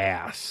is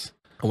ass.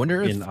 I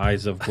wonder if in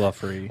Eyes of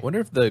Gluffrey. I wonder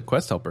if the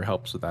quest helper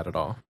helps with that at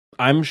all.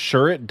 I'm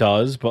sure it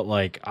does, but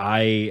like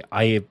I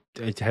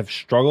have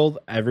struggled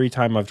every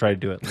time I've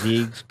tried to do it.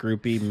 Leagues,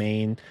 groupie,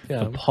 main.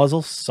 Yeah. The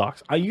puzzle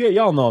sucks.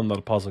 Y'all know I'm not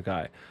a puzzle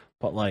guy,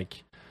 but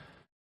like,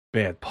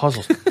 man,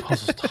 puzzle's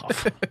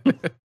tough.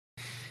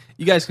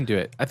 You guys can do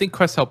it. I think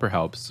quest helper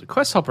helps.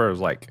 Quest helper is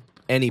like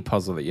any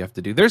puzzle that you have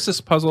to do. There's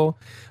this puzzle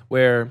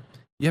where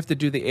you have to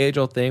do the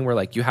age-old thing where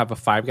like you have a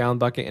 5-gallon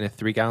bucket and a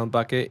 3-gallon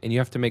bucket, and you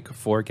have to make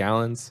 4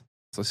 gallons.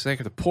 So it's like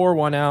you have to pour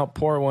one out,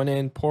 pour one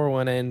in, pour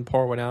one in,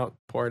 pour one out,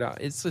 pour it out.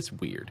 It's just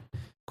weird.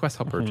 Quest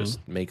helper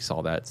just makes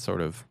all that sort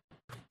of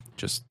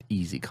just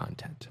easy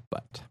content.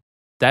 But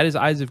that is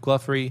Eyes of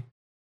Gluffrey.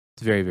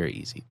 It's very, very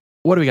easy.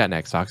 What do we got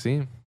next,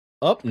 Oxy?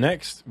 Up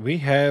next, we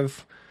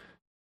have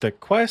the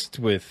quest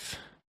with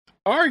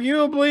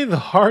arguably the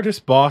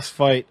hardest boss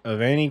fight of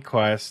any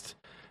quest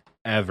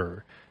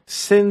ever.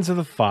 Sins of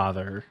the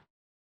Father.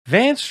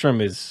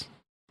 Vanstrom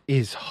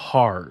is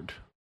hard.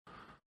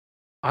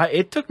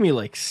 It took me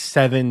like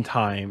 7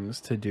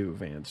 times to do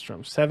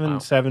Vanstrom.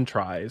 Seven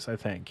tries, I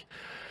think.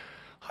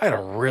 I had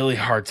a really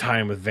hard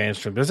time with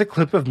Vanstrom. There's a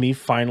clip of me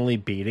finally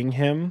beating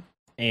him,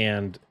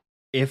 and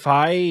if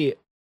I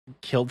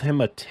killed him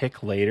a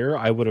tick later,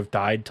 I would have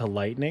died to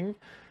lightning.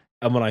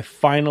 And when I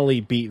finally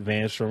beat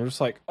Vanstrom, I'm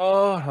just like,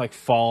 oh, I like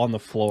fall on the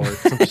floor.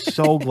 I'm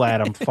so glad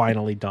I'm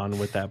finally done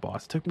with that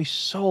boss. It took me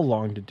so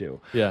long to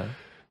do. Yeah.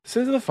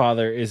 Sins of the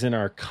Father is in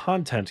our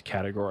content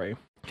category,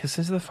 because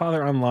Sins of the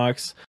Father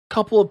unlocks a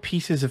couple of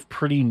pieces of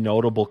pretty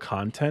notable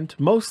content,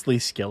 mostly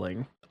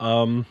skilling.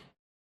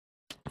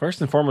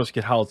 First and foremost,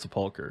 get Howl's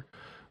Sepulchre,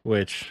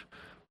 which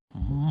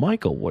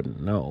Michael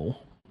wouldn't know,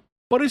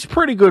 but it's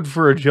pretty good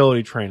for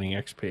agility training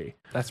XP.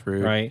 That's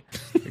rude. Right?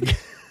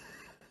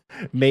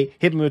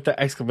 Hit me with the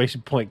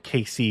exclamation point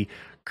KC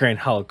Grand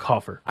Hallowed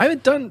Coffer. I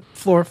haven't done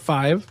floor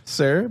 5,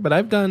 sir, but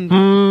I've done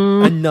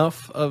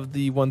enough of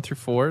the 1 through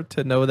 4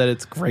 to know that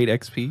it's great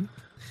XP.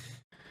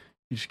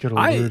 You just gotta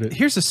learn it.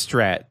 Here's a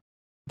strat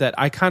that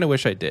I kind of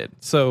wish I did.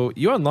 So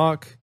you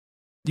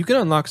can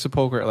unlock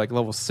Sepulchre at like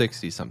level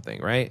 60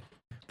 something, right?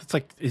 That's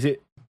like, is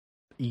it?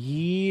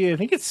 Yeah, I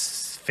think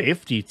it's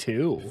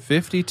 52.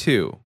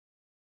 52.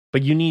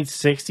 But you need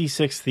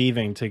 66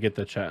 thieving to get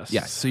the chest.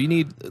 Yes, so you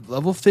need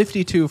level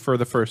 52 for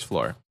the first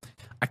floor.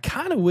 I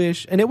kind of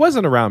wish, and it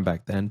wasn't around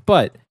back then,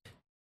 but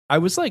I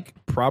was like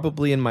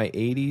probably in my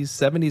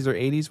 70s or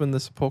 80s when the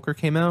Sepulchre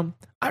came out.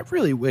 I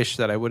really wish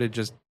that I would have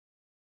just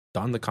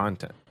done the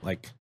content.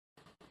 Like,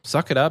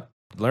 suck it up,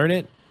 learn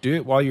it, do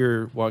it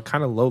while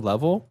kind of low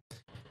level.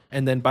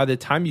 And then by the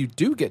time you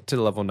do get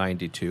to level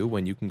 92,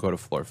 when you can go to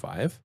floor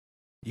 5,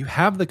 you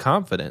have the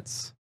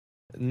confidence.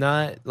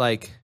 Not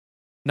like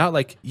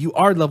you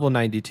are level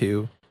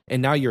 92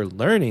 and now you're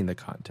learning the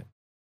content.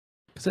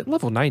 Because at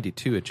level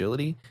 92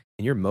 agility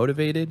and you're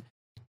motivated,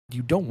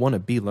 you don't want to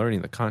be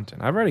learning the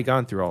content. I've already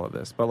gone through all of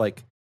this, but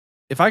like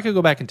if I could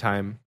go back in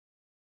time,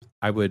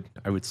 I would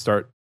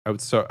start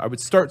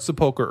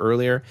Sepulchre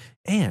earlier,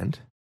 and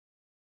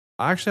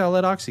actually I'll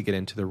let Oxy get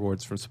into the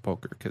rewards from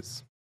Sepulchre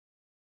because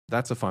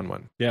that's a fun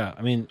one. Yeah,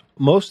 I mean,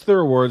 most of the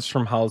rewards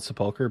from Hallowed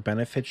Sepulchre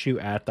benefit you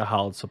at the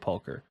Hallowed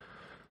Sepulchre.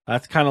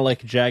 That's kind of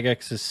like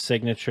Jagex's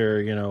signature,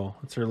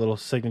 it's their little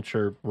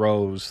signature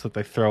rose that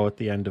they throw at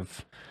the end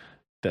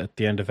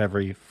of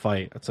every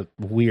fight. That's a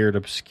weird,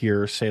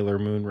 obscure Sailor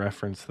Moon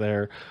reference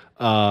there.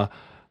 But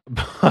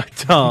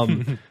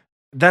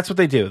that's what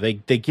they do.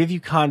 They give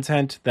you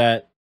content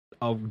that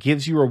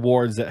gives you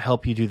rewards that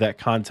help you do that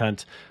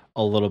content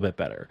a little bit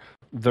better.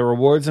 The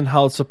rewards in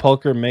Hallowed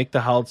Sepulchre make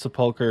the Hallowed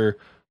Sepulchre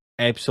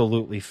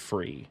absolutely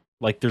free.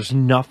 Like, there's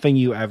nothing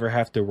you ever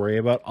have to worry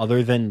about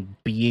other than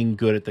being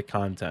good at the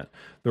content.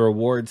 The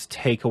rewards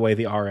take away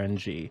the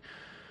RNG.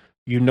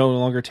 You no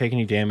longer take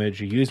any damage.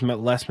 You use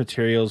less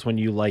materials when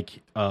you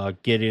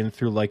get in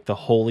through like the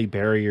holy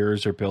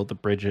barriers or build the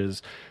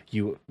bridges.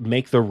 You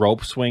make the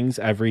rope swings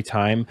every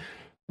time.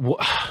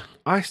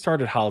 I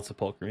started Hallowed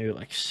Sepulchre maybe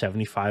like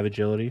 75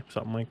 agility,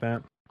 something like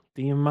that.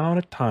 The amount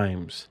of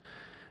times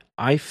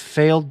I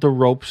failed the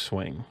rope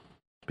swing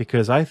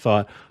because I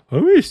thought,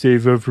 I'm going to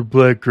save up for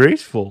Black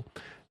Graceful,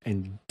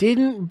 and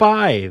didn't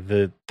buy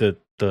the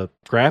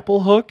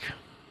grapple hook.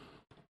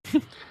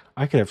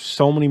 I could have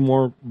so many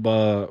more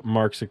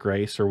marks of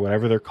grace or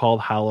whatever they're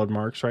called, hallowed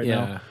marks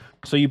now.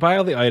 So you buy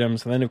all the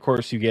items, and then of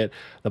course you get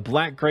the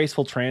Black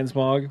Graceful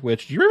Transmog,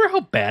 which, do you remember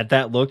how bad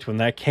that looked when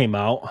that came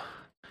out?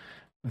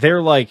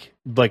 They're like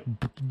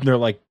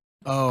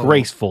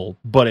graceful,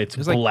 but it's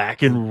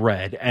black and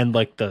red, and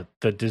like the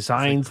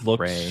designs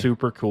look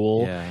super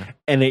cool. Yeah.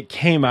 And it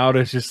came out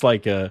as just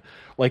like the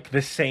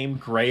same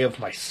gray of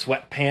my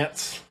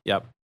sweatpants.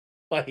 Yep.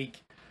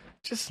 Like,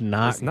 just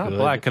not it's not good.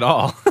 Black at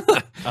all.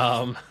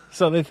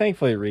 So they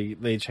thankfully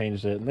they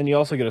changed it. And then you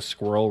also get a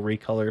squirrel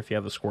recolor if you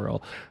have the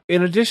squirrel.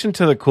 In addition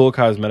to the cool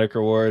cosmetic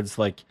rewards,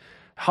 like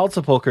Hallowed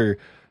Sepulchre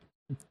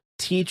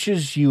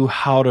teaches you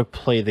how to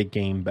play the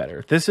game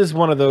better. This is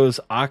one of those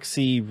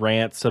Oxy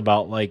rants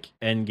about like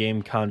end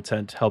game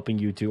content helping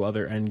you do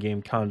other end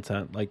game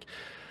content. Like,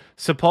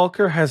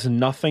 Sepulchre has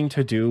nothing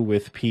to do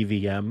with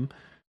PVM,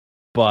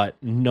 but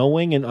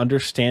knowing and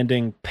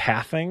understanding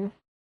pathing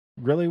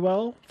really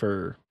well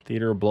for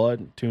Theater of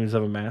Blood, Tunes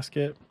of a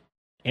Masket,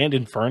 and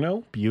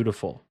Inferno,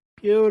 beautiful.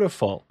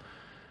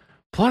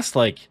 Plus,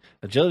 like,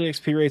 agility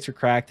XP rates are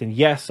cracked, and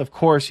yes, of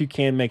course, you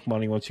can make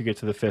money once you get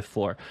to the 5th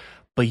floor.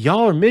 But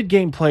y'all are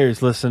mid-game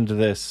players, listen to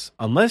this.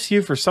 Unless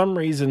you, for some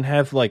reason,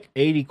 have like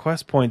 80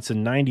 quest points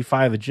and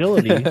 95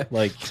 agility,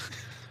 like,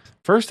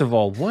 first of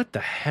all, what the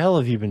hell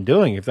have you been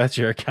doing if that's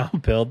your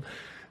account build?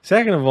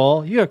 Second of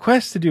all, you got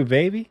quests to do,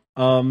 baby.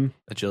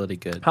 Agility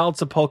good. Hallowed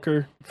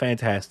Sepulchre,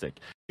 fantastic.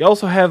 You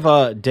also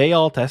have Day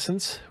Alt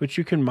Essence, which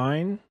you can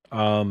mine.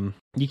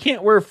 You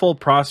can't wear full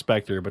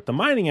Prospector, but the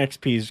mining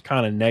XP is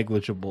kind of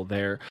negligible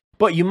there.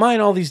 But you mine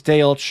all these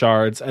Day Alt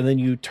shards, and then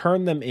you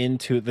turn them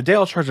into... The Day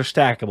Alt shards are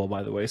stackable,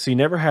 by the way, so you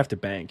never have to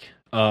bank.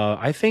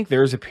 I think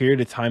there was a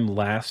period of time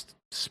last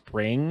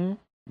spring,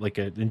 like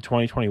in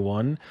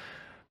 2021,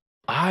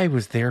 I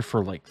was there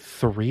for like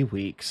 3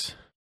 weeks.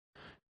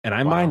 And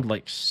I mined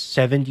like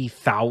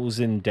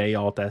 70,000 Day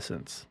Alt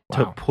Essence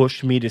to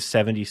push me to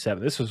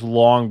 77. This was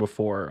long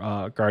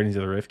before Guardians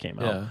of the Rift came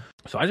out. Yeah.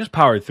 So I just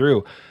powered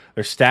through.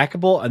 They're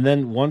stackable, and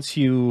then once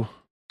you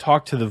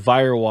talk to the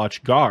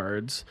Firewatch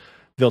guards,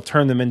 they'll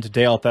turn them into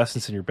Day Alt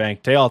Essence in your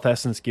bank. Day Alt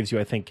Essence gives you,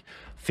 I think,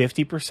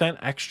 50%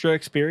 extra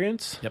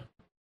experience. Yep.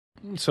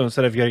 So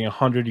instead of getting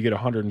 100, you get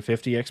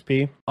 150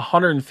 XP.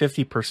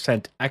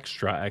 150%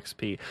 extra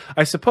XP.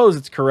 I suppose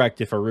it's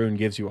correct if a rune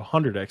gives you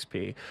 100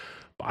 XP.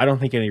 But I don't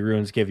think any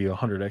runes give you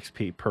 100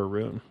 XP per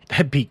rune.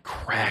 That'd be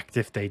cracked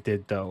if they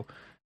did, though.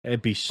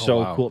 It'd be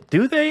so cool.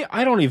 Do they?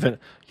 I don't even...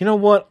 You know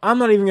what? I'm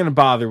not even going to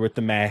bother with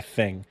the math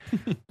thing.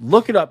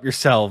 Look it up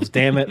yourselves,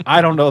 damn it.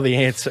 I don't know the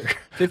answer.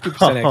 50%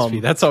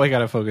 XP. That's all I got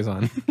to focus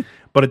on.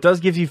 but it does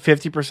give you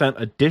 50%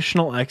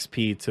 additional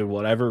XP to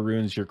whatever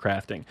runes you're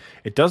crafting.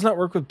 It does not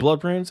work with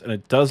blood runes, and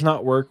it does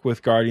not work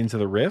with Guardians of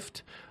the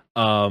Rift.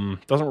 Doesn't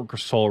work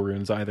with soul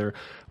runes either,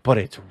 but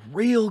it's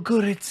real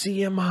good at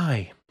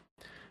ZMI.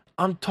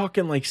 I'm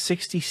talking like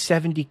 60,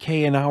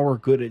 70k an hour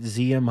good at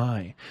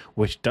ZMI,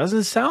 which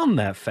doesn't sound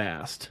that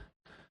fast.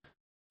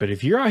 But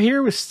if you're out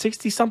here with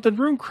 60 something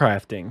rune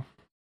crafting,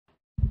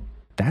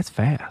 that's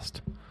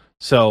fast.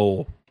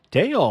 So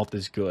Day Alt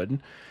is good.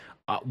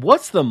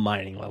 What's the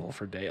mining level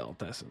for Day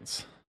Alt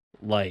Essence?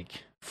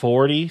 Like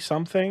 40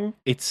 something?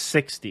 It's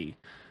 60,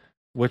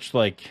 which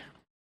like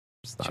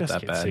It's not just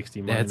that get bad.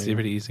 60 Yeah, it's mining.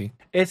 pretty easy.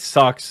 It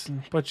sucks,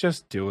 but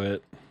just do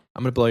it.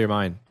 I'm gonna blow your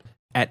mind.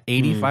 At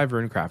 85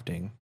 rune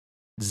crafting,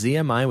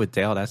 ZMI with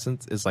Day Alt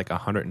Essence is like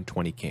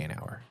 120k an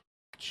hour.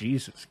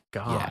 Jesus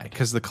God. Yeah,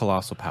 because the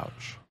Colossal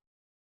Pouch.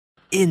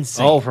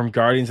 Insane. Oh, from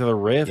Guardians of the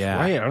Rift. Yeah.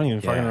 Right. I don't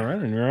even fucking Yeah.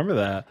 remember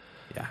that.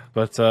 Yeah.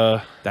 But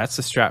That's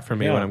the strat for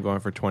me Yeah. when I'm going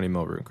for 20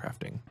 mil rune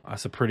crafting.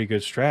 that's a pretty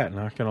good strat,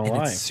 not gonna And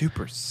lie. it's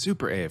super,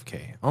 super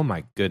AFK. Oh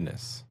my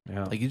goodness.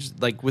 Yeah. Like you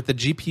just like with the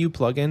GPU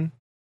plugin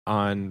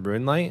on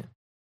RuneLight,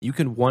 you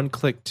can one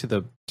click to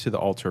the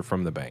altar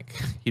from the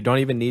bank. You don't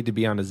even need to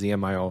be on a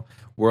ZMI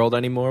world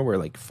anymore where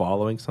like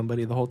following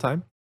somebody the whole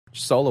time.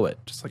 Just solo it.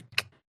 Just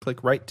like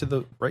click right to the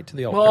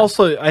altar. Well,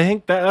 also, I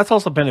think that's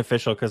also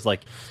beneficial because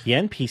like the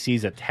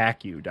NPCs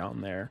attack you down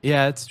there.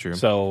 yeah, it's true.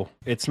 So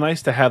it's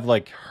nice to have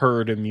like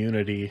herd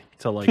immunity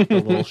to like the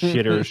little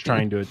shitters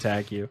trying to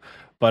attack you.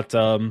 But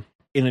in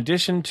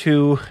addition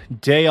to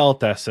Day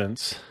Alt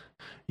Essence,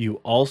 you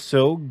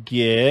also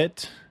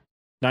get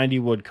 90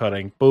 wood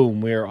cutting. Boom,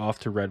 we're off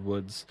to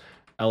Redwoods.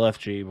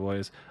 LFG,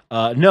 boys.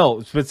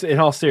 No, but in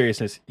all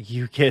seriousness,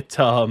 you get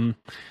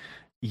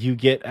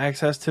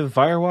access to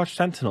Firewatch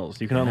Sentinels.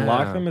 You can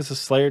unlock Yeah. them as a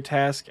Slayer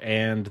task,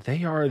 and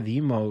they are the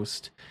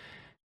most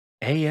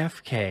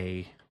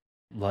AFK,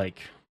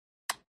 like,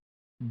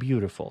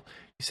 beautiful.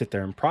 You sit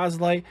there in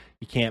Proselyte.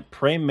 You can't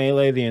pray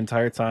melee the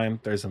entire time.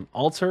 There's an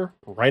altar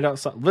right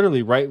outside,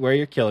 literally right where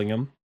you're killing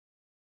them.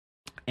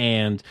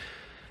 And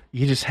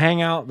you just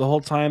hang out the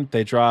whole time.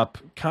 They drop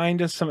kind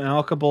of some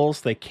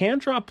alkables. They can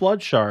drop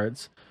blood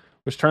shards,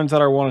 which turns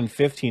out are 1 in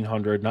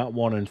 1,500, not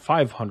 1 in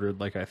 500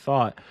 like I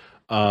thought.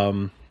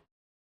 And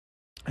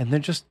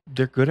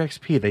they're good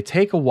XP. They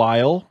take a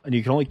while, and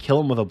you can only kill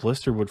them with a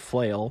blisterwood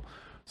flail.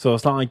 So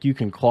it's not like you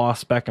can claw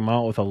spec them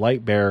out with a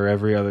light bearer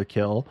every other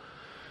kill,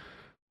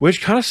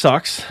 which kind of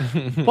sucks.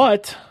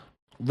 But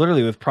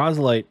literally with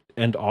Proselyte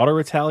and auto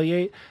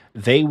retaliate,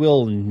 they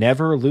will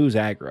never lose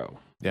aggro.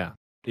 Yeah.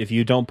 If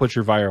you don't put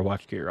your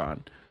Firewatch gear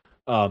on,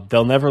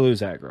 they'll never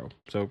lose aggro.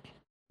 So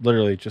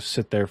literally just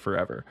sit there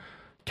forever.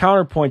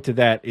 Counterpoint to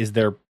that is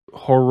they're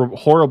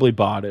horribly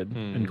botted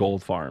and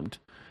gold farmed.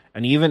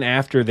 And even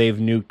after they've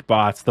nuked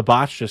bots, the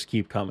bots just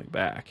keep coming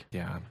back.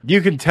 Yeah. You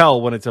can tell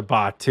when it's a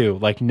bot too,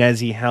 like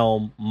Nezi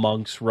Helm,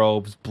 Monk's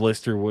Robes,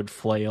 Blisterwood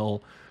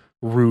Flail,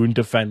 Rune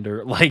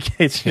Defender. Like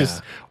it's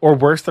just, or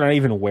worse, they're not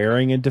even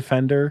wearing a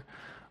defender.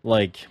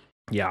 Like,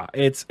 yeah,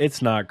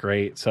 it's not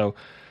great. So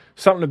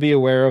something to be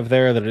aware of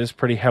there, that it is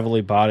pretty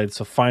heavily botted.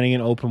 So finding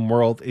an open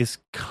world is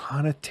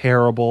kind of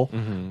terrible.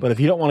 But if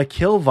you don't want to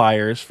kill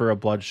Vires for a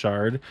blood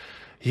shard,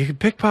 you can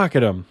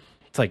pickpocket them.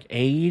 It's like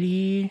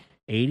 80,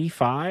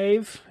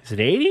 85. Is it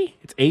 80?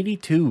 It's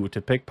 82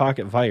 to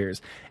pickpocket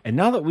Vires. And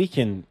now that we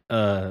can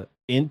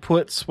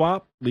input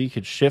swap, we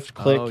could shift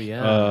click,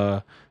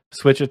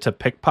 switch it to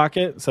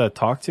pickpocket instead of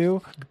talk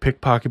to.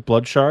 Pickpocket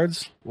blood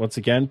shards. Once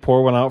again,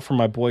 pour one out for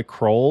my boy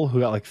Kroll,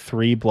 who got like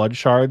 3 blood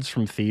shards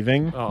from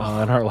thieving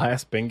on our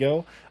last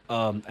bingo.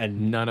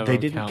 And none of they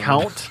them didn't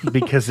count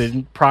because they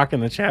didn't proc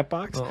in the chat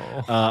box.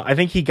 Oh. I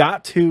think he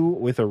got 2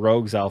 with a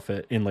rogue's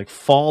outfit in like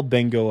fall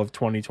bingo of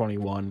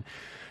 2021.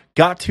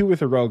 Got 2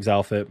 with a rogue's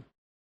outfit.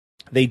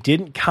 They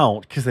didn't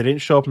count because they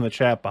didn't show up in the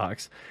chat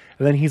box.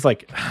 And then he's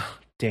like,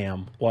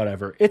 damn,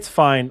 whatever. It's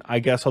fine. I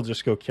guess I'll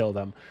just go kill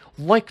them.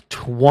 Like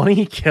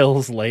 20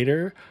 kills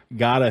later,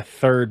 got a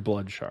 3rd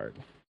blood shard.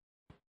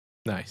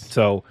 Nice.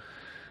 So,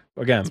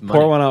 again, That's pour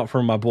money. one out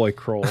for my boy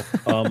Kroll.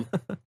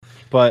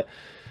 But,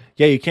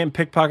 yeah, you can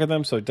pickpocket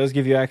them, so it does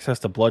give you access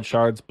to blood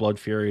shards, blood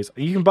furies.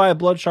 You can buy a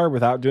blood shard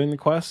without doing the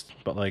quest,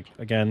 but, like,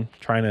 again,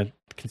 trying to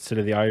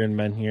consider the Iron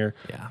Men here.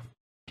 Yeah.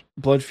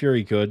 Blood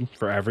Fury good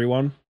for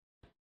everyone.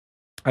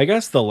 I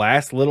guess the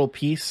last little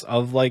piece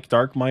of like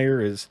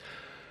Darkmire is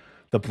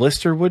the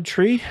Blisterwood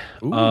tree.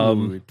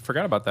 Ooh,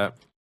 forgot about that.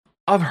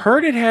 I've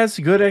heard it has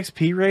good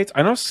XP rates.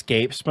 I know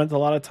Scape spent a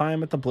lot of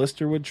time at the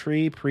Blisterwood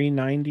tree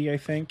pre-90, I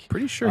think.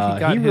 Pretty sure he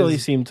got his really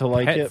seemed to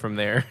like pet it from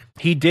there.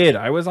 He did.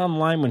 I was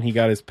online when he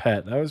got his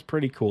pet. That was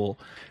pretty cool.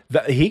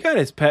 He got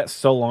his pet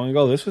so long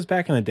ago. This was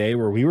back in the day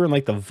where we were in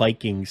like the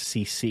Vikings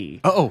CC.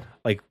 Oh,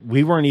 Like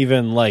we weren't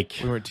even like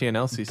we were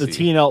TNLCC. the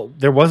TNL.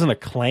 There wasn't a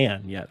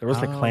clan yet. There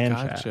wasn't a clan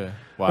chat. Gotcha.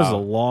 That was a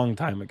Wow. long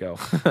time ago.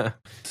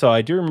 So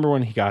I do remember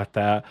when he got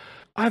that.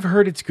 I've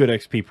heard it's good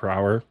XP per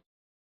hour.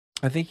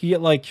 I think you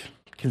get like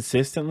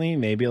consistently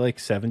maybe like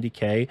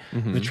 70k.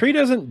 Mhm. The tree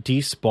doesn't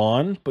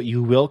despawn, but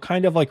you will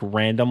kind of like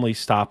randomly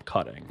stop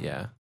cutting.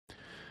 Yeah.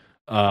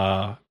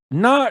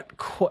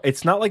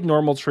 it's not like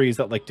normal trees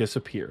that like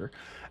disappear,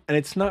 and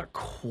it's not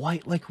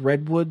quite like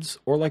redwoods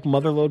or like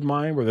Motherlode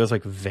Mine where there's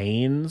like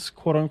veins,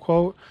 quote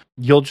unquote.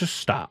 You'll just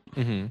stop.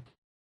 Mm-hmm.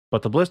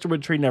 But the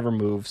blisterwood tree never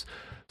moves,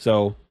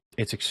 so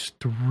it's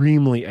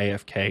extremely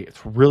AFK.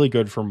 It's really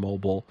good for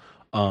mobile.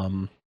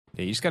 Yeah,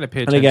 you just got to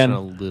pay attention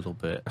a little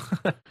bit.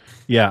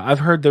 Yeah, I've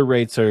heard the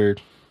rates are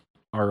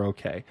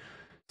okay.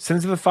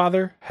 Sins of the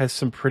Father has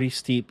some pretty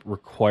steep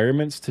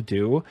requirements to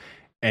do,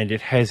 and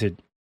it has an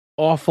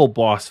awful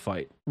boss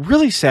fight.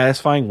 Really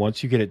satisfying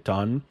once you get it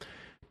done,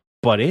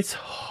 but it's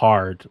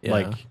hard. Yeah.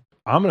 Like,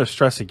 I'm going to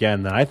stress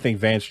again that I think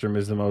Vanstrom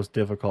is the most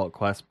difficult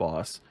quest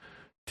boss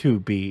to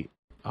beat.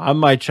 On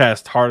my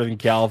chest, harder than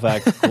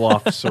Galvac,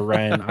 Gluff,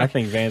 Seren. I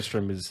think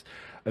Vanstrom is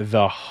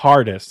the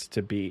hardest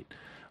to beat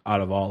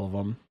out of all of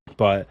them,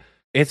 but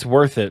it's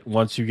worth it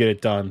once you get it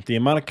done. The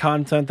amount of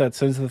content that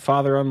Sins of the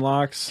Father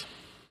unlocks,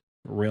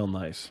 real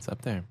nice. It's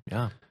up there,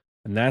 yeah.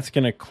 And that's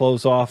going to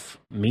close off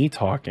me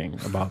talking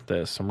about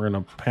this. And we're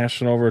going to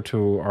pass it over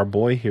to our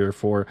boy here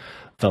for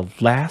the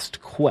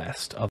last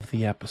quest of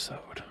the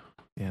episode.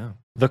 Yeah.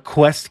 The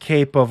quest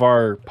cape of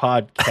our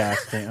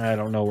podcasting. I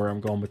don't know where I'm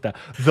going with that.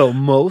 The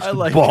most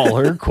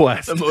baller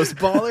quest. The most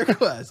baller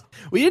quest.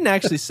 We didn't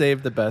actually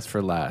save the best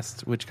for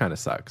last, which kind of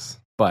sucks.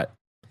 But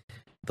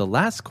the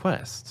last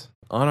quest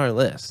on our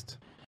list,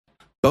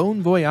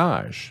 Bon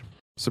Voyage,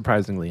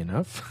 surprisingly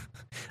enough.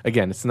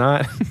 Again, it's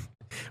not...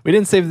 We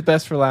didn't save the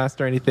best for last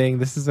or anything.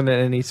 This isn't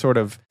any sort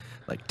of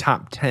like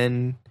top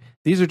 10.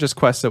 These are just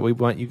quests that we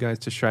want you guys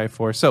to strive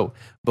for. So,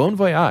 Bon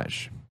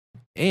Voyage.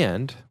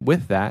 And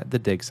with that, the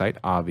dig site,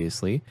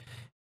 obviously.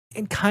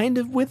 And kind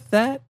of with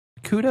that,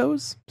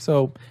 kudos.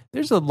 So,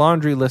 there's a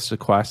laundry list of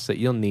quests that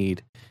you'll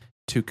need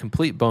to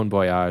complete Bon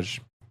Voyage.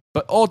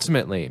 But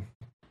ultimately,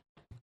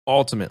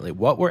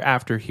 what we're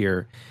after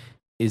here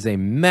is a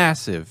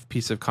massive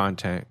piece of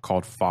content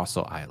called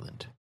Fossil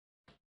Island.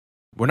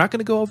 We're not going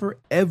to go over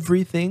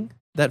everything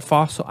that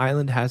Fossil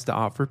Island has to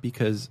offer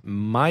because,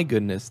 my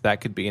goodness,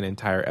 that could be an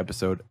entire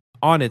episode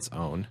on its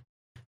own.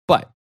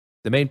 But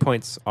the main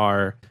points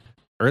are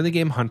early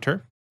game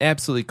Hunter,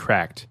 absolutely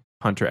cracked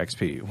Hunter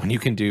XP when you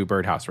can do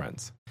birdhouse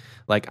runs.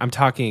 Like, I'm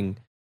talking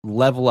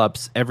level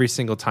ups every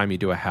single time you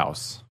do a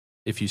house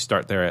if you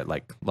start there at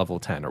like level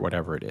 10 or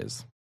whatever it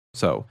is.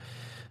 So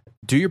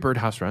do your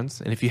birdhouse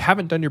runs. And if you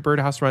haven't done your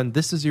birdhouse run,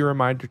 this is your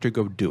reminder to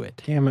go do it.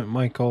 Damn it,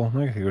 Michael.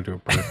 I gotta go do a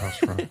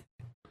birdhouse run.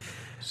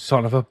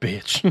 Son of a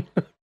bitch.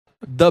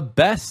 The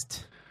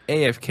best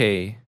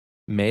AFK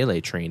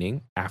melee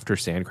training after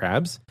sand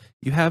crabs,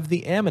 you have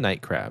the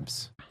ammonite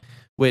crabs,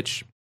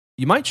 which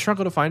you might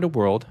struggle to find a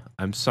world.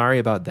 I'm sorry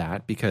about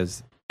that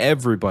because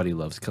everybody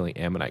loves killing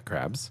ammonite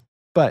crabs,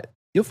 but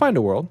you'll find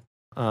a world.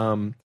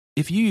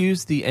 If you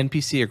use the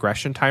NPC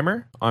aggression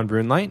timer on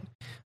RuneLite,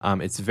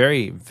 it's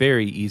very,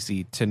 very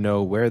easy to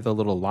know where the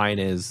little line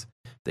is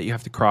that you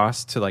have to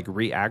cross to like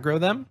re-aggro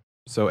them.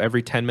 So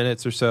every 10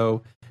 minutes or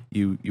so,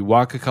 you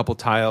walk a couple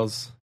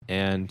tiles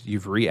and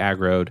you've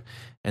re-aggroed,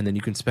 and then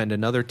you can spend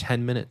another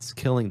 10 minutes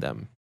killing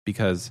them,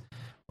 because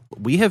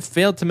we have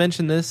failed to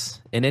mention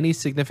this in any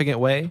significant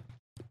way,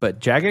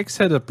 but Jagex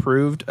had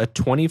approved a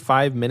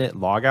 25-minute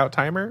logout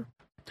timer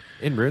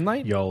in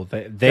RuneLite. Yo,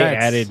 they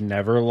added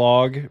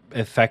Neverlog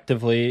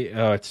effectively.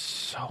 Oh, it's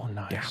so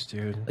nice,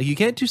 dude. Like, you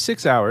can't do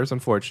 6 hours,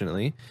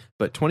 unfortunately,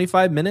 but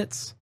 25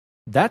 minutes,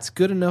 that's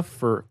good enough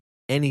for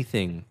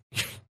anything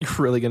you're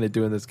really going to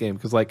do in this game.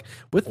 Because like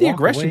with the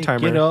aggression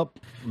timer, get up,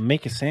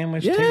 make a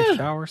sandwich, take a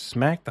shower,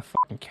 smack the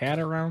fucking cat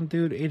around,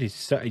 dude. It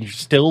is you're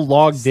still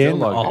logged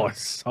in.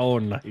 It's so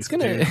nice.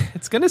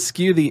 It's gonna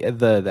skew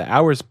the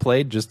hours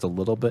played just a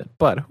little bit,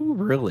 but who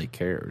really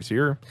cares?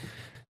 You'll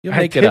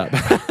make it up.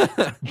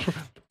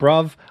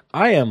 Bruv,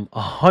 I am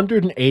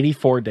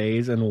 184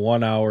 days and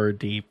 1 hour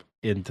deep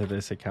into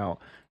this account.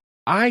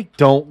 I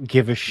don't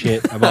give a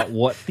shit about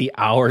what the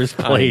hours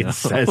played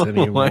says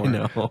anymore. I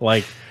know.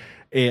 Like,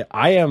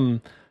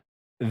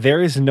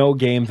 there is no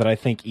game that I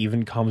think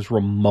even comes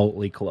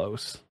remotely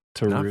close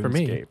to Not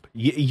RuneScape. for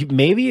me.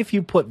 Maybe if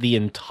you put the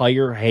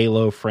entire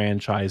Halo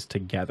franchise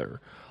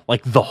together,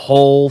 like the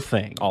whole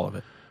thing, all of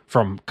it,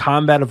 from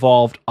Combat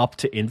Evolved up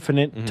to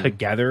Infinite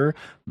together,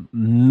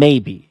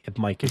 maybe it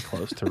might get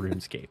close to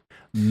RuneScape.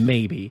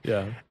 Maybe.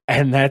 Yeah.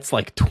 And that's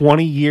like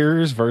 20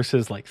 years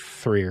versus like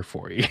 3 or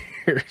 4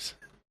 years.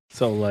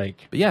 So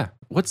like, but yeah,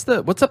 what's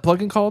that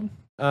plugin called?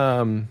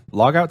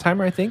 Logout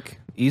timer, I think.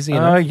 Easy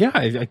enough. Yeah,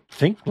 I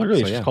think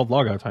literally it's just called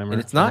Logout timer.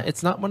 And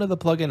it's not one of the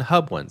plugin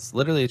hub ones.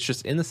 Literally, it's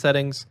just in the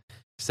settings.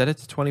 Set it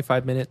to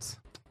 25 minutes.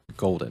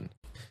 Golden.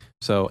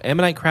 So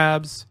ammonite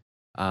crabs.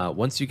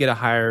 Once you get a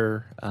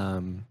higher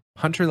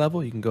hunter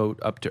level, you can go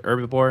up to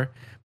herbivore.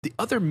 The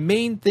other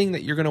main thing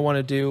that you're going to want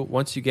to do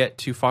once you get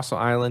to Fossil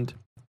Island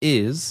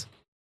is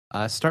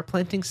start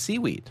planting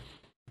seaweed.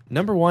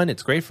 Number one,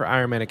 it's great for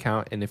Iron Man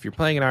account, and if you're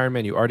playing an Iron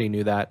Man, you already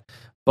knew that,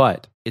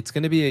 but it's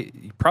going to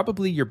be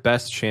probably your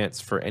best chance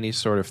for any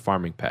sort of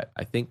farming pet.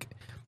 I think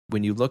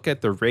when you look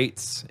at the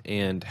rates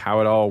and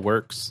how it all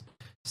works,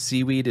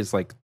 seaweed is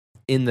like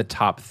in the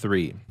top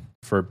 3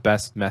 for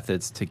best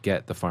methods to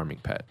get the farming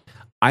pet.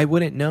 I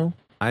wouldn't know.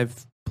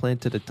 I've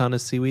planted a ton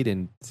of seaweed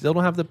and still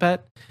don't have the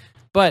pet,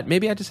 but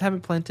maybe I just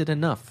haven't planted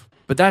enough.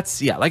 But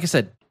that's, yeah, like I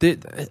said,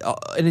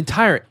 an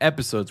entire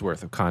episode's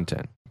worth of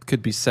content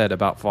could be said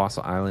about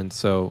Fossil Island.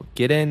 So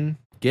get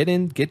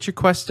your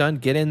quest done,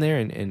 get in there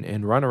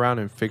and run around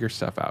and figure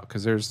stuff out.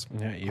 Because there's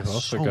you've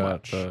also so got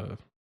much.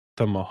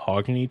 the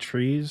mahogany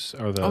trees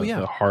or the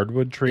yeah.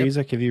 hardwood trees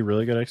that give you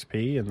really good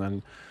XP. And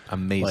then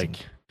Amazing. like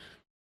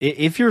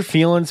if you're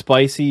feeling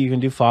spicy, you can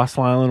do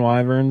Fossil Island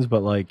wyverns,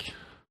 but like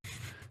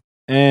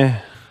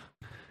I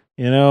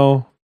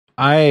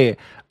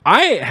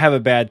have a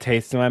bad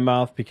taste in my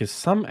mouth because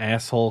some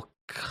asshole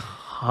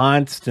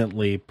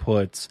constantly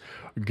puts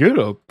get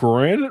a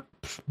granite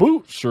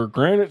boots or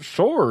granite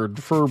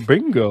sword for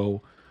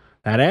bingo.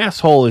 That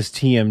asshole is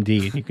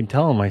TMD, and you can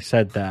tell him I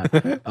said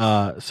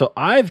that. So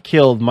I've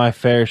killed my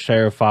fair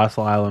share of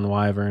Fossil Island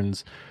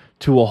wyverns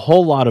to a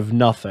whole lot of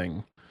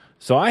nothing.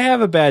 So I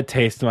have a bad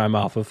taste in my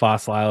mouth with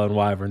Fossil Island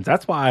wyverns.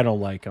 That's why I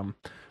don't like them.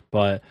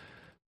 But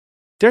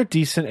they're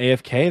decent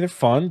AFK. They're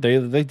fun.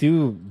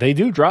 They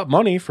do drop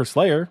money for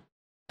Slayer.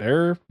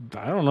 They're,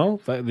 I don't know,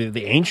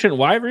 the ancient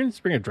wyverns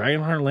bring a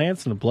Dragonheart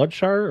Lance and a Blood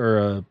Shard or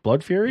a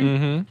Blood Fury.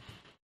 Mm-hmm.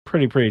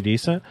 Pretty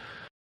decent.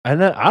 And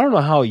then I don't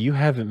know how you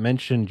haven't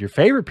mentioned your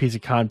favorite piece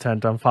of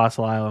content on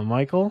Fossil Island,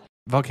 Michael.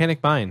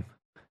 Volcanic Mine.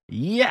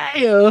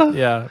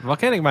 Yeah,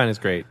 Volcanic Mine is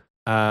great.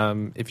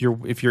 If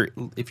you're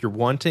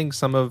wanting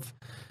some of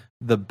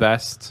the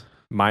best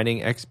mining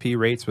XP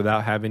rates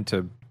without having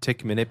to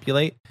tick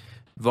manipulate,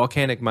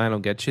 Volcanic Mine will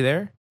get you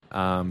there.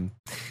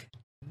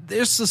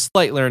 There's a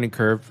slight learning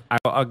curve.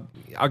 I'll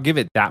give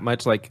it that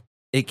much. Like,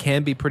 it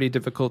can be pretty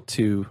difficult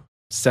to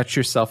set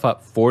yourself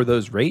up for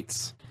those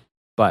rates.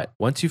 But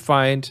once you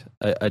find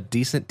a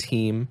decent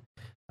team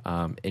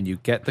and you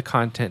get the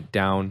content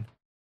down,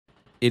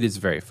 it is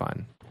very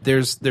fun.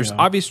 There's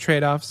obvious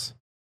trade-offs,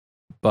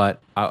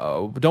 but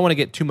I don't want to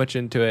get too much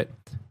into it.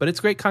 But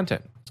it's great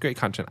content.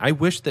 I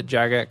wish that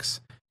Jagex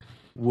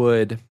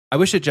would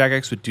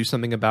do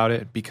something about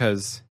it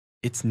because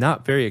it's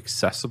not very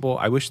accessible.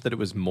 I wish that it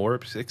was more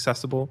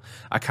accessible.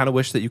 I kind of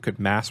wish that you could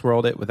mass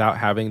world it without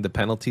having the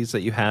penalties that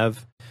you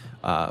have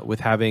with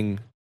having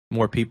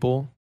more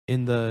people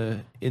in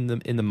the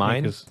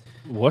mine. Yeah,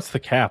 what's the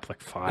cap?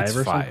 Like 5 it's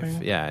or 5.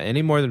 something? Yeah,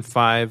 any more than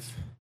 5.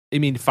 I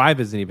mean, 5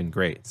 isn't even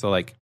great. So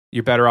like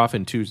you're better off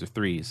in 2s or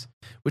 3s,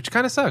 which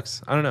kind of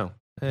sucks. I don't know.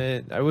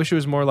 I wish it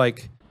was more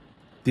like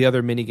the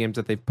other mini games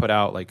that they've put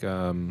out, like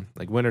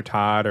Winter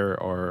Todd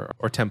or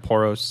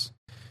Temporos,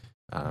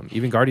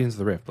 even Guardians of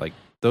the Rift, like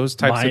those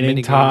types Mining of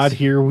mini Todd, games.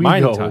 here we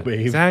Mining go, Todd,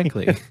 baby.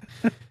 Exactly.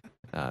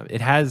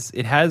 It has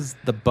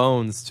the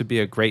bones to be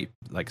a great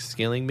like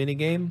scaling mini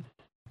game.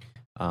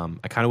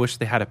 I kind of wish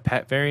they had a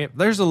pet variant.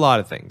 There's a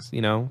lot of things,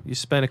 you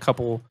spend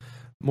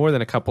more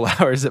than a couple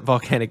hours at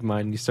Volcanic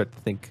Mine, and you start to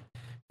think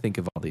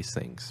of all these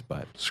things,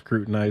 but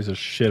Scrutinize the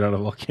shit out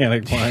of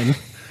Volcanic Mine.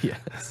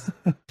 yes.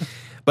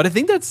 But I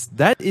think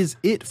that is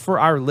it for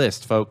our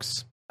list,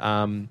 folks.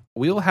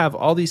 We'll have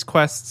all these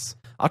quests.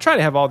 I'll try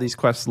to have all these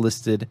quests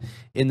listed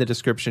in the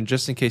description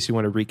just in case you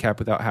want to recap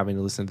without having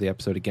to listen to the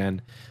episode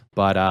again.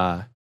 But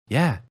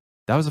yeah,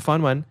 that was a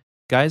fun one.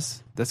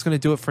 Guys, that's going to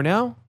do it for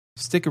now.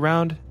 Stick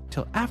around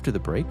till after the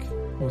break.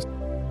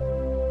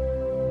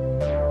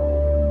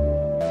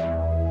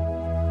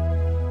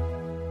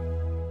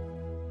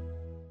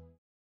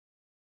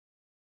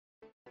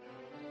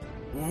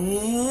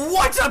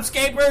 What's up,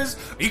 Scapers?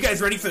 Are you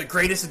guys ready for the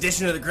greatest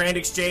edition of the Grand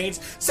Exchange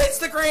since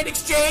the Grand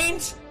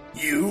Exchange?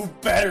 You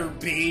better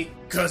be,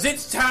 cause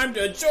it's time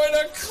to join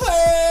a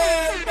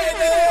clan,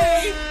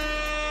 baby!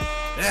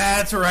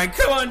 That's right,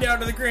 come on down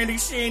to the Grand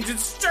Exchange and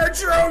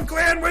start your own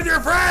clan with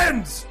your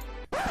friends!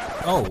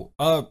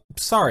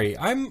 Sorry,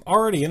 I'm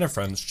already in a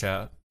friend's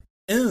chat.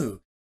 Oh,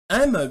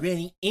 I'm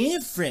already in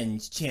a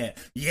friends chat.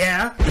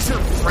 Yeah? Does your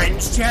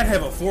friends chat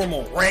have a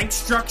formal rank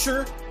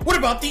structure? What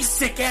about these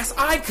sick-ass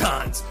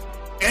icons?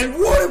 And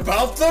what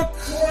about the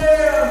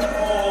clan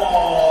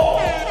hall?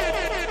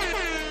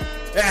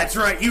 That's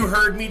right, you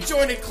heard me.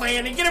 Join a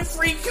clan and get a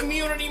free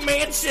community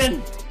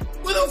mansion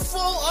with a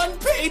full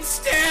unpaid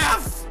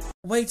staff.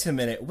 Wait a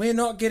minute, we're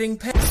not getting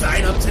paid.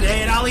 Sign up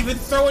today and I'll even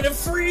throw in a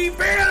free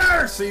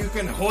banner so you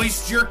can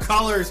hoist your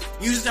colors.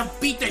 Use it to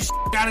beat the shit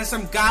out of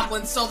some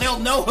goblins so they'll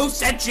know who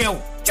sent you.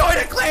 Join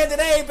a clan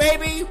today,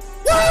 baby! Woo!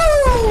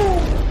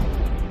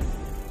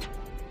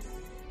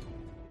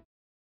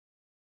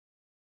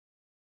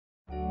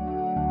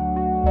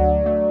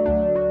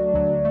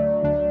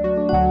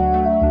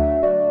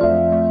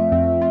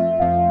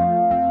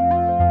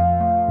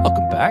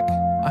 Welcome back.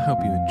 I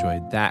hope you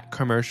enjoyed that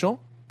commercial,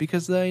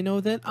 because I know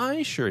that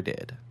I sure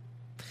did.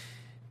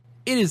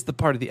 It is the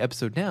part of the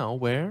episode now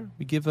where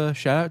we give a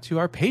shout out to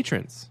our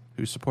patrons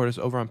who support us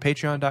over on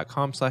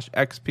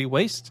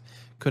patreon.com/xpwaste.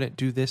 Couldn't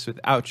do this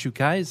without you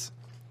guys.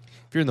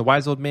 If you're in the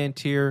Wise Old Man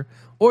tier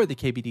or the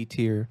KBD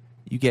tier,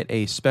 you get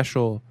a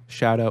special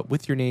shout out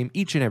with your name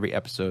each and every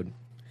episode.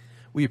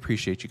 We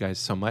appreciate you guys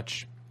so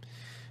much.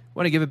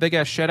 Want to give a big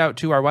ass shout out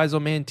to our Wise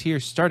Old Man tier,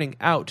 starting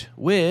out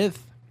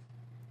with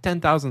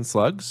 10,000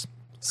 Slugs,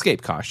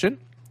 Escape Caution,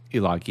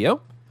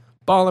 Elagio,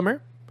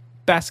 Bollimer,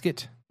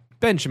 Basket,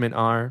 Benjamin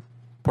R.,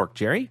 Pork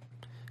Jerry,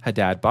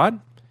 Haddad Bod,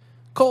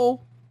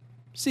 Cole,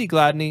 C.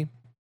 Gladney,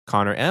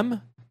 Connor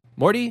M.,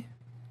 Morty,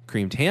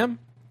 Creamed Ham,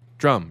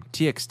 Drum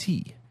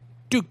TXT,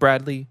 Duke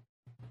Bradley,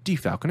 D.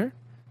 Falconer,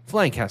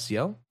 Flying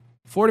Castiel,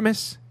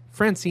 Fortimus,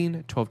 Francine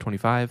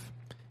 1225,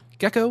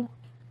 Gecko,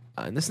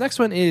 and this next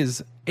one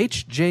is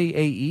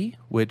HJAE,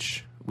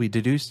 which we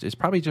deduced is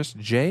probably just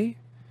J,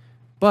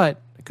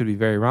 but I could be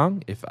very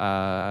wrong. If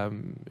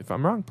I'm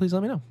wrong, please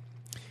let me know.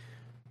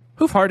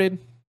 Hoofhearted,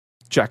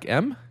 Jack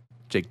M,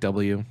 Jake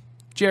W,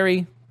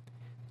 Jerry,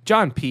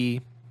 John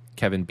P,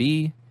 Kevin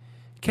B,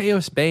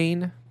 Chaos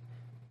Bane,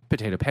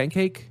 Potato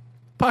Pancake,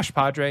 Posh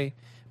Padre,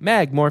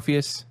 Mag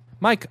Morpheus,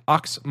 Mike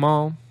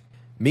Oxmall,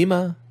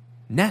 Mima,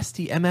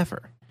 Nasty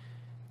MFer,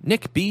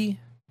 Nick B,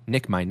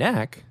 Nick My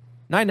Knack,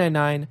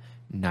 999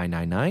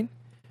 999,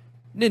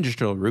 Ninja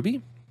Turtle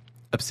Ruby,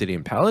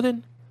 Obsidian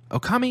Paladin,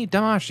 Okami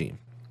Damashi,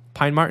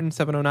 Pine Martin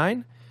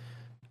 709,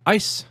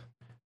 Ice,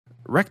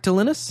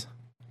 Rectilinus,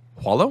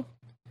 Wallow,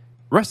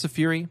 Rust of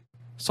Fury,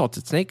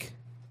 Salted Snake,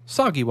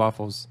 Soggy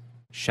Waffles,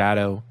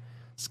 Shadow,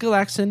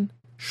 Skillaxon,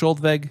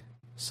 Schuldveg,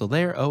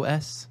 Solaire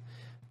OS,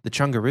 The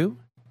Chungaroo,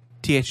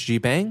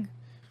 THG Bang,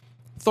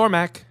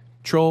 Thormac,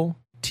 Troll,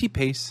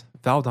 T-Pace,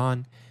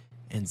 Valdon,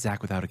 and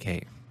Zach without a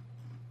K.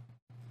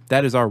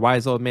 That is our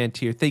Wise Old Man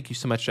tier. Thank you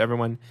so much to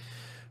everyone who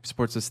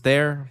supports us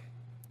there.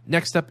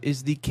 Next up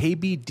is the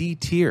KBD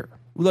tier.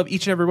 We love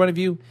each and every one of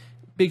you.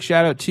 Big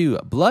shout out to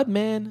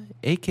Bloodman,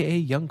 a.k.a.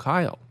 Young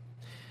Kyle.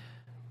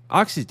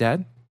 Oxy's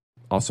dad,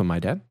 also my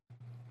dad.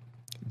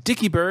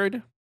 Dickie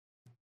Bird,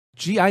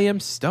 GIM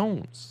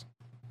Stones.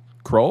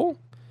 Kroll,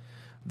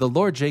 the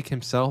Lord Jake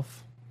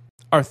himself.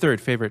 Our third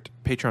favorite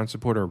Patreon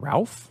supporter,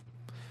 Ralph.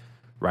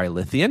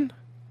 Rylithian,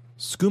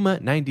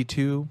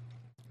 Skooma92,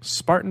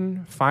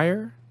 Spartan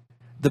Fire,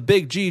 the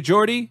Big G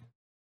Jordy,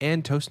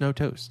 and Toast No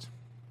Toast.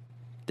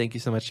 Thank you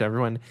so much to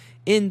everyone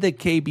in the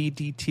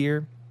KBD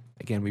tier.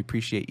 Again, we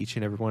appreciate each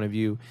and every one of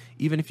you.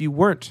 Even if you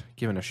weren't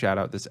given a shout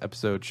out this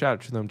episode, shout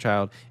out to Gnome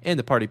Child and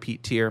the Party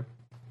Pete tier.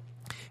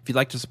 If you'd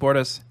like to support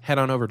us, head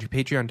on over to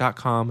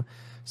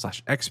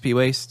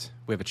patreon.com/xpwaste.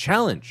 We have a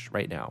challenge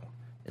right now,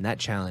 and that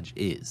challenge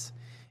is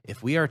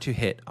if we are to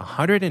hit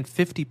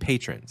 150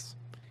 patrons,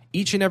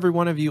 each and every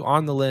one of you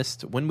on the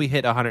list, when we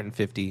hit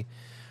 150,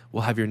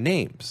 will have your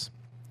names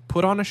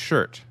put on a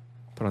shirt,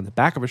 put on the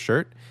back of a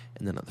shirt,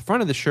 and then on the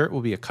front of the shirt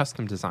will be a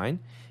custom design,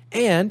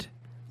 and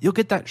you'll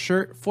get that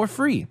shirt for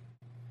free.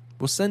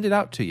 We'll send it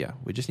out to you.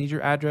 We just need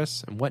your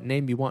address and what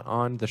name you want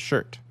on the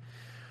shirt.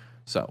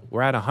 So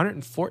we're at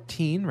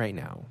 114 right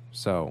now.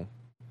 So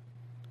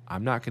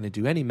I'm not going to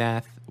do any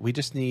math. We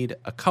just need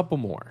a couple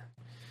more.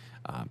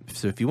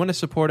 So if you want to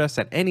support us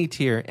at any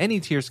tier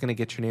is going to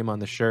get your name on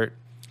the shirt.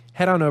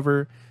 Head on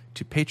over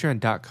to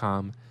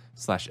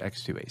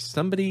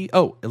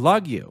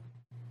patreon.com/x2a.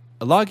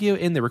 Elagio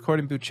in the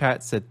Recording Boot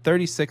chat said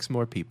 36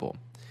 more people.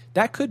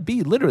 That could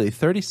be literally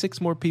 36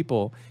 more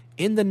people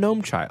in the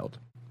Gnome Child,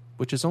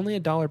 which is only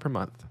 $1 per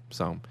month.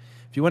 So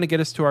if you want to get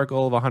us to our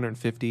goal of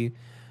 150,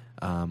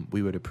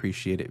 we would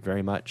appreciate it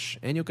very much.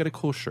 And you'll get a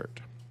cool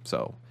shirt.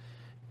 So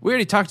we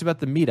already talked about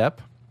the meetup.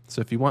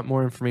 So if you want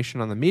more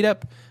information on the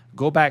meetup,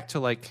 go back to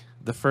like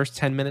the first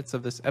 10 minutes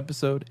of this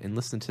episode and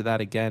listen to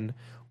that again.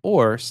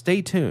 Or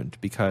stay tuned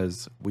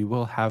because we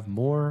will have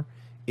more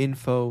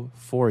info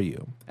for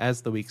you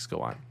as the weeks go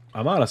on.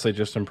 I'm honestly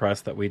just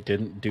impressed that we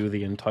didn't do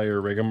the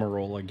entire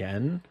rigmarole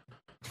again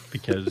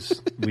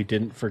because we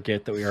didn't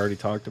forget that we already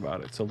talked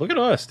about it. So look at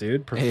us,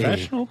 dude.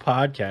 Professional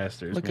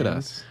podcasters. Look at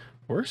us.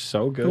 We're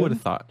so good. Who would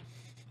have thought?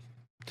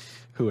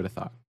 Who would have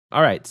thought?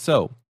 All right,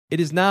 so it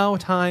is now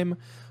time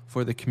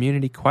for the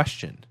community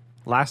question.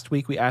 Last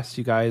week we asked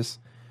you guys,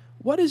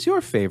 what is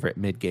your favorite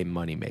mid-game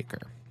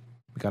moneymaker?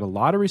 We got a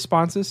lot of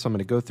responses, so I'm going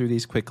to go through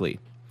these quickly.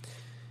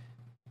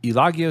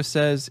 Elagio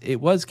says, it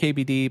was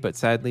KBD, but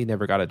sadly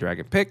never got a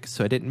dragon pick,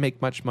 so I didn't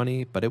make much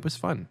money, but it was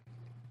fun.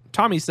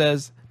 Tommy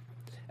says,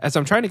 as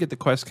I'm trying to get the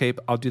quest cape,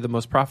 I'll do the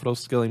most profitable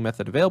skilling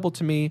method available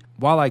to me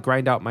while I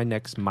grind out my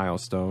next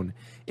milestone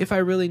if I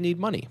really need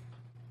money.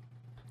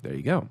 There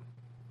you go.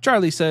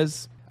 Charlie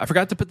says, I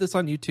forgot to put this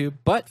on YouTube,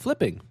 but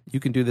flipping. You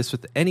can do this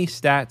with any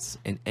stats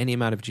and any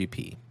amount of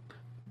GP.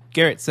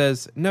 Garrett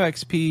says, no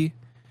XP,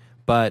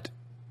 but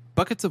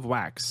buckets of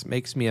wax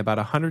makes me about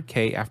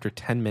 100k after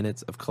 10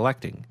 minutes of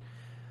collecting.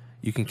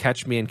 You can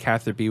catch me in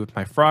Cather B with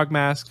my frog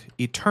mask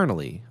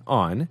eternally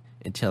on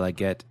until I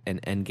get an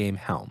endgame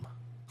helm.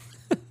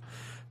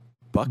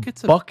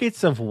 Buckets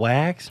of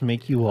wax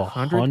make you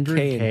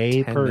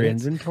 100k per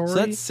minutes. inventory? So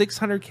that's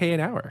 600k an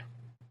hour.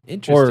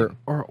 Interesting.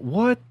 Or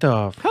what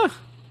the...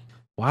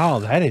 Wow,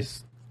 that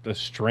is a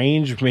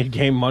strange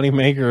mid-game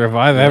moneymaker if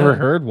I've ever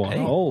heard one.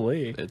 Hey,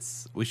 Holy.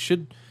 We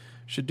should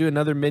do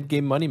another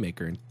mid-game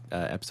moneymaker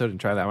episode and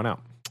try that one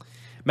out.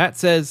 Matt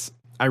says,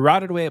 I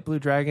rotted away at Blue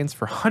Dragons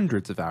for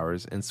hundreds of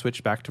hours and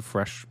switched back to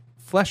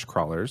flesh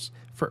crawlers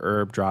for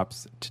herb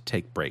drops to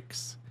take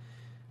breaks.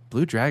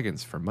 Blue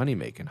Dragons for money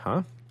making,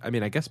 huh? I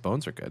mean, I guess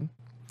bones are good.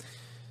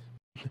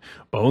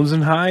 Bones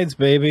and hides,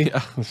 baby.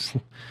 Yeah.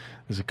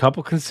 There's a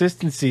couple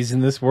consistencies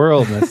in this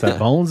world, and that's that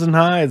bones and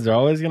hides are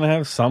always going to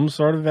have some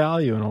sort of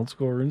value in old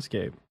school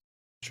RuneScape.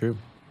 True.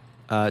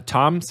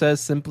 Tom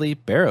says simply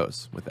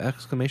Barrows with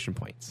exclamation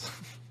points.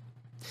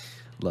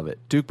 Love it.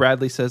 Duke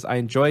Bradley says, I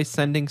enjoy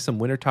sending some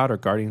Wintertodt or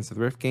Guardians of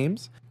the Rift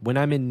games when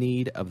I'm in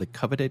need of the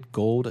coveted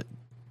gold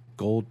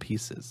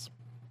pieces.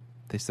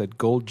 They said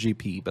gold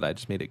GP, but I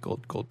just made it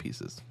gold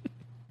pieces.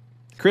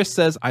 Chris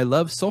says, I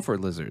love sulfur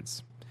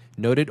lizards.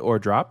 Noted ore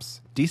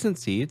drops, decent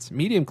seeds,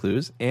 medium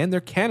clues, and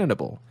they're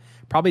cannonable.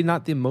 Probably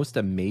not the most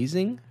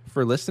amazing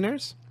for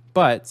listeners,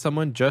 but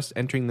someone just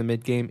entering the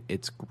mid-game,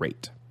 it's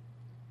great.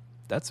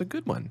 That's a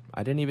good one.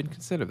 I didn't even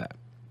consider that.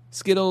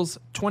 Skittles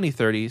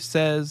 2030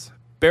 says,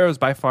 Barrows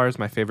by far is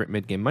my favorite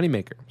mid-game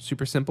moneymaker.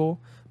 Super simple,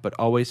 but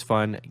always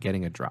fun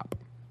getting a drop.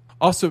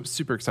 Also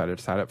super excited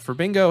to sign up for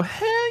bingo.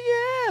 Hell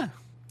yeah!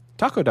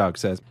 Taco Dog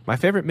says, my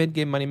favorite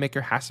mid-game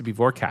moneymaker has to be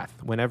Vorkath.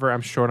 Whenever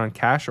I'm short on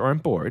cash or I'm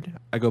bored,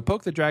 I go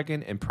poke the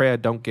dragon and pray I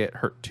don't get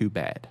hurt too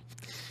bad.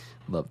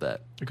 Love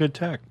that. A good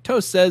tech.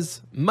 Toast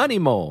says, Money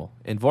Mole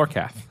in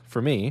Vorkath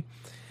for me,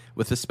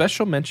 with a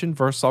special mention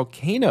for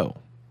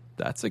Volcano.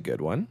 That's a good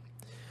one.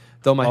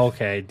 Though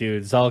okay,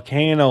 dude,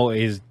 Volcano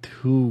is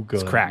too good.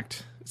 It's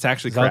cracked. It's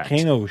actually cracked.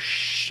 Volcano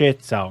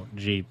shits out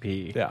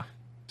GP. Yeah.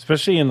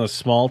 Especially in the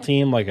small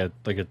team, like a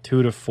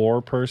 2 to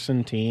 4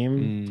 person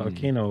team.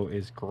 Volcano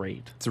is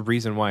great. It's a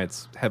reason why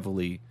it's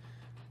heavily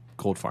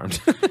gold farmed.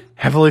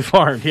 Heavily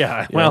farmed,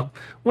 yeah. Well,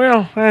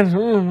 that's,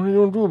 what are you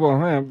gonna do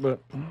about that?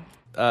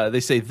 But they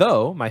say,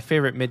 though, my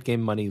favorite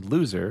mid-game money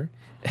loser,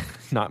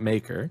 not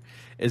maker,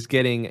 is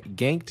getting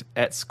ganked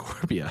at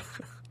Scorpia.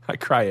 I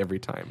cry every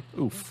time.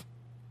 Oof.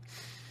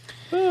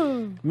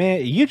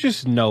 Man, you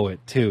just know it,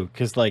 too.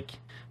 Because, like,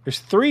 there's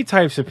 3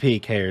 types of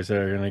PKers that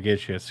are going to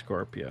get you at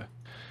Scorpia.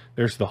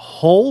 There's the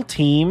whole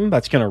team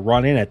that's going to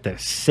run in at the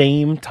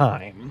same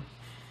time.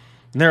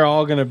 And they're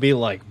all going to be,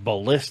 like,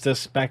 ballista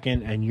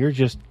specking, and you're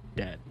just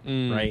dead,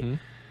 right?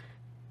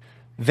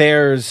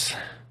 There's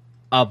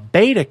a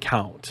beta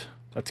count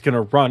that's going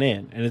to run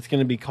in, and it's going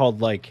to be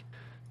called, like,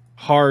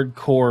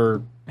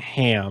 Hardcore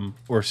Ham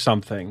or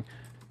something.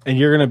 And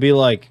you're going to be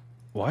like,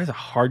 why is a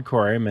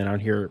hardcore Iron Man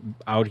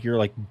out here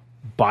like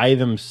by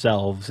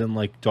themselves in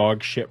like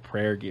dog shit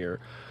prayer gear?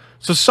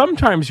 So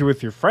sometimes you're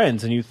with your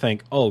friends and you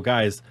think, oh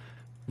guys,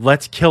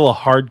 let's kill a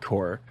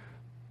hardcore.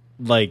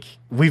 Like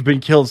we've been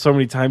killed so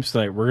many times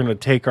tonight. We're gonna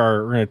take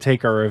our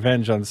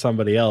revenge on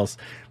somebody else.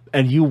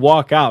 And you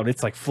walk out,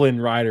 it's like Flynn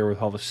Rider with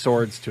all the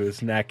swords to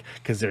his neck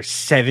because there's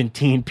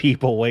 17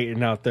 people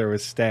waiting out there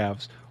with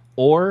staves.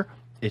 Or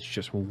it's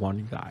just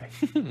one guy.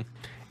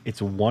 It's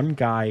one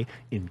guy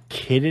in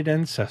kitted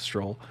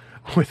ancestral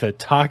with a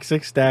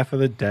toxic staff of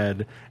the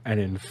dead, an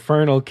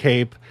infernal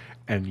cape,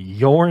 and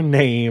your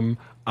name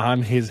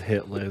on his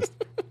hit list.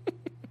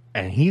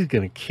 And he's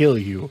going to kill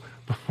you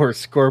before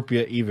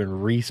Scorpia even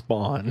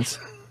respawns.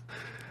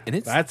 And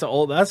that's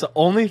the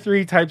only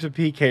 3 types of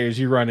PKs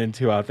you run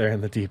into out there in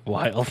the deep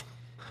wild.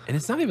 And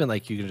it's not even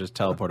like you can just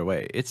teleport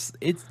away. It's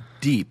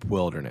deep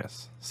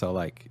wilderness. So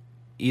like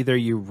either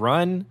you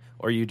run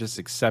or you just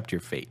accept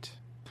your fate.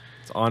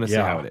 It's honestly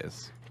how it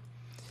is.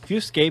 If you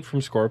escape from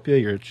Scorpia,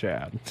 you're a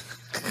Chad.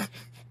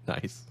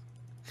 Nice.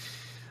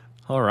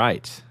 All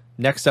right.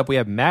 Next up, we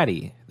have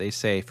Maddie. They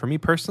say, for me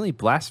personally,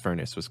 Blast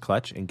Furnace was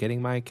clutch in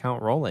getting my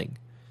account rolling.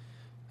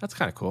 That's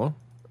kind of cool.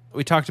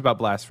 We talked about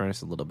Blast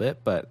Furnace a little bit,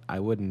 but I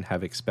wouldn't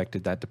have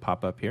expected that to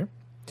pop up here.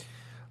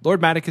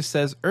 Lord Maticus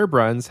says, herb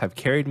runs have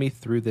carried me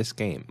through this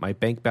game. My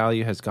bank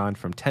value has gone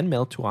from 10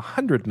 mil to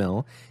 100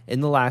 mil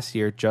in the last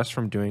year just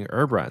from doing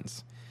herb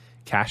runs.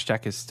 Cash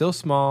stack is still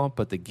small,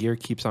 but the gear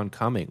keeps on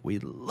coming. We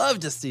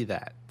love to see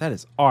that. That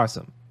is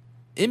awesome.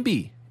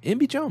 Imby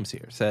Jones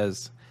here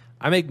says,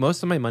 I make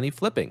most of my money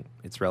flipping.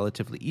 It's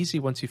relatively easy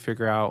once you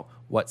figure out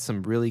what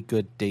some really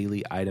good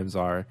daily items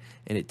are,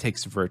 and it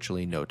takes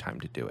virtually no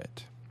time to do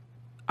it.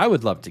 I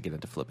would love to get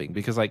into flipping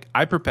because like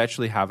I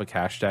perpetually have a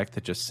cash stack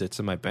that just sits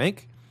in my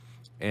bank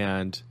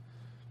and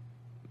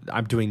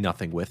I'm doing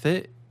nothing with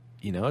it.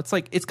 You know, it's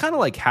kind of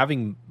like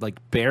having like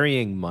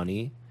burying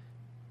money.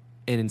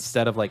 And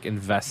instead of like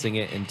investing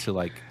it into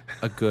like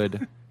a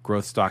good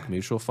growth stock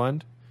mutual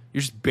fund,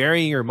 you're just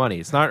burying your money.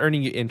 It's not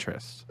earning you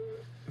interest.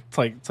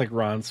 It's like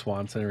Ron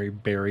Swanson where you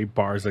bury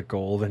bars of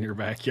gold in your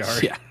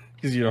backyard. Yeah.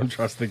 Because you don't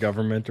trust the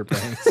government or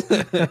banks.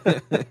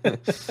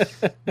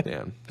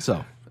 Yeah.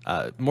 So,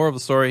 moral of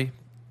the story,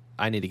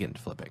 I need to get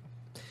into flipping.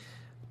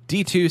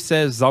 D2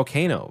 says,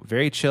 Volcano,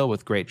 very chill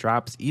with great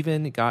drops.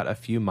 Even got a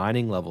few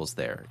mining levels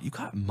there. You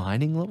got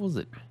mining levels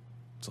at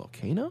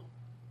Volcano?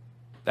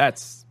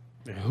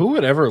 Who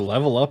would ever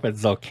level up at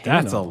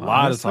Volcano? That's a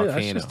lot of Volcano.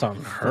 That's just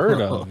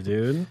unheard of,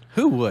 dude.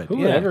 Who would? Who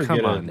would ever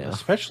get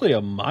especially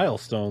a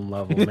milestone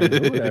level, man?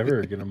 Who would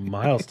ever get a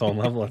milestone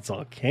level at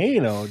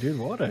Volcano, dude?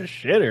 What a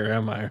shitter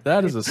am I?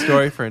 That is a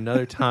story for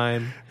another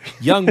time.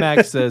 Young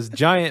Max says,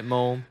 Giant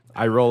Mole.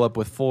 I roll up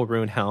with full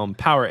rune helm,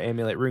 power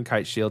amulet, rune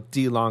kite shield,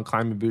 D-long,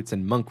 climbing boots,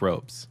 and monk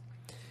robes.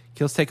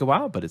 Kills take a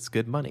while, but it's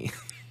good money.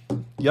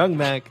 Young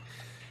Mac,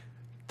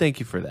 thank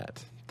you for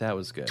that. That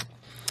was good.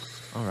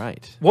 All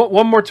right.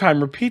 One more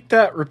time. Repeat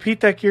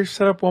that gear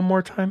setup one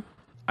more time.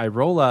 I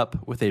roll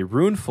up with a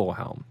rune full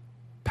helm,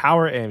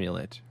 power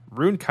amulet,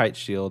 rune kite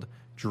shield,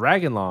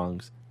 dragon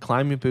longs,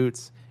 climbing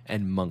boots,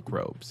 and monk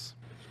robes.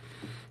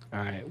 All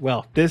right.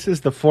 Well, this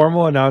is the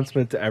formal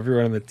announcement to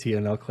everyone in the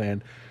TNL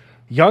clan.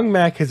 Young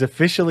Mac has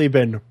officially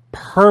been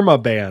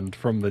perma-banned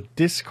from the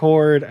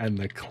Discord and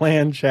the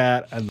clan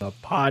chat and the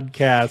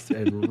podcast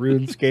and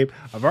RuneScape.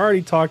 I've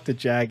already talked to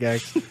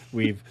Jagex.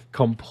 We've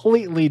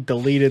completely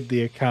deleted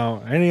the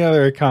account. Any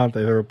other account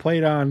they've ever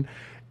played on,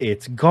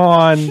 it's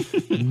gone.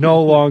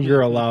 No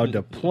longer allowed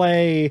to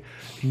play.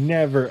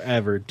 Never,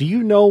 ever. Do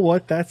you know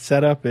what that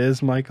setup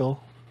is,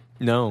 Michael?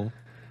 No.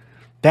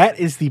 That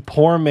is the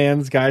poor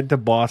man's guide to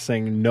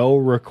bossing, no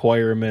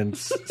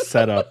requirements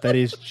setup. That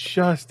is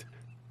just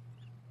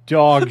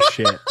dog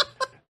shit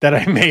that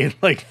I made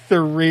like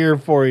 3 or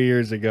 4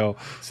 years ago.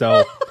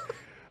 So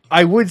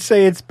I would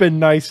say it's been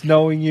nice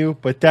knowing you,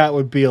 but that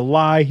would be a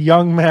lie.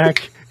 Young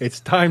Mac, it's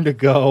time to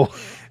go.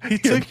 He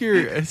took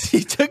your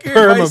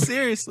advice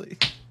seriously.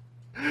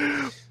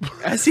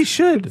 As he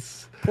should.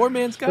 Poor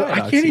man's guide.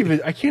 I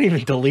can't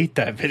even delete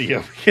that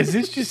video because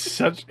it's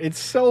just it's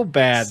so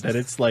bad that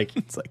it's like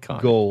It's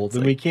iconic. gold,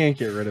 and we can't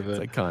get rid of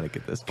it. It's iconic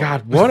at this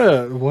point.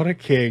 God, what a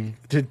king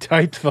to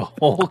type the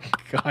whole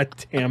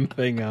goddamn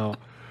thing out.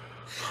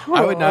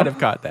 I would not have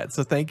caught that,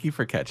 so thank you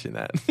for catching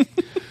that.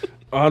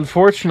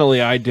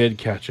 Unfortunately, I did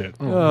catch it.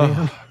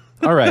 All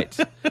right.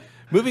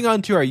 Moving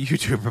on to our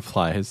YouTube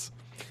replies.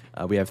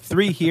 We have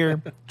 3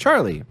 here.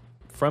 Charlie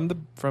from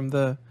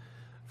the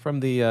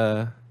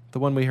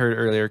one we heard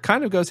earlier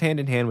kind of goes hand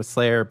in hand with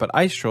Slayer, but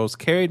Ice Trolls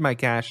carried my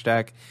cash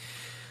stack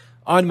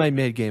on my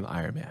mid-game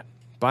Iron Man.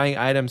 Buying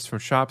items from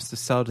shops to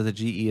sell to the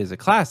GE is a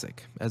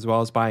classic, as well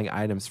as buying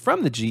items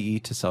from the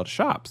GE to sell to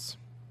shops.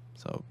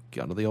 So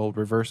get onto the old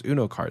reverse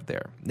Uno card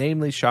there,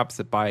 namely shops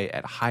that buy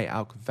at high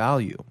alch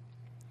value.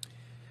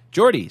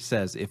 Jordy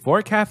says, if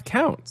Vorkath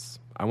counts,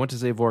 I want to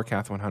say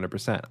Vorkath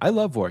 100%. I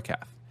love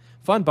Vorkath.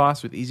 Fun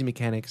boss with easy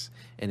mechanics,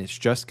 and it's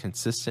just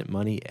consistent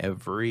money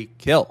every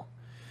kill.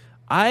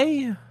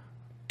 I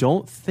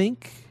don't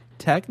think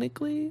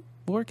technically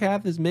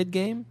Vorkath is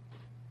mid-game.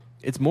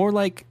 It's more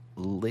like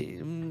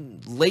late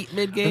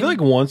mid-game. I feel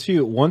like once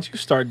you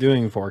start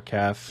doing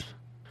Vorkath,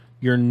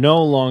 you're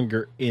no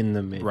longer in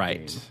the mid-game.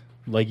 Right.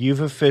 Like you've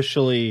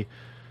officially,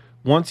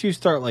 once you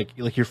start like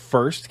your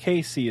first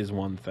KC is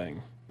one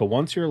thing, but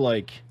once you're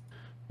like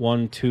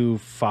 500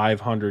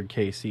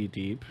 KC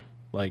deep,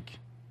 like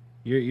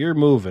you're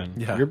moving.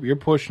 Yeah. You're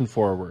pushing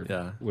forward.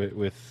 Yeah.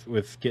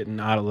 With getting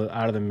out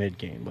of the mid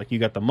game. Like you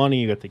got the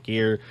money, you got the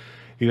gear,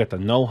 you got the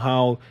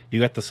know-how, you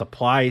got the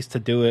supplies to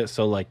do it.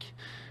 So like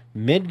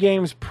mid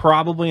game's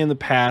probably in the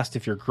past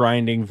if you're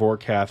grinding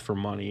Vorkath for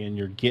money and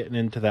you're getting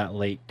into that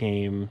late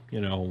game,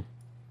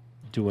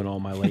 doing all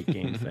my late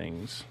game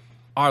things.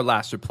 Our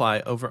last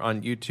reply over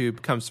on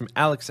YouTube comes from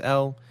Alex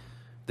L.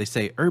 They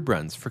say herb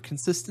runs for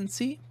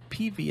consistency,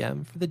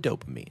 PVM for the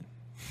dopamine.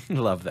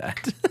 Love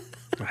that.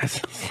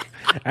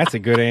 That's a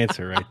good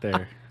answer right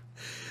there.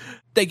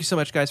 Thank you so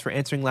much, guys, for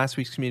answering last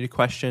week's community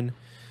question.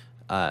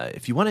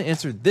 If you want to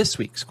answer this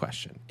week's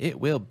question,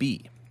 it will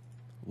be,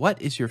 what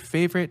is your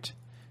favorite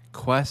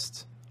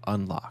quest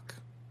unlock?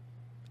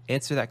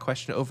 Answer that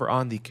question over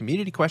on the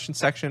community question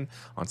section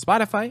on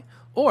Spotify,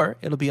 or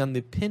it'll be on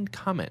the pinned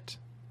comment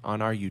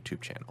on our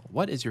YouTube channel.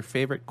 What is your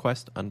favorite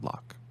quest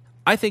unlock?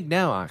 I think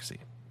now, Oxy,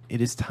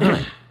 it is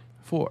time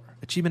for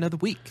Achievement of the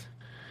Week.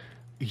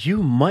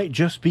 You might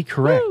just be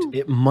correct. Woo!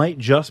 It might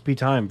just be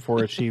time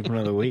for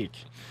Achievement of the Week.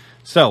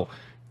 So,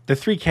 the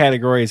 3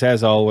 categories,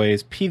 as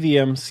always,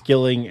 PVM,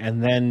 skilling,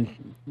 and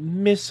then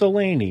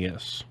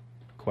miscellaneous.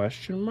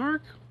 Question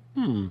mark?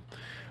 We're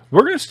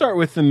going to start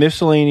with the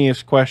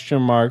miscellaneous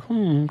question mark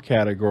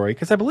category,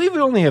 because I believe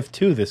we only have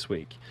 2 this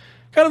week.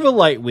 Kind of a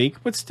light week,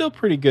 but still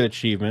pretty good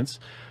achievements.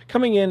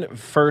 Coming in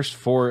first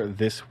for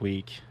this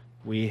week,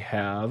 we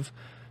have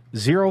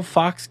Zero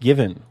Fox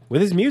Given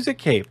with his music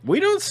cape. We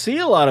don't see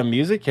a lot of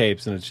music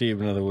capes in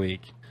Achievement of the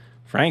Week,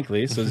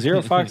 frankly. So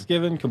Zero Fox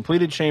Given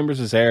completed Chambers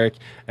as Eric,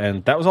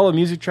 and that was all the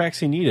music tracks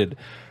he needed.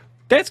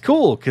 That's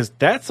cool, because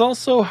that's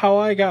also how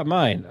I got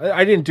mine.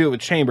 I didn't do it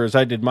with Chambers.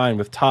 I did mine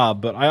with Tob,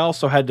 but I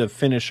also had to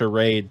finish a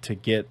raid to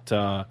get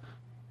all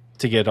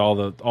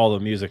the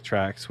music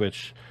tracks,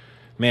 which,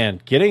 man,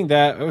 getting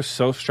that, it was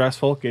so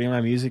stressful, getting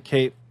my music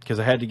cape, because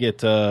I had to get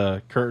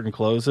curtain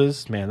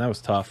closes. Man, that was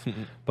tough.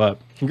 But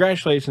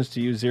congratulations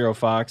to you, Zero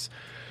Fox.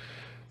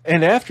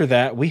 And after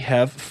that, we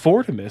have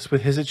Fortimus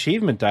with his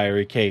Achievement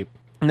Diary cape.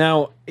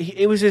 Now,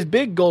 it was his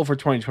big goal for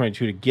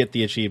 2022 to get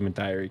the Achievement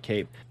Diary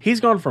cape.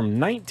 He's gone from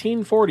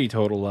 1940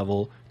 total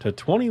level to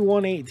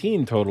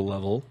 2118 total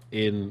level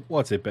in,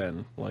 what's it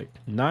been, like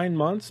 9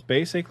 months,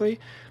 basically?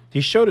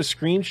 He showed a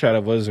screenshot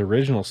of what his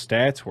original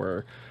stats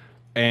were,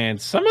 and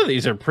some of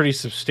these are pretty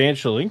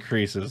substantial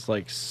increases,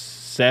 like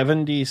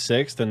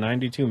 76 to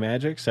 92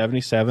 magic,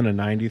 77 to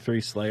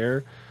 93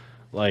 slayer,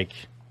 like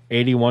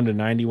 81 to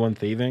 91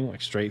 thieving,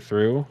 like straight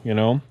through,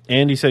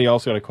 And he said he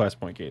also got a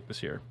quest point gate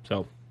this year.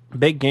 So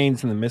big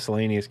gains in the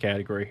miscellaneous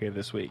category here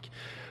this week.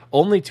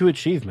 Only 2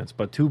 achievements,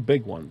 but 2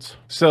 big ones.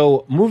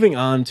 So moving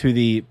on to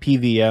the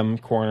PVM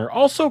corner,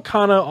 also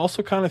kind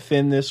of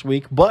thin this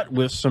week, but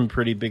with some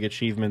pretty big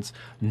achievements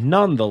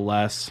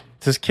nonetheless.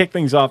 To kick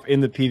things off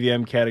in the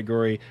PVM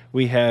category,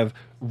 we have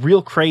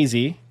Real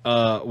Crazy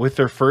with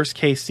their first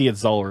KC at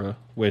Zulrah,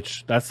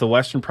 which that's the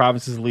Western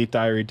Provinces Elite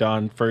Diary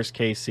done. First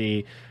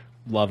KC,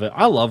 love it.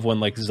 I love when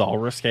like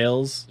Zulrah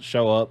scales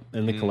show up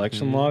in the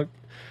collection log.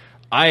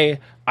 I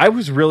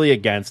was really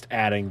against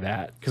adding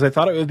that because I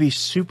thought it would be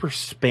super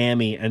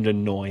spammy and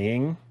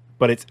annoying,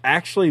 but it's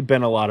actually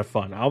been a lot of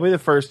fun. I'll be the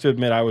first to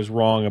admit I was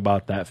wrong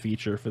about that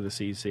feature for the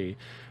CC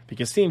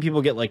because seeing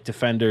people get like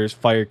Defenders,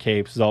 Fire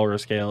Capes, Zulrah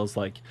scales,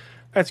 like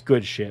that's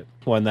good shit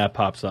when that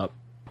pops up.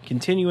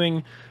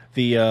 Continuing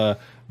the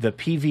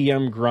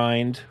PVM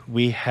grind,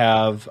 we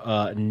have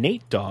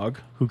Nate Dogg,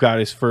 who got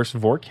his first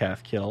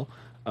Vorkath kill.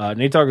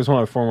 Nate Dogg is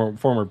one of my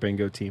former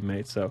bingo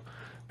teammates, so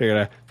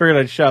figured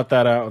I'd shout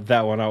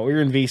that one out. We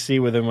were in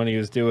VC with him when he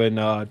was doing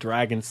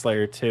Dragon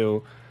Slayer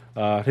 2.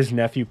 His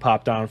nephew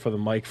popped on for the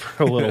mic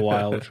for a little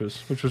while, which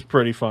was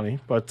pretty funny.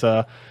 But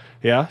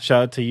yeah,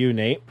 shout out to you,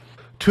 Nate.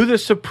 To the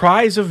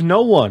surprise of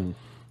no one,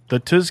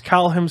 the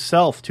Tuzkal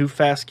himself, 2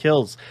 fast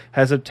kills,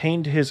 has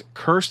obtained his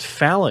Cursed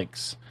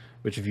Phalanx,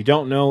 which, if you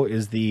don't know,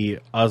 is the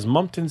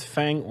Osmumten's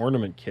Fang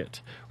Ornament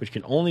Kit, which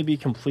can only be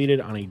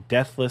completed on a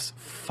deathless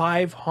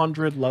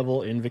 500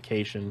 level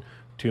invocation,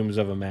 Tombs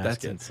of a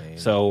Masket. That's insane.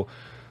 So,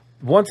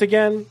 once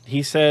again,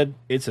 he said,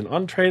 it's an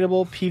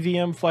untradeable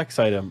PVM flex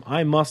item.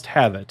 I must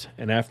have it.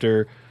 And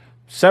after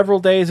several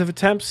days of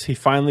attempts, he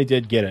finally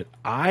did get it.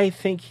 I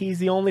think he's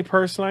the only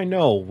person I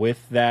know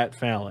with that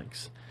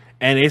phalanx.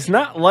 And it's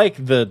not like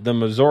the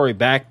Missouri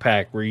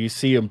backpack where you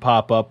see him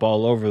pop up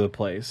all over the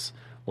place.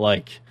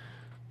 Like,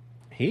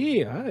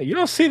 you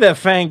don't see that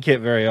Fang kit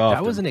very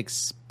often. That was an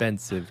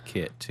expensive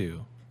kit,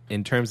 too,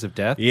 in terms of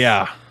death.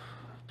 Yeah.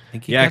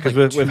 Yeah, because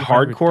with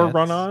hardcore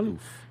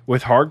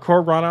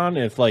run on,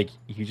 if like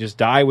you just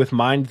die with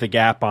Mind the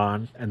Gap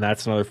on, and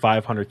that's another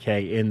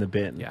 500k in the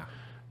bin. Yeah.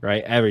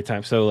 Right, every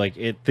time. So like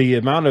the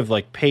amount of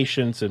like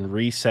patience and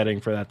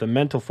resetting for that, the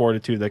mental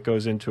fortitude that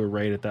goes into a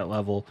raid at that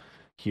level,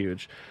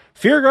 huge.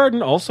 Fear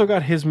Garden also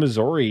got his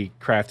Missouri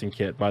crafting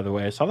kit, by the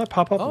way. I saw that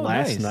pop up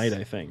last night,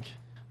 I think.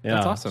 Yeah,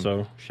 that's awesome.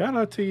 So shout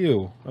out to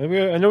you. I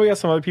know we got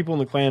some other people in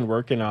the clan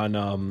working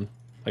on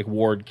like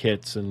ward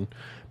kits and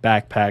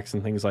backpacks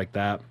and things like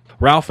that.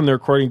 Ralph in the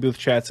recording booth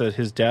chat said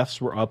his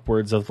deaths were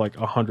upwards of like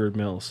 100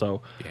 mil.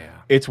 So yeah,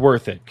 it's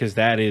worth it because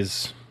that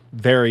is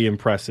very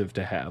impressive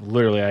to have.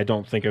 Literally, I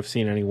don't think I've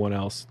seen anyone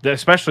else,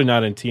 especially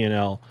not in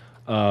TNL,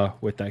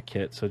 with that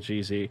kit. So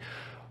GZ.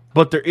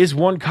 But there is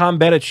one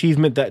combat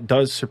achievement that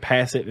does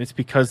surpass it, and it's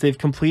because they've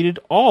completed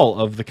all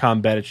of the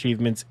combat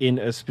achievements in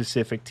a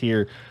specific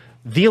tier.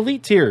 The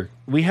Elite tier.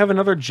 We have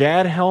another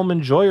Jad Helm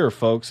Enjoyer,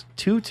 folks.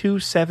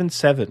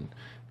 2277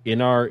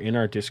 in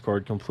our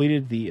Discord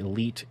completed the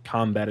Elite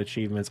combat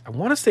achievements. I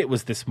want to say it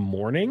was this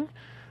morning.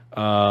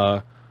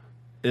 That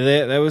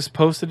was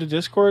posted to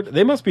Discord.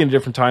 They must be in a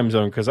different time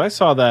zone because I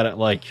saw that at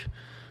like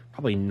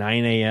probably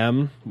 9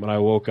 a.m. when I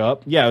woke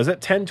up. Yeah, it was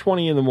at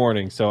 10:20 in the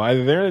morning. So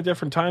either they're in a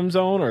different time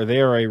zone or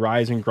they are a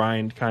rise and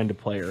grind kind of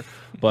player.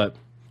 But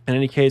in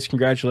any case,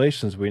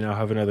 congratulations. We now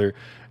have another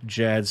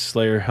Jad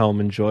Slayer Helm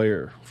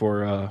Enjoyer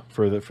for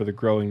the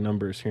growing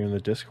numbers here in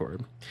the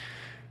Discord.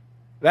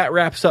 That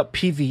wraps up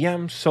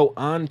PVM. So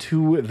on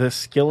to the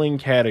skilling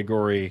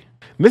category.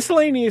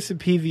 Miscellaneous and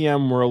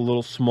PVM were a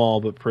little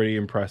small but pretty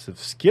impressive.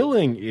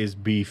 Skilling is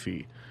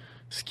beefy.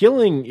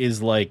 Skilling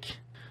is like,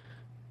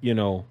 you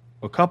know,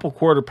 a couple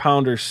quarter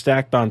pounders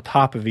stacked on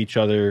top of each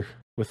other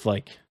with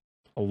like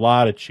a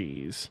lot of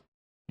cheese,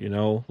 you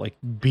know, like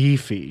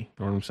beefy. You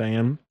know what I'm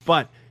saying?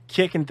 But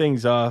kicking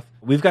things off,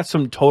 we've got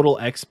some total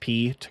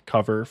XP to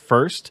cover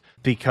first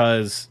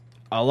because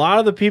a lot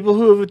of the people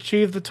who have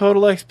achieved the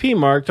total XP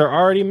mark are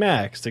already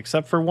maxed,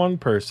 except for one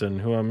person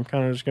who I'm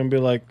kind of just going to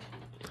be like,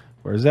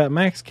 where's that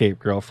max cape,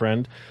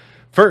 girlfriend?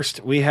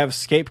 First, we have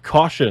Scape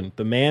Caution,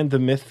 the man, the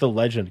myth, the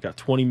legend. Got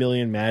 20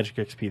 million magic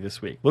XP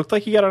this week. Looked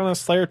like he got on a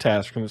Slayer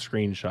task from the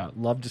screenshot.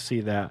 Love to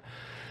see that.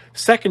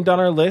 Second on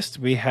our list,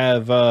 we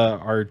have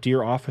our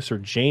dear officer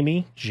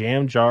Jamie,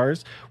 Jam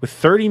Jars, with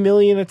 30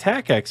 million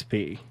attack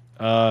XP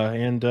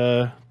and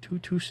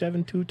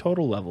 2272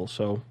 total level.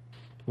 So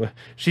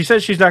she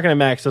says she's not going to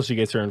max till she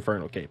gets her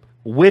Infernal Cape,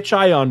 which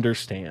I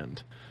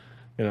understand.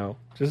 You know,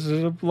 just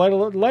light a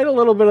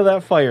little bit of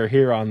that fire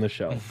here on the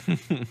show.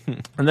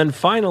 And then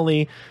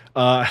finally,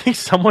 I think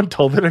someone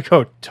told her to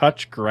go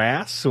touch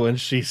grass when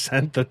she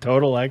sent the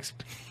total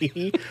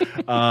XP.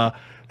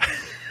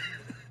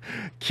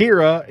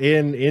 Kira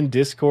in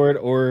Discord,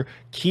 or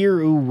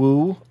Kiru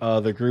Wu,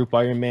 the group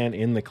Iron Man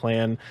in the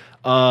clan,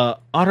 on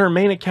her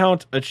main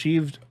account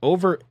achieved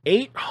over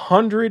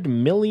 800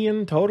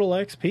 million total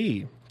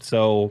XP.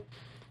 So,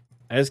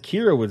 as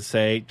Kira would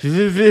say,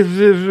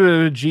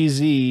 GZ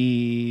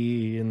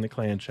in the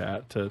clan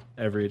chat to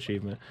every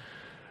achievement.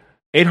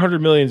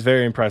 800 million is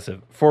very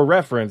impressive. For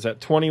reference,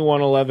 at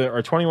 2111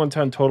 or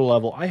 2110 total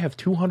level, I have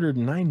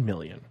 209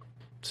 million.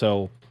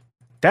 So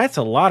That's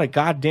a lot of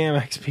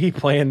goddamn XP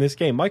playing this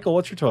game. Michael,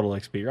 what's your total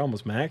XP? You're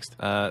almost maxed.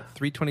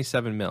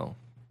 327 mil.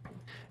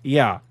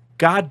 Yeah,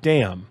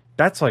 goddamn.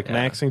 That's like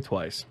Yeah. maxing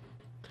twice.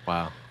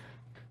 Wow.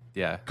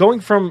 Yeah.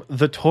 Going from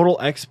the total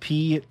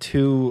XP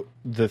to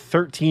the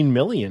 13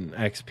 million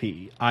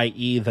XP,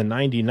 i.e. the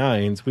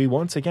 99s, we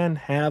once again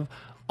have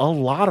a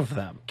lot of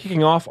them.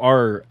 Kicking off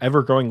our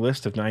ever-growing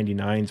list of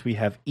 99s, we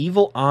have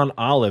Evil on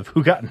Olive,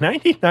 who got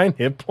 99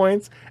 hit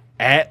points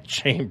at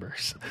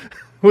Chambers,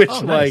 which,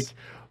 Oh, nice. like,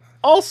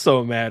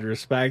 also mad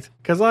respect,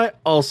 because I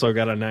also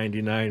got a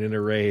 99 in a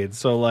raid,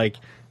 so, like,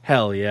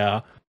 hell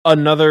yeah.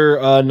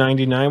 Another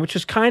 99, which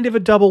is kind of a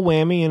double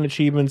whammy in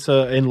achievements,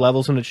 in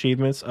levels and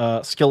achievements.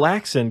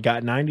 Skillaxon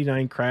got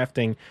 99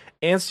 crafting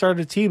and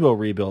started a Tebow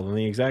rebuild on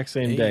the exact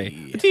same day.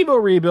 Hey. The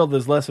Tebow rebuild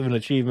is less of an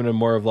achievement and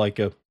more of like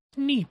a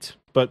neat,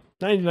 but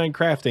 99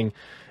 crafting,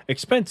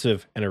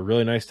 expensive, and a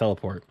really nice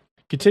teleport.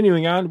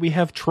 Continuing on, we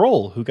have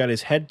Troll, who got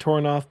his head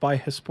torn off by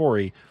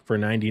Hespori for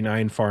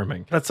 99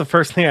 farming. That's the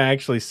first thing I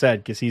actually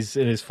said, because he's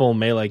in his full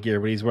melee gear,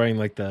 but he's wearing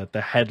like the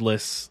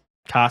headless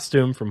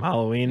costume from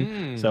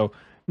Halloween. So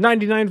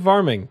 99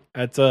 farming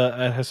at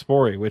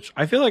Hespori, which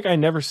I feel like I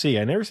never see.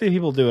 I never see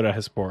people do it at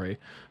Hespori.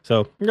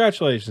 So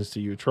congratulations to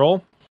you,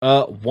 Troll.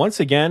 Once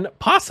again,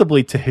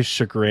 possibly to his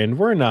chagrin,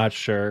 we're not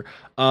sure,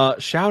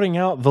 shouting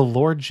out the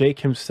Lord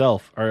Jake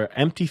himself, our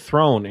empty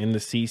throne in the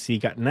CC,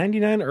 got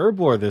 99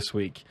 Herblore this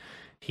week.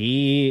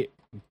 He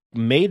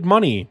made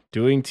money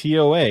doing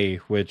TOA,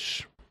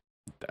 which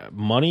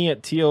money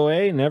at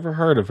TOA, never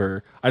heard of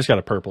her. I just got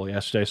a purple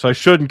yesterday, so I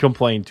shouldn't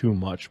complain too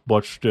much,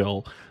 but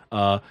still,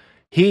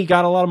 he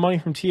got a lot of money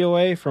from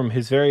TOA from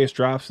his various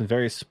drops and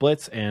various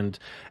splits, and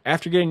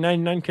after getting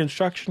 99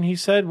 construction, he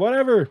said,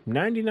 whatever,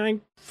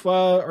 99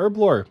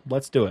 Herblore,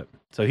 let's do it.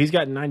 So he's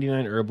got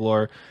 99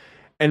 Herblore.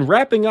 And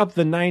wrapping up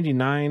the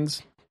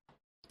 99s,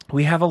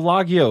 we have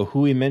Alagio,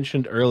 who we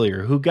mentioned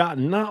earlier, who got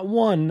not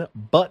one,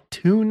 but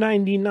 2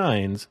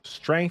 99s,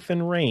 strength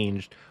and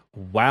ranged,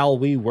 while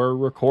we were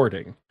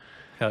recording.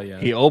 Hell yeah.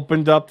 He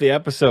opened up the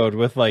episode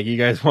with, like, you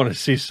guys want to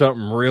see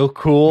something real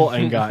cool,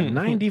 and got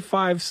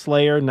 95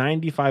 Slayer,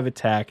 95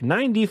 attack,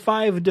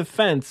 95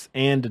 defense,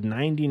 and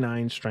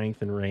 99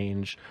 strength and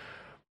range.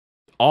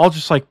 All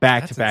just like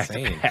back to back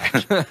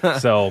to back.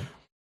 So,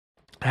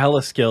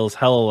 hella skills,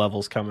 hella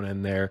levels coming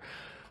in there.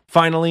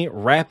 Finally,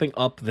 wrapping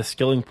up the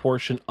skilling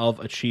portion of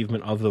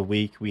Achievement of the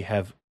Week, we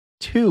have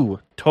 2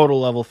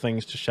 total level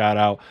things to shout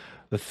out.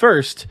 The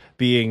first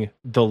being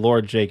the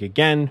Lord Jake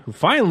again, who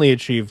finally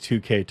achieved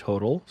 2K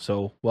total.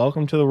 So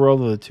welcome to the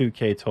world of the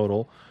 2K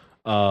total,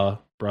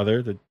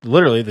 brother.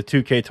 Literally the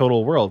 2K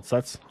total worlds.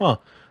 That's,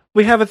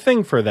 we have a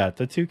thing for that.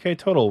 The 2K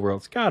total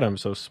worlds. Got him.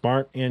 So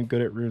smart and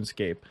good at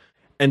RuneScape.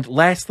 And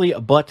lastly,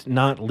 but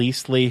not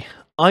leastly,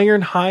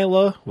 Iron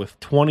Hyla with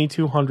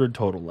 2200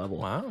 total level.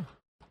 Wow.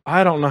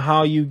 I don't know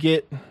how you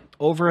get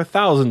over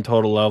 1,000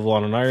 total level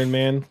on an Iron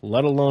Man,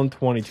 let alone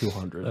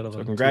 2,200.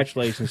 So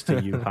congratulations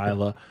to you,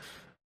 Hyla.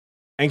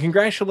 And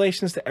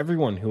congratulations to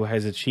everyone who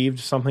has achieved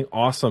something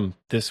awesome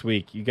this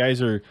week. You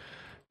guys are,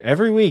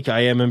 every week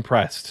I am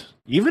impressed.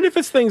 Even if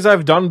it's things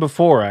I've done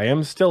before, I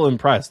am still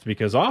impressed,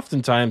 because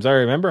oftentimes I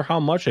remember how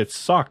much it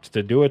sucked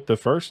to do it the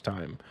first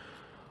time,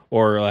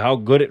 or how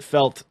good it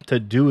felt to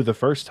do the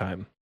first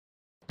time.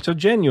 So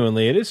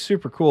genuinely, it is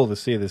super cool to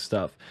see this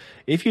stuff.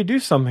 If you do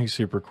something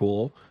super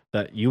cool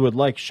that you would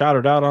like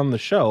shouted out on the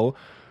show,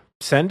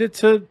 send it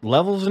to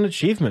Levels and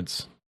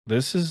Achievements.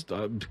 This is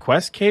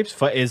Quest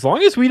Capes. As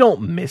long as we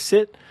don't miss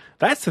it,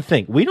 that's the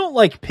thing. We don't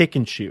like pick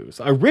and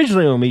choose.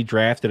 Originally, when we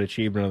drafted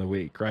Achievement of the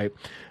Week, right?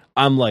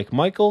 I'm like,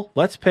 Michael,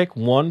 let's pick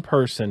one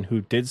person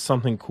who did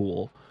something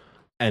cool,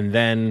 and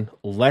then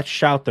let's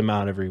shout them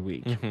out every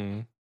week. Mm-hmm.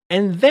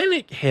 And then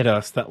it hit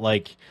us that,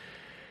 like,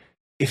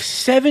 if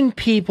 7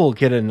 people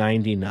get a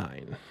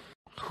 99,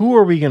 who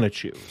are we going to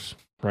choose,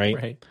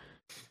 right?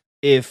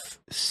 If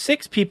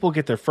 6 people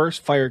get their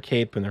first Fire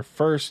Cape and their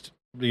first,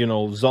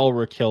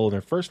 Zulrah kill and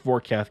their first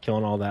Vorkath kill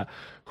and all that,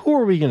 who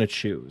are we going to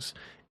choose?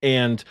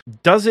 And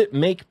does it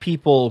make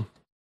people,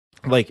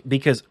 like,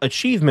 because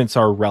achievements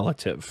are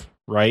relative,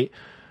 right?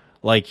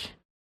 Like,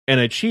 an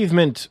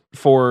achievement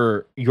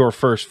for your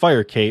first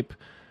Fire Cape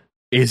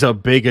is a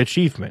big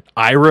achievement.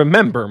 I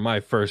remember my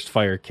first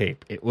Fire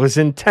Cape. It was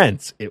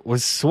intense. It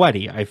was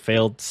sweaty. I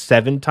failed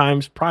 7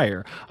 times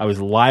prior. I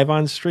was live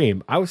on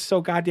stream. I was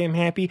so goddamn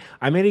happy.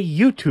 I made a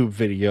YouTube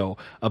video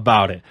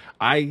about it.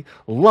 I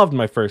loved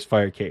my first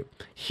Fire Cape.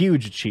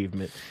 Huge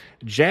achievement.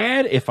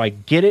 Jad, if I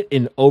get it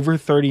in over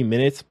 30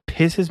 minutes,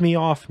 pisses me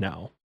off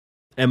now.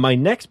 And my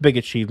next big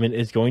achievement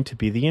is going to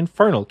be the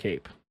Infernal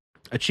Cape.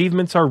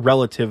 Achievements are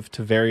relative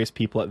to various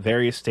people at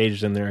various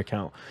stages in their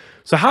account.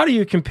 So how do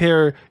you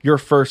compare your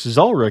first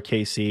Zulrah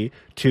KC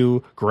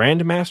to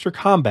Grandmaster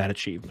Combat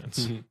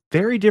achievements? Mm-hmm.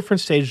 Very different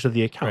stages of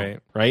the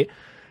account, right?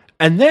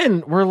 And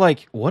then we're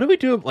like, what do we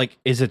do? Like,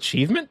 is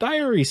Achievement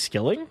Diary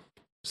skilling?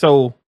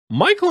 So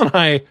Michael and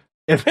I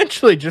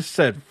eventually just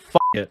said,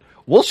 fuck it.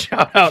 we'll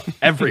shout out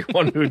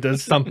everyone who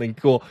does something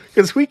cool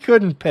because we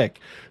couldn't pick.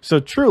 So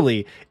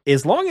truly,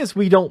 as long as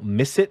we don't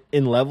miss it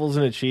in levels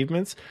and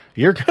achievements,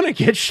 you're going to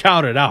get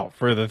shouted out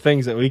for the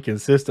things that we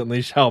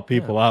consistently shout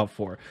people out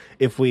for.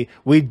 If we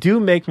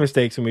do make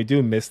mistakes and we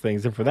do miss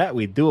things, and for that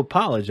we do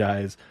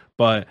apologize,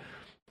 but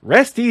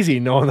rest easy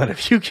knowing that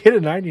if you get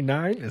a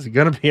 99, it's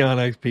going to be on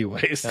XP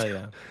Waste. Hell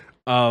yeah.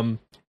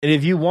 And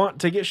if you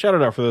want to get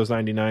shouted out for those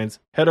 99s,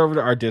 head over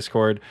to our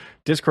Discord,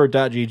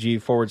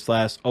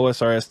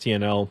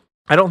 discord.gg/OSRSTNL.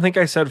 I don't think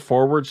I said /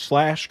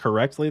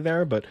 correctly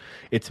there, but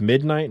it's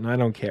midnight and I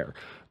don't care.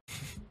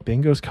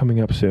 Bingo's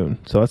coming up soon,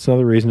 so that's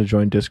another reason to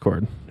join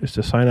Discord, is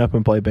to sign up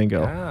and play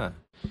bingo. Yeah.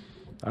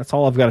 That's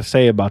all I've got to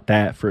say about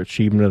that for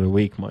Achievement of the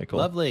Week, Michael.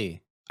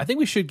 Lovely. I think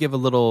we should give a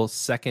little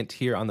second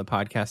here on the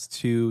podcast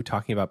to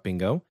talking about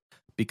bingo,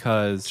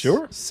 because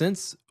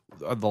since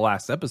the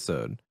last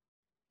episode,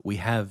 we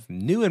have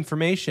new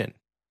information.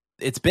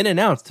 It's been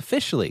announced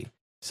officially.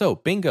 So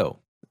bingo,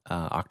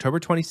 October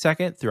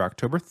 22nd through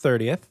October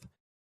 30th.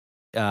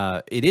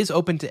 It is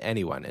open to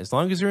anyone. As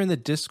long as you're in the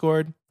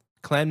Discord,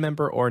 clan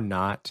member or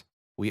not,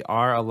 we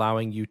are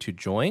allowing you to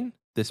join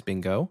this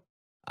bingo.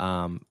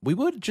 We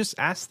would just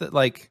ask that,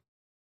 like,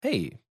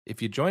 hey,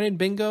 if you join in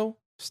bingo,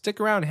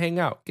 stick around, hang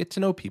out, get to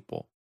know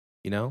people,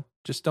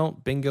 just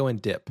don't bingo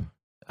and dip.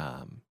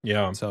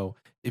 So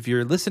if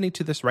you're listening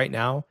to this right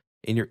now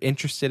and you're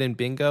interested in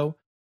bingo,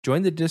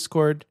 join the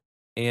Discord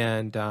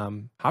and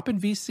hop in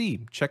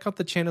VC. Check out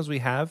the channels we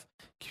have,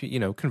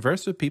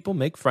 converse with people,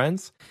 make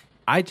friends.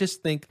 I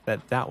just think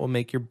that will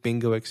make your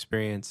bingo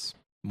experience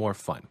more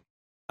fun.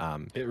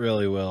 It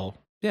really will.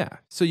 Yeah.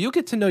 So you'll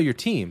get to know your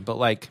team, but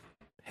like,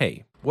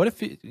 hey, what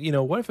if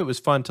it was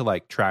fun to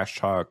like trash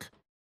talk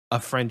a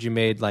friend you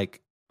made,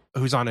 like,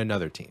 who's on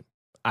another team?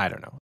 I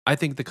don't know. I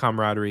think the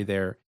camaraderie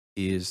there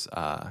is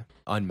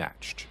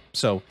unmatched.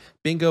 So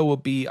bingo will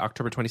be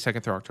October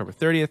 22nd through October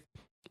 30th.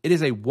 It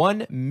is a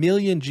 1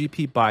 million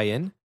GP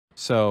buy-in.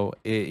 So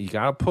you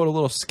got to put a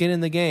little skin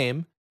in the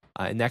game,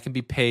 and that can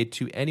be paid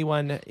to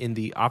anyone in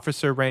the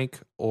officer rank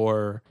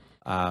or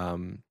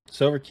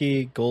Silver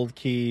Key, Gold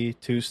Key,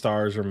 2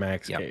 stars, or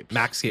Max Capes.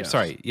 Max Capes. Yes.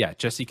 Sorry. Yeah,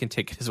 Jesse can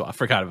take it as well. I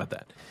forgot about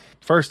that.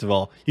 First of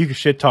all, you can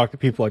shit talk to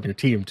people on your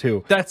team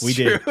too. We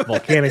did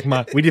volcanic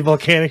mine. We did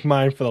volcanic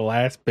mine for the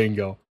last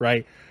bingo,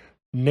 right?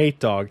 Nate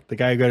Dogg, the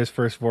guy who got his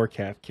first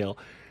Vorkath kill,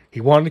 he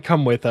wanted to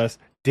come with us.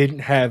 Didn't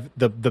have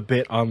the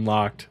bit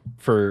unlocked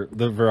for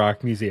the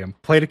Varrock Museum.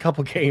 Played a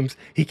couple games.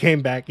 He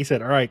came back. He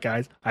said, "All right,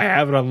 guys, I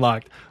have it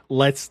unlocked.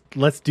 Let's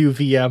do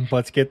VM.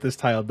 Let's get this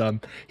tile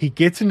done." He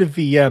gets into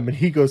VM and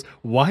he goes,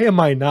 "Why am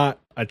I not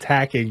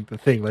attacking the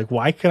thing? Like,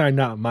 why can I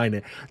not mine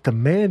it?" The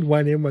man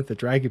went in with the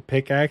dragon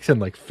pickaxe and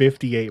like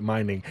 58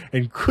 mining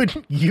and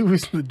couldn't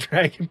use the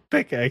dragon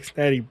pickaxe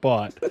that he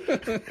bought.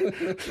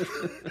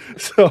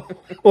 So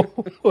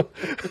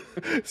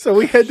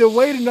we had to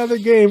wait another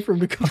game for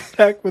him to come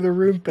back with a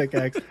rune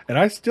pickaxe, and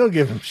I still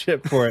give him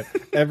shit for it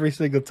every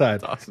single time.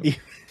 That's awesome.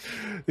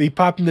 He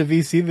popped in the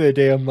VC the other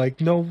day. I'm like,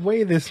 no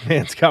way this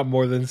man's got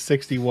more than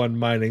 61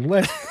 mining.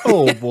 Let's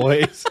go,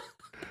 boys.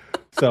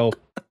 So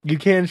you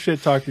can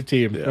shit talk your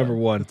team, number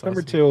one.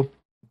 Number two,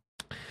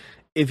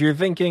 if you're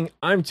thinking,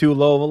 I'm too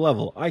low of a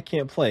level, I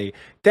can't play,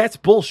 that's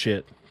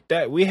bullshit.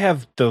 That we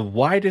have the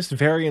widest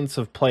variance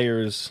of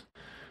players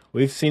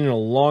we've seen in a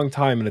long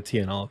time in a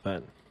TNL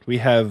event. We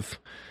have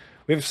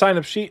a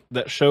sign-up sheet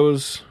that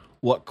shows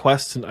what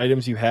quests and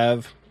items you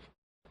have.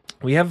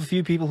 We have a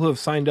few people who have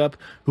signed up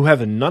who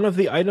have none of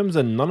the items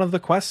and none of the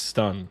quests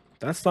done.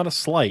 That's not a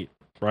slight,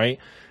 right?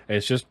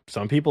 It's just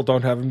some people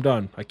don't have them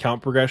done.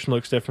 Account progression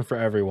looks different for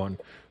everyone.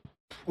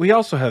 We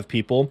also have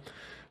people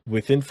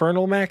with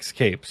Infernal Max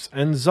Capes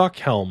and Zuck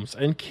Helms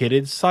and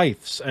kitted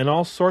scythes and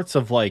all sorts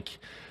of like,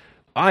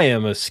 I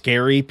am a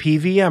scary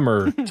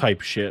PVMer type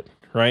shit,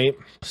 right?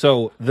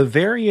 So the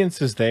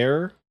variance is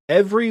there.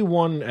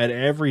 Everyone at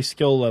every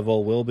skill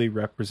level will be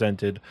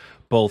represented,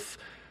 both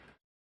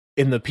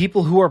in the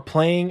people who are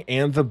playing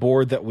and the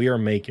board that we are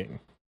making.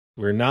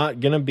 We're not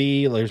going to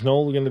be, I'm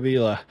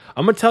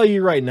going to tell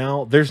you right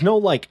now, there's no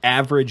like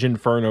average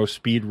Inferno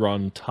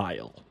speedrun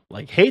tile.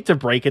 Like, hate to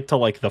break it to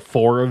like the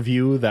 4 of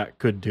you that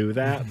could do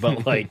that,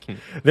 but like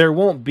there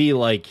won't be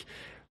like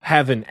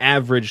have an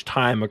average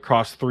time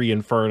across 3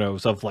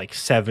 Infernos of like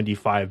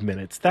 75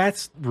 minutes.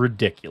 That's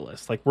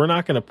ridiculous. Like, we're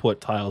not going to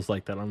put tiles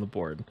like that on the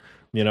board,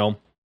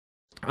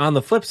 On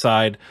the flip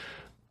side,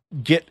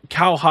 get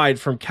cowhide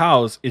from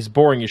cows is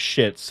boring as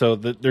shit, so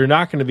they're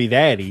not going to be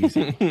that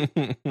easy,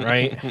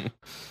 right?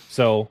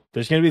 So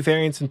there's going to be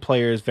variance in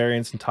players,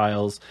 variance in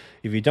tiles.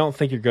 If you don't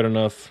think you're good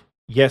enough,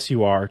 yes,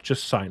 you are.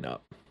 Just sign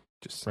up.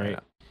 Just sign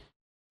up.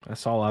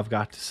 That's all I've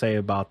got to say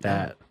about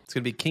that. It's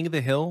going to be King of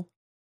the Hill.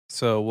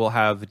 So we'll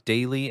have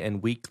daily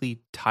and weekly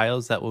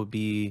tiles that will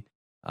be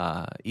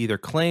either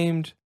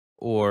claimed,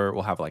 or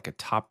we'll have like a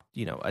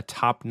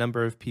top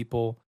number of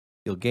people.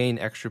 You'll gain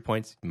extra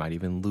points. You might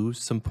even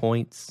lose some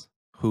points.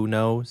 Who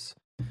knows?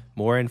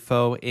 More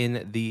info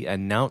in the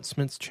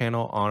announcements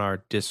channel on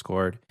our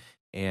Discord.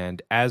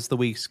 And as the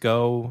weeks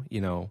go,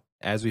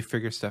 as we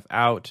figure stuff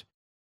out,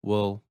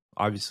 we'll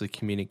obviously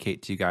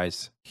communicate to you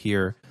guys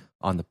here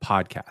on the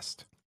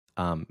podcast.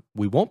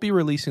 We won't be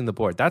releasing the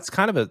board. That's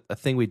kind of a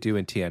thing we do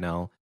in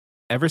TNL.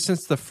 Ever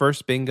since the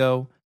first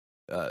bingo,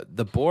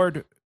 the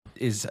board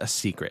is a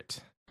secret.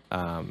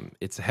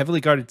 It's a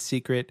heavily guarded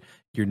secret.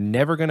 You're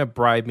never gonna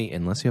bribe me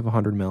unless you have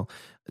 100 mil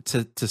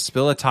to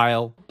spill a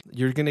tile.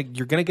 You're gonna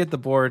get the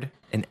board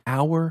an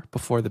hour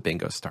before the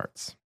bingo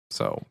starts.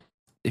 So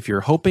if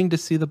you're hoping to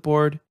see the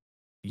board,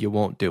 you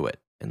won't do it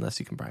unless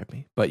you can bribe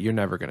me. But you're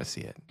never gonna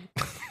see it.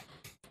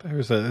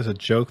 There's a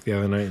joke the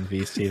other night in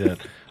VC that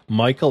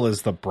Michael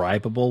is the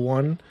bribable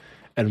one,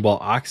 and while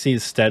Oxy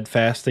is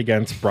steadfast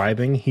against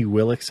bribing, he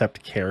will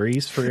accept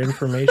carries for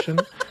information.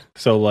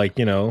 So, like,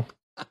 you know,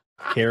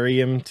 carry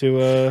him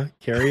to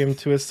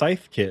a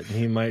scythe kit, and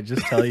he might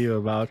just tell you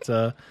about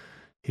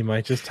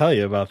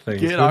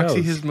things. Get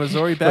Oxy his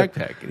Missouri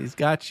backpack, and he's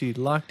got you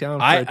locked down.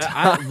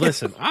 For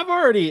Listen, I'm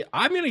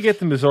gonna get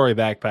the Missouri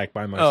backpack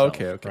by myself. Oh,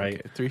 okay, right?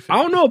 Okay. 350.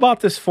 I don't know about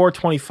this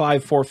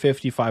 425,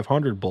 450,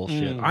 500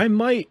 bullshit. I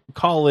might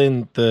call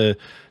in the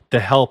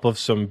help of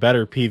some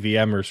better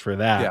PVMers for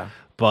that. Yeah.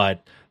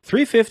 But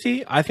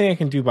 350, I think I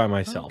can do by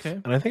myself,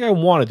 Okay. and I think I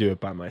want to do it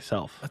by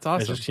myself. That's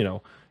awesome. It's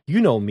just, you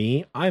know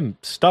me, I'm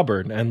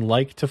stubborn and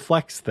like to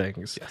flex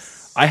things.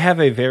 Yes. I have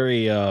a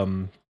very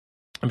I'm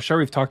sure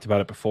we've talked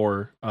about it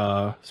before.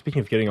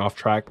 Speaking of getting off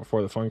track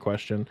before the fun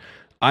question,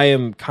 I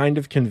am kind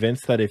of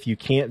convinced that if you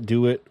can't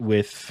do it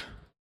with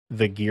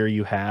the gear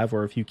you have,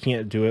 or if you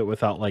can't do it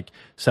without like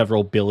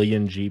several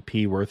billion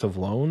GP worth of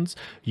loans,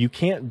 you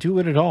can't do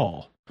it at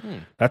all.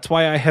 That's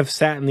why I have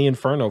sat in the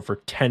Inferno for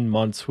 10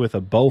 months with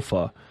a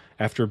BOFA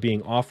after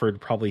being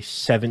offered probably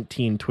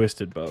 17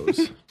 twisted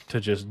bows to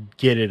just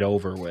get it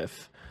over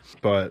with.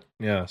 But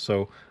yeah,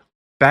 so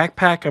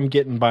backpack I'm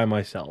getting by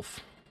myself.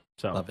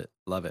 So Love it.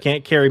 Love it.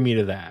 can't carry me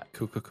to that.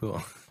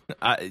 Cool.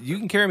 You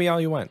can carry me all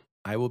you want.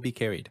 I will be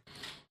carried.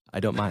 I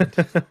don't mind.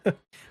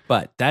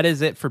 But that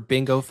is it for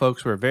bingo,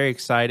 folks. We're very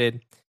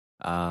excited.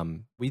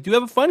 We do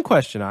have a fun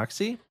question,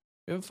 Oxy.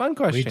 We have a fun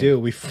question. We do.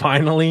 We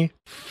finally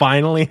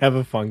have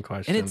a fun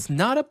question. And it's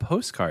not a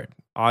postcard,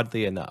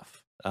 oddly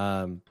enough.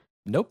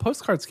 No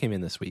postcards came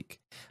in this week.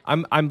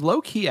 I'm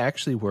low key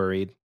actually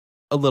worried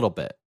a little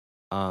bit.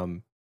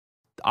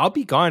 I'll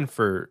be gone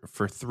for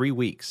 3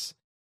 weeks,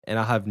 and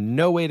I'll have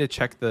no way to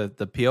check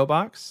the PO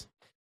box.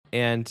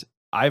 And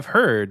I've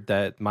heard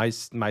that my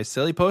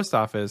silly post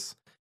office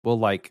will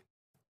like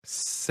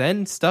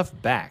send stuff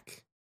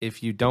back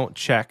if you don't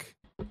check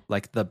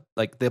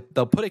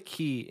they'll put a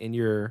key in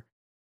your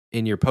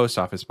post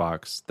office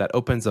box that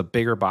opens a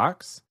bigger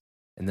box,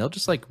 and they'll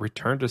just like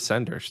return to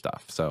sender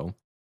stuff. So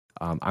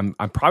I'm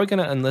probably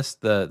gonna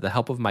enlist the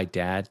help of my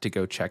dad to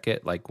go check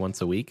it like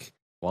once a week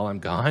while I'm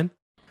gone.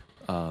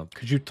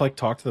 Could you like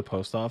talk to the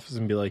post office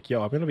and be like,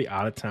 yo, I'm gonna be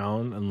out of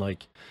town, and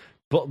like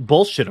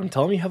bullshit, I'm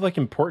telling you have like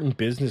important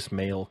business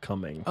mail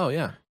coming. Oh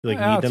yeah, You, like,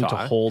 need them to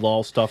hold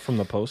all stuff from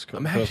the post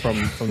from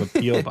the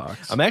PO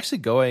box. I'm actually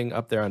going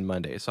up there on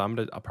Monday, so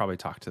I'll probably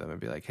talk to them and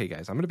be like, hey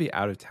guys, I'm gonna be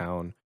out of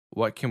town.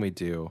 What can we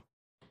do?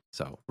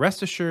 So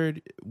rest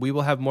assured, we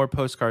will have more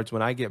postcards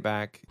when I get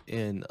back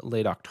in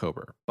late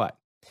October. But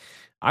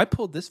I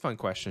pulled this fun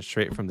question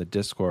straight from the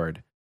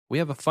Discord. We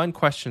have a fun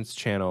questions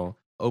channel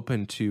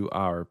open to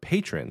our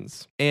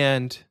patrons,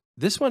 and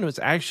this one was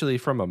actually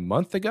from a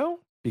month ago,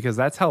 because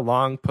that's how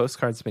long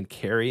postcards have been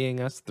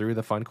carrying us through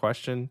the fun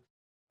question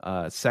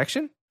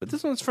section. But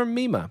this one's from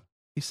Mima.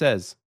 He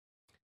says,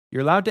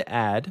 you're allowed to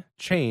add,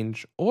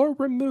 change, or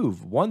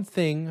remove one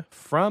thing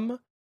from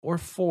or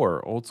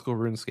for Old School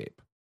RuneScape.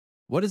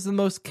 What is the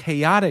most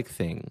chaotic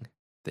thing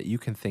that you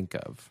can think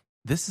of?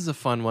 This is a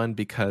fun one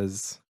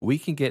because we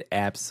can get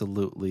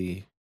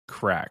absolutely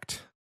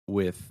cracked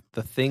with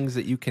the things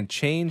that you can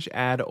change,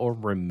 add, or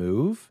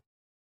remove.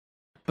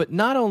 But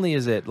not only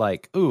is it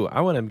like, ooh,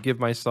 I want to give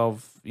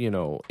myself,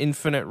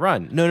 infinite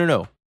run.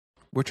 No.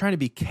 We're trying to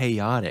be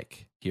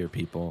chaotic here,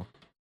 people.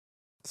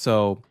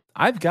 So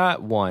I've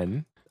got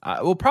one.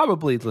 We'll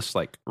probably just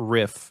like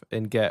riff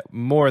and get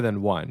more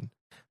than one.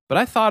 But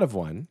I thought of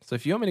one. So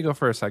if you want me to go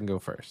first, I can go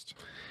first.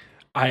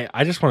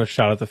 I just want to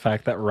shout out the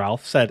fact that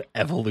Ralph said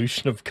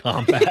evolution of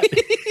combat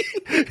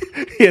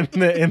in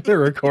the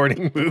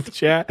recording booth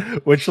chat,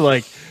 which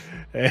like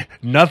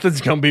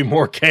nothing's gonna be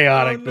more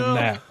chaotic than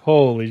that.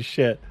 Holy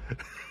shit.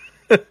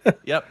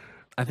 Yep.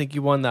 I think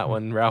you won that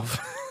one, Ralph.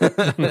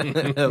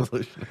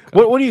 Evolution.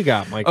 What do you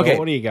got, Michael? Okay.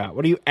 What do you got?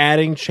 What are you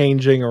adding,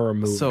 changing, or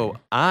removing? So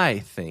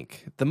I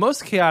think the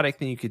most chaotic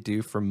thing you could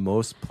do for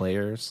most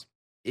players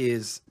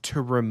is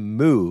to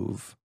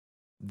remove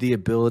the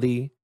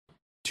ability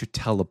to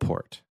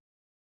teleport.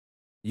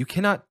 You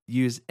cannot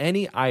use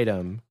any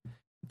item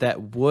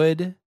that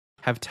would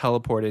have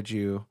teleported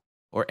you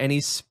or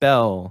any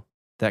spell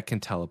that can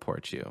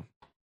teleport you.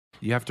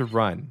 You have to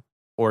run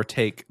or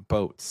take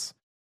boats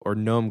or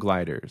gnome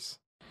gliders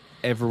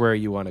everywhere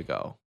you want to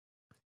go.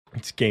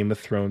 It's Game of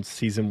Thrones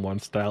season 1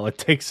 style. It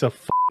takes a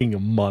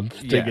fucking month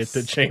to get Yes.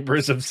 to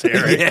Chambers of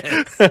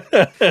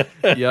Sarek.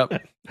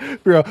 Yep.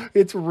 Bro,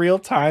 it's real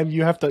time.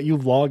 You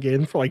log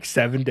in for like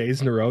 7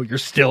 days in a row. You're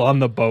still on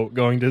the boat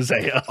going to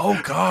Zaya. Oh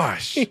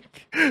gosh.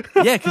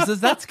 Yeah, because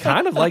that's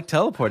kind of like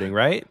teleporting,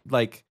 right?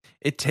 Like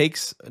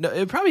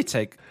it'd probably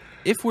take,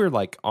 if we're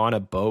like on a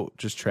boat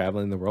just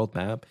traveling the world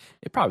map,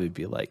 it'd probably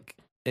be like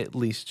at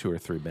least 2 or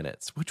 3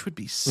 minutes, which would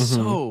be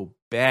so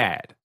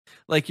bad.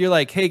 Like you're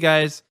like, hey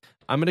guys,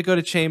 I'm gonna go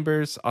to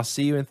Chambers. I'll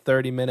see you in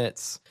 30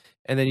 minutes.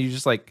 And then you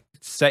just like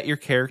set your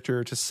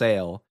character to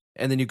sail,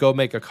 and then you go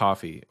make a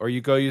coffee or you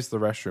go use the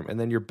restroom, and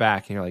then you're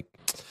back and you're like,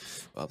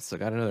 well, I've still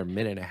got another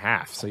minute and a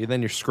half. So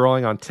then you're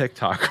scrolling on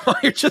TikTok while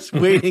you're just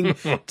waiting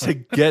to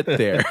get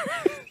there.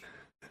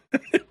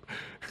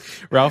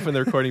 Ralph in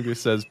the recording booth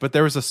says, but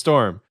there was a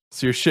storm,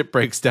 so your ship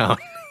breaks down.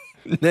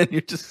 And then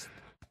you're just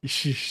you're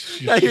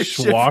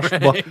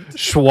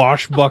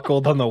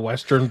swashbuckled on the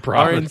Western RNG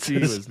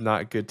provinces. was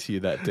not good to you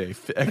that day.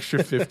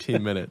 Extra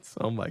 15 minutes.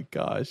 Oh my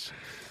gosh.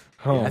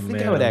 Oh, Yeah, I think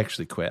man. I would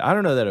actually quit. I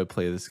don't know that I would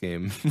play this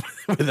game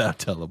without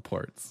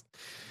teleports.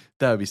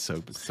 That would be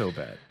so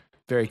bad.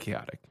 Very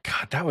chaotic.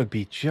 God, that would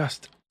be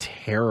just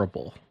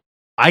terrible.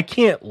 I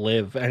can't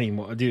live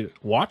anymore. Dude,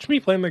 watch me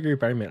play my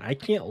group Iron Man. I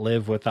can't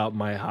live without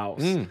my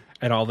house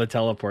and all the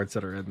teleports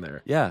that are in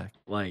there. Yeah.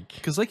 Like,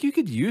 Because like you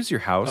could use your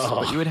house,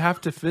 but you would have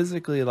to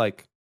physically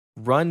like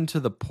run to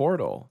the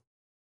portal.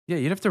 Yeah,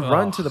 you'd have to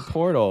run to the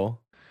portal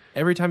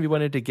every time you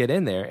wanted to get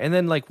in there. And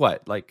then like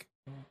what? Like,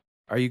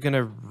 are you going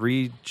to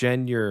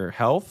regen your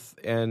health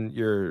and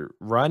your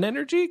run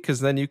energy? Because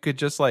then you could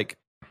just like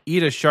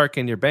eat a shark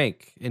in your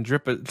bank and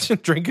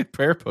drink a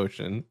prayer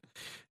potion.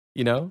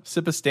 You know,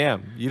 sip a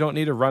stam. You don't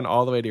need to run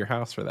all the way to your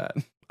house for that.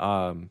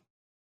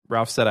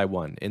 Ralph said I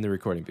won in the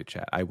recording booth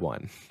chat. I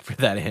won for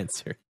that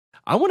answer.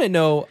 I want to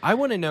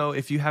know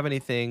if you have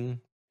anything,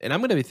 and I'm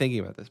going to be thinking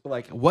about this, but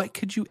like, what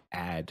could you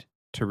add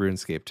to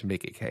RuneScape to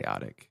make it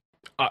chaotic?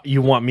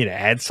 you want me to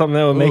add something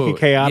that would make it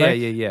chaotic?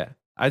 Yeah.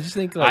 I just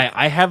think like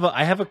I have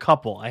a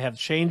couple. I have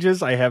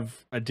changes. I have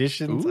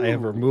additions. I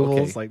have Ooh, removals.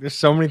 okay. Like, there's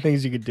so many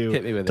things you could do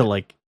Hit me with to it.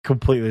 like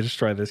completely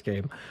destroy this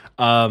game.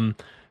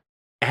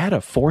 Add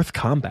a fourth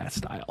combat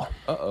style.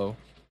 Uh-oh.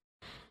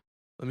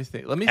 Let me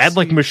think. Add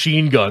like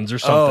machine guns or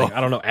something. Oh.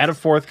 I don't know. Add a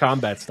fourth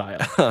combat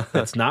style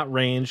that's not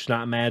ranged,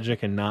 not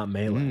magic, and not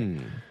melee.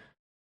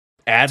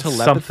 Add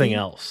something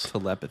else.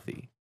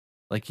 Telepathy.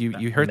 Like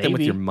you hurt them with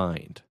Maybe. your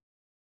mind.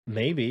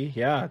 Maybe,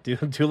 yeah. Do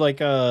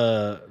like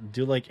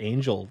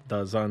Angel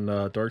does on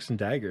Dorks and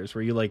Daggers,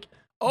 where you like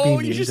Oh,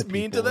 be you just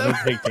mean to people and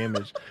them? they take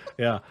damage.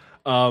 Yeah.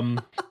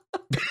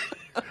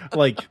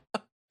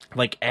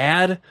 Like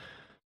add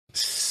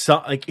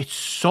like it's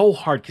so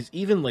hard because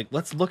even like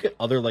let's look at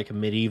other like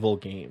medieval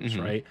games,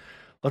 Mhm. right?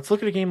 Let's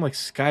look at a game like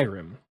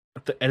Skyrim.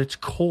 At its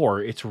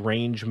core, it's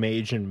range,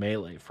 mage, and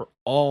melee for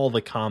all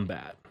the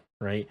combat,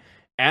 right?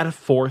 Add a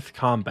fourth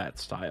combat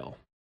style.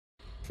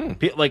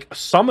 Like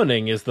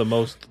summoning is the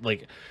most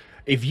like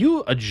if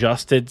you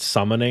adjusted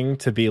summoning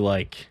to be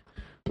like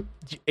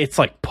it's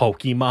like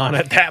Pokemon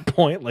at that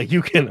point. Like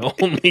you can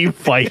only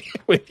fight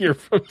with your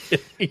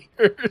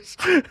familiars.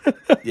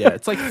 Yeah,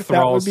 it's like That would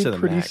thralls be to the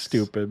pretty max.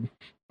 stupid.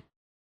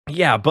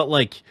 Yeah, but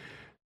like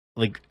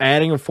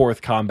adding a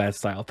fourth combat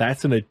style,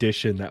 that's an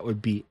addition that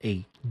would be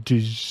a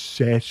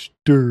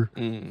disaster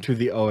to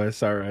the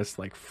OSRS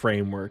like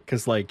framework.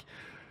 Because like,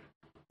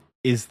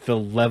 is the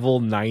level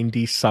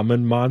 90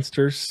 summon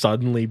monster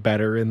suddenly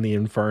better in the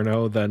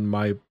Inferno than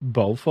my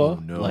Bofa? Oh,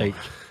 no. Like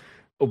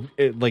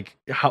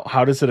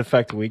how does it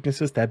affect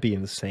weaknesses? That'd be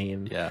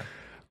insane. Yeah.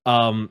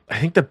 I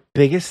think the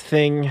biggest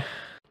thing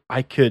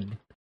I could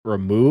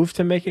remove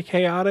to make it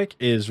chaotic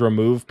is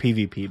remove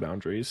PvP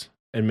boundaries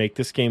and make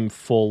this game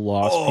full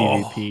lost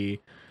PvP.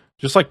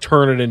 Just like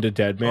turn it into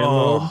Deadman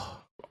mode.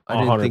 I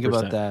didn't think 100%.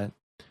 about that.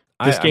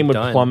 This game I'm would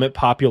done. plummet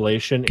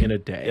population in a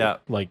day. Yeah.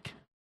 Like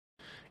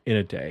in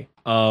a day.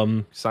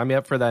 Sign me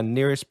up for that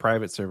nearest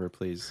private server,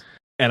 please.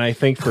 And I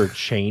think for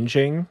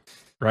changing,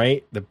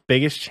 right? The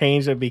biggest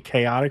change that'd be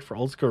chaotic for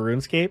old school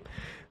RuneScape,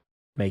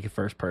 make it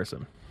first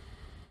person.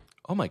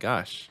 Oh my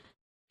gosh.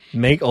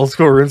 Make old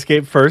school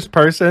RuneScape first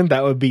person.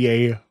 That would be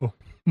a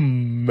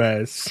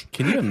mess.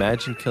 Can you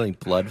imagine killing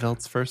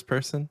Bloodvelt's first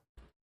person?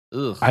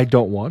 Ugh. I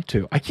don't want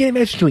to. I can't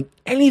imagine doing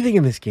anything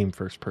in this game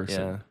first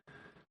person. Yeah.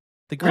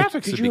 The Like,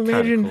 graphics could would you be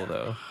kind imagine of cool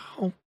though.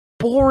 how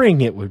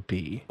boring it would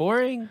be?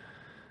 Boring?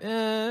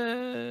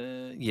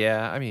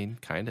 Yeah, I mean,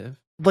 kind of.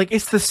 Like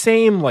it's the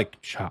same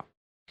like chop.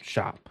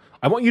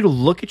 I want you to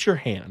look at your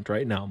hand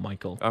right now,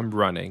 Michael. I'm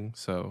running,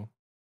 so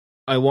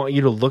I want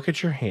you to look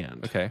at your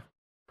hand. okay.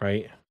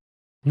 Right?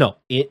 No,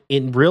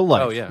 in real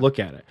life, Oh, yeah. look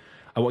at it.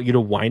 I want you to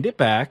wind it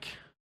back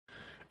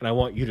and I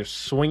want you to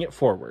swing it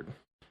forward.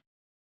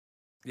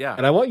 Yeah.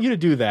 And I want you to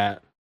do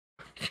that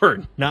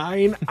for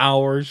 9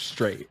 hours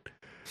straight.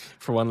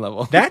 For one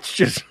level. That's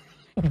just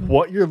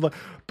what you're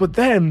but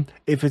then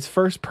if it's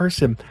first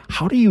person,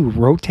 how do you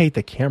rotate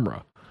the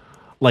camera?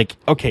 Like,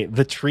 okay,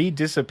 the tree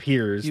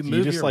disappears. You Do move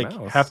you just your like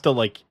mouse. have to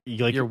like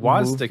you like Your move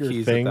WASD your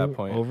keys at thing that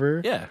point.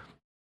 over? Yeah.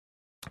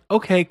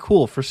 Okay,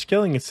 cool. For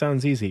skilling, it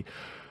sounds easy.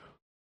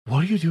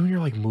 What do you do when you're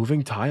like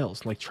moving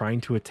tiles, like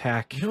trying to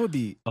attack It would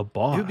be a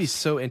boss? It would be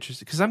so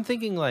interesting because I'm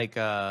thinking like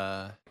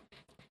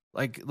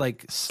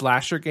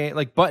slasher game,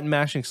 like button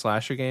mashing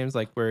slasher games,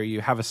 like where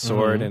you have a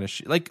sword and a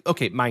like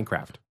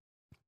Minecraft.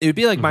 It would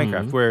be like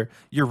Minecraft where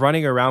you're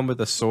running around with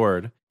a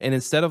sword, and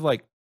instead of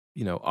like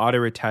auto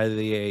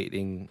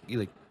retaliating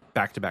like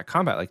back to back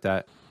combat like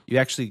that, you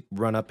actually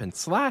run up and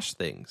slash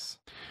things.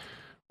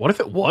 What if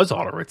it was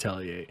auto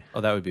retaliate? Oh,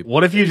 that would be.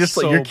 What if you just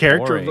like your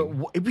character?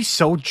 boring. It'd be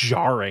so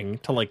jarring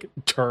to like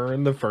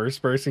turn the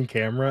first person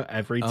camera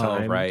every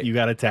time you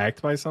got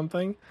attacked by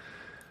something.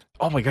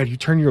 Oh my god! You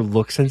turn your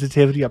look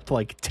sensitivity up to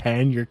like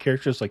 10. Your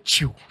character just like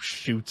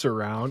shoots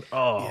around.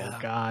 Oh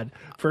god!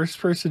 First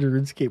person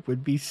RuneScape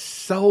would be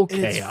so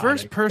chaotic. It's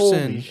first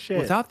person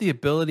without the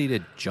ability to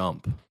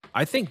jump.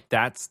 I think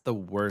that's the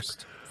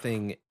worst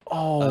thing.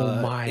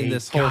 Oh my in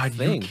this whole god!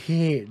 thing. You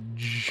can't.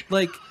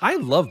 Like, I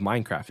love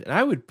Minecraft, and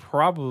I would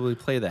probably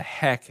play the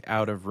heck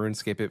out of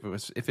RuneScape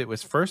if it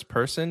was first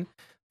person,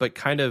 but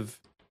kind of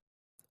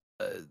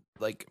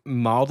like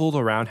modeled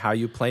around how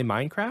you play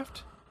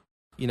Minecraft.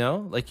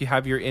 Like you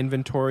have your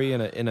inventory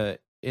in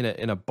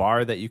a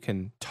bar that you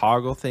can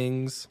toggle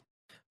things,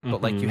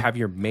 but like you have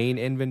your main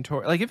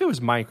inventory. Like if it was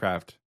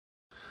Minecraft,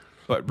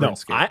 but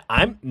RuneScape.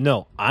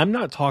 I'm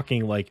not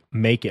talking like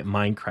make it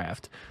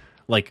Minecraft.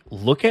 Like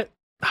look at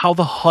how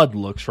the HUD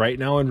looks right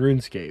now in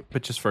RuneScape,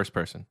 but just first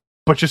person.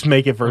 But just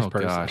make it first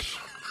person. Gosh.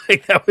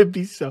 Like that would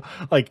be so.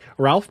 Like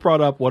Ralph brought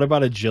up, what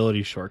about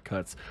agility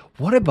shortcuts?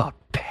 What about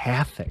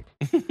pathing?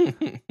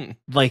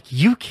 Like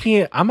you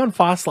can't. I'm on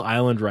Fossil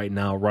Island right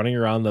now, running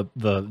around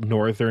the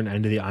northern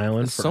end of the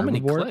island. There's so many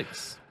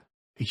clicks.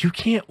 You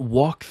can't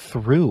walk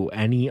through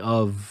any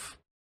of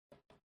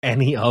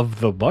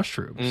the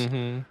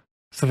mushrooms.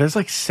 So there's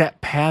like set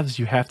paths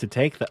you have to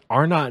take that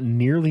are not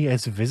nearly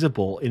as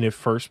visible in a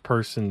first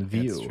person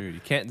view. That's true.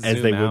 You can't zoom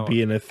as they out. would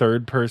be in a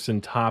third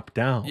person top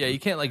down. Yeah, you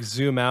can't like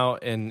zoom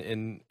out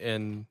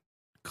and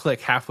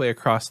click halfway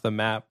across the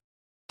map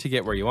to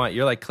get where you want.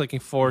 You're like clicking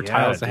 4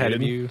 tiles ahead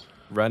of you,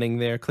 running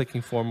there,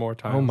 clicking 4 more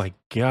tiles. Oh my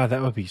god,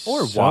 that would be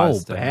or so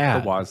WASD,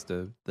 bad. The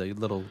WASD, the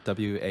little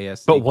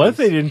WASD. But what if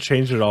they didn't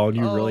change it all and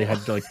you really had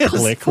to like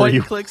click where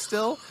you click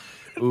still?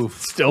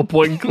 Oof. Still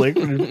point and click.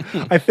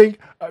 I think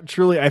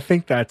truly, I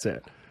think that's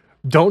it.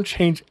 Don't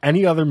change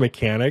any other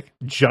mechanic.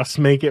 Just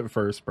make it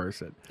first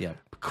person. Yeah.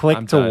 Click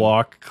I'm to done.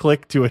 walk.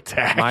 Click to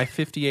attack. My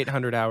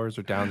 5,800 hours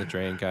are down the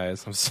drain,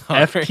 guys. I'm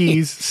sorry. F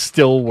keys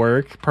still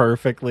work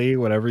perfectly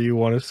whenever you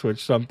want to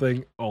switch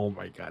something. Oh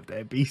my god,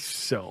 that'd be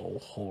so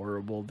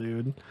horrible,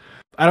 dude.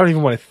 I don't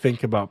even want to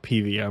think about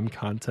PVM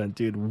content,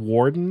 dude.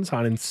 Wardens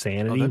on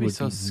Insanity would be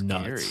so nuts.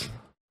 scary.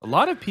 A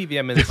lot of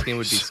PVM in this game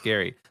would be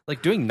scary.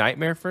 Like doing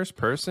Nightmare first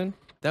person,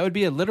 that would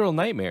be a literal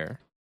nightmare.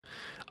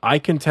 I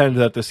contend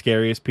that the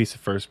scariest piece of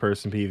first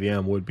person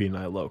PVM would be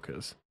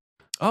Nilokas.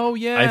 Oh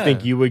yeah. I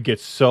think you would get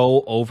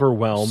so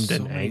overwhelmed So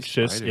and many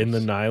anxious spiders. in the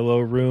Nilo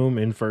room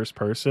in first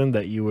person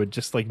that you would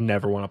just like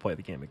never want to play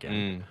the game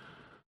again.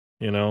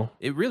 You know?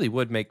 It really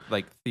would make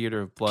like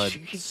Theater of Blood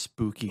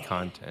spooky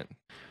content.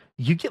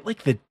 You get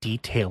like the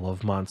detail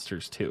of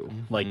monsters too.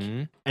 Like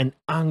an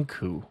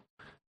Anku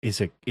is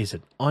an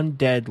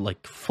undead,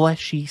 like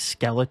fleshy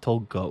skeletal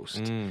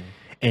ghost.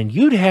 And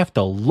you'd have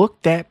to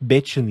look that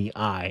bitch in the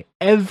eye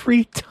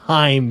every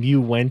time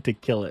you went to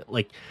kill it.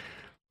 Like,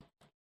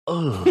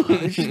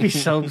 it'd just be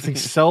something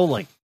so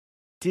like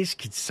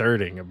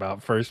disconcerting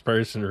about first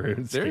person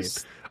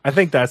RuneScape. I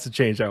think that's the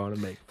change I want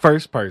to make.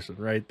 First person,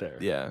 right there.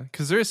 Yeah,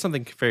 because there is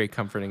something very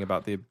comforting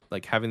about the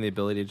like having the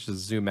ability to just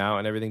zoom out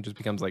and everything just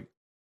becomes like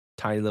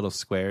tiny little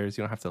squares.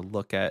 You don't have to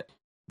look at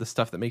the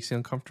stuff that makes you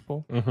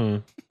uncomfortable.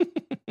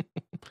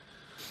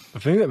 The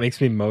thing that makes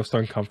me most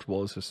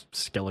uncomfortable is this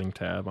skilling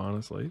tab,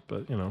 honestly.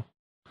 But you know,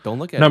 don't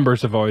look at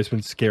numbers have always been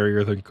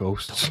scarier than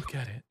ghosts. Don't look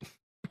at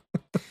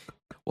it.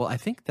 Well, I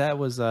think that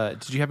was.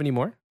 Did you have any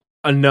more?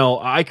 No,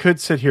 I could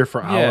sit here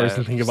for hours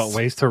and think about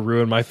ways to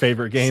ruin my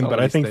favorite game,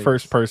 but I think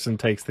first person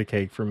takes the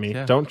cake for me.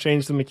 Yeah. Don't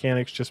change the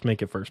mechanics, just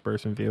make it first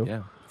person view.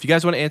 Yeah. If you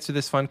guys want to answer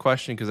this fun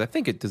question, because I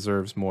think it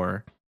deserves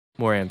more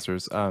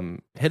answers,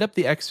 hit up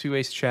the XP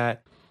Waste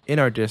chat in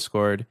our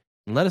Discord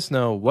and let us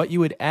know what you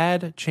would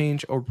add,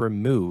 change, or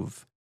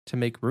remove to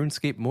make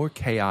RuneScape more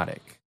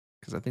chaotic.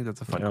 Because I think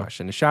that's a fun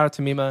question. And shout out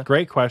to Mima.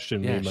 Great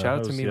question, Mima. Shout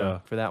out to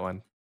Mima for that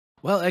one.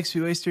 Well,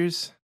 XP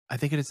Wasters, I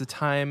think it is the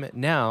time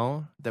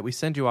now that we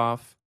send you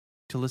off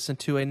to listen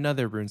to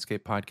another RuneScape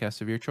podcast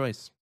of your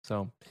choice.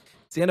 So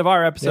it's the end of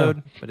our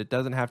episode, but it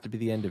doesn't have to be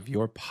the end of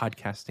your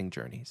podcasting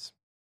journeys.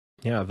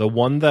 Yeah, the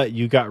one that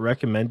you got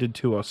recommended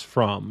to us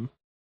from,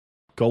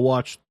 go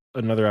watch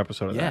another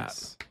episode of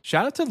that.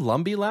 Shout out to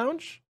Lumbee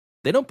Lounge.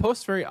 They don't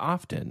post very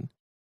often,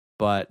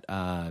 but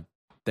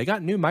they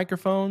got new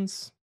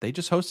microphones. They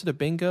just hosted a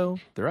bingo.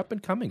 They're up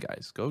and coming,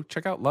 guys. Go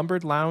check out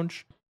Lumbered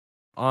Lounge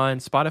on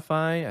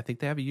Spotify. I think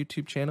they have a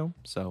YouTube channel,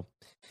 so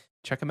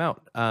check them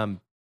out.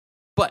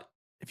 But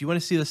if you want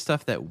to see the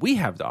stuff that we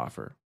have to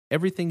offer,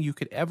 everything you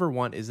could ever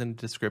want is in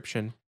the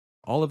description.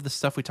 All of the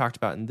stuff we talked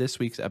about in this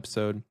week's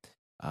episode.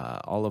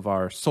 all of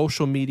our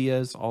social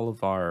medias, all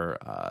of our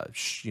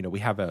we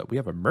have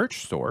a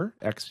merch store,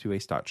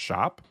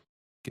 x2ace.shop.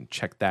 You can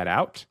check that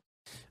out.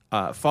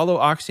 Follow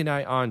Oxy and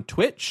I on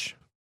Twitch.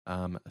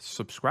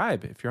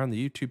 Subscribe if you're on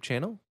the YouTube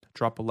channel.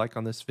 Drop a like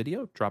on this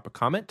video. Drop a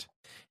comment.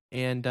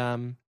 And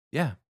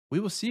we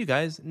will see you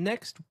guys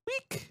next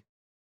week.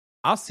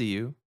 I'll see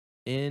you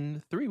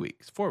in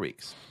 4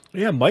 weeks.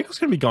 Yeah, Michael's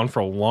going to be gone for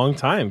a long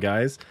time,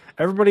 guys.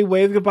 Everybody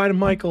wave goodbye to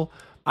Michael.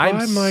 I'm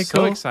Bye, Michael.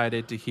 so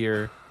excited to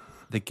hear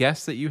the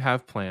guests that you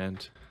have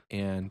planned.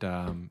 And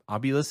I'll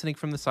be listening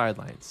from the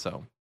sidelines.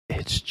 So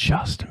it's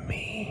just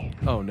me.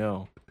 Oh,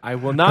 no. I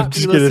will not be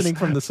just listening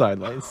from the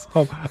sidelines.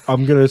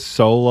 I'm going to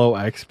solo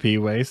XP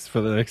waste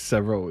for the next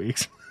several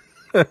weeks.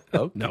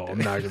 Okay. No, I'm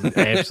not.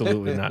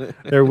 Absolutely not.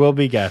 There will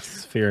be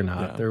guests. Fear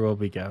not. No. There will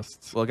be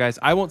guests. Well, guys,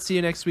 I won't see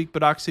you next week,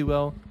 but Oxy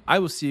will. I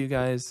will see you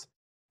guys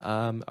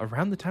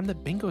around the time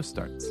that bingo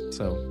starts.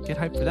 So get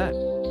hyped for that.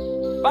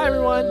 Bye,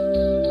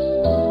 everyone.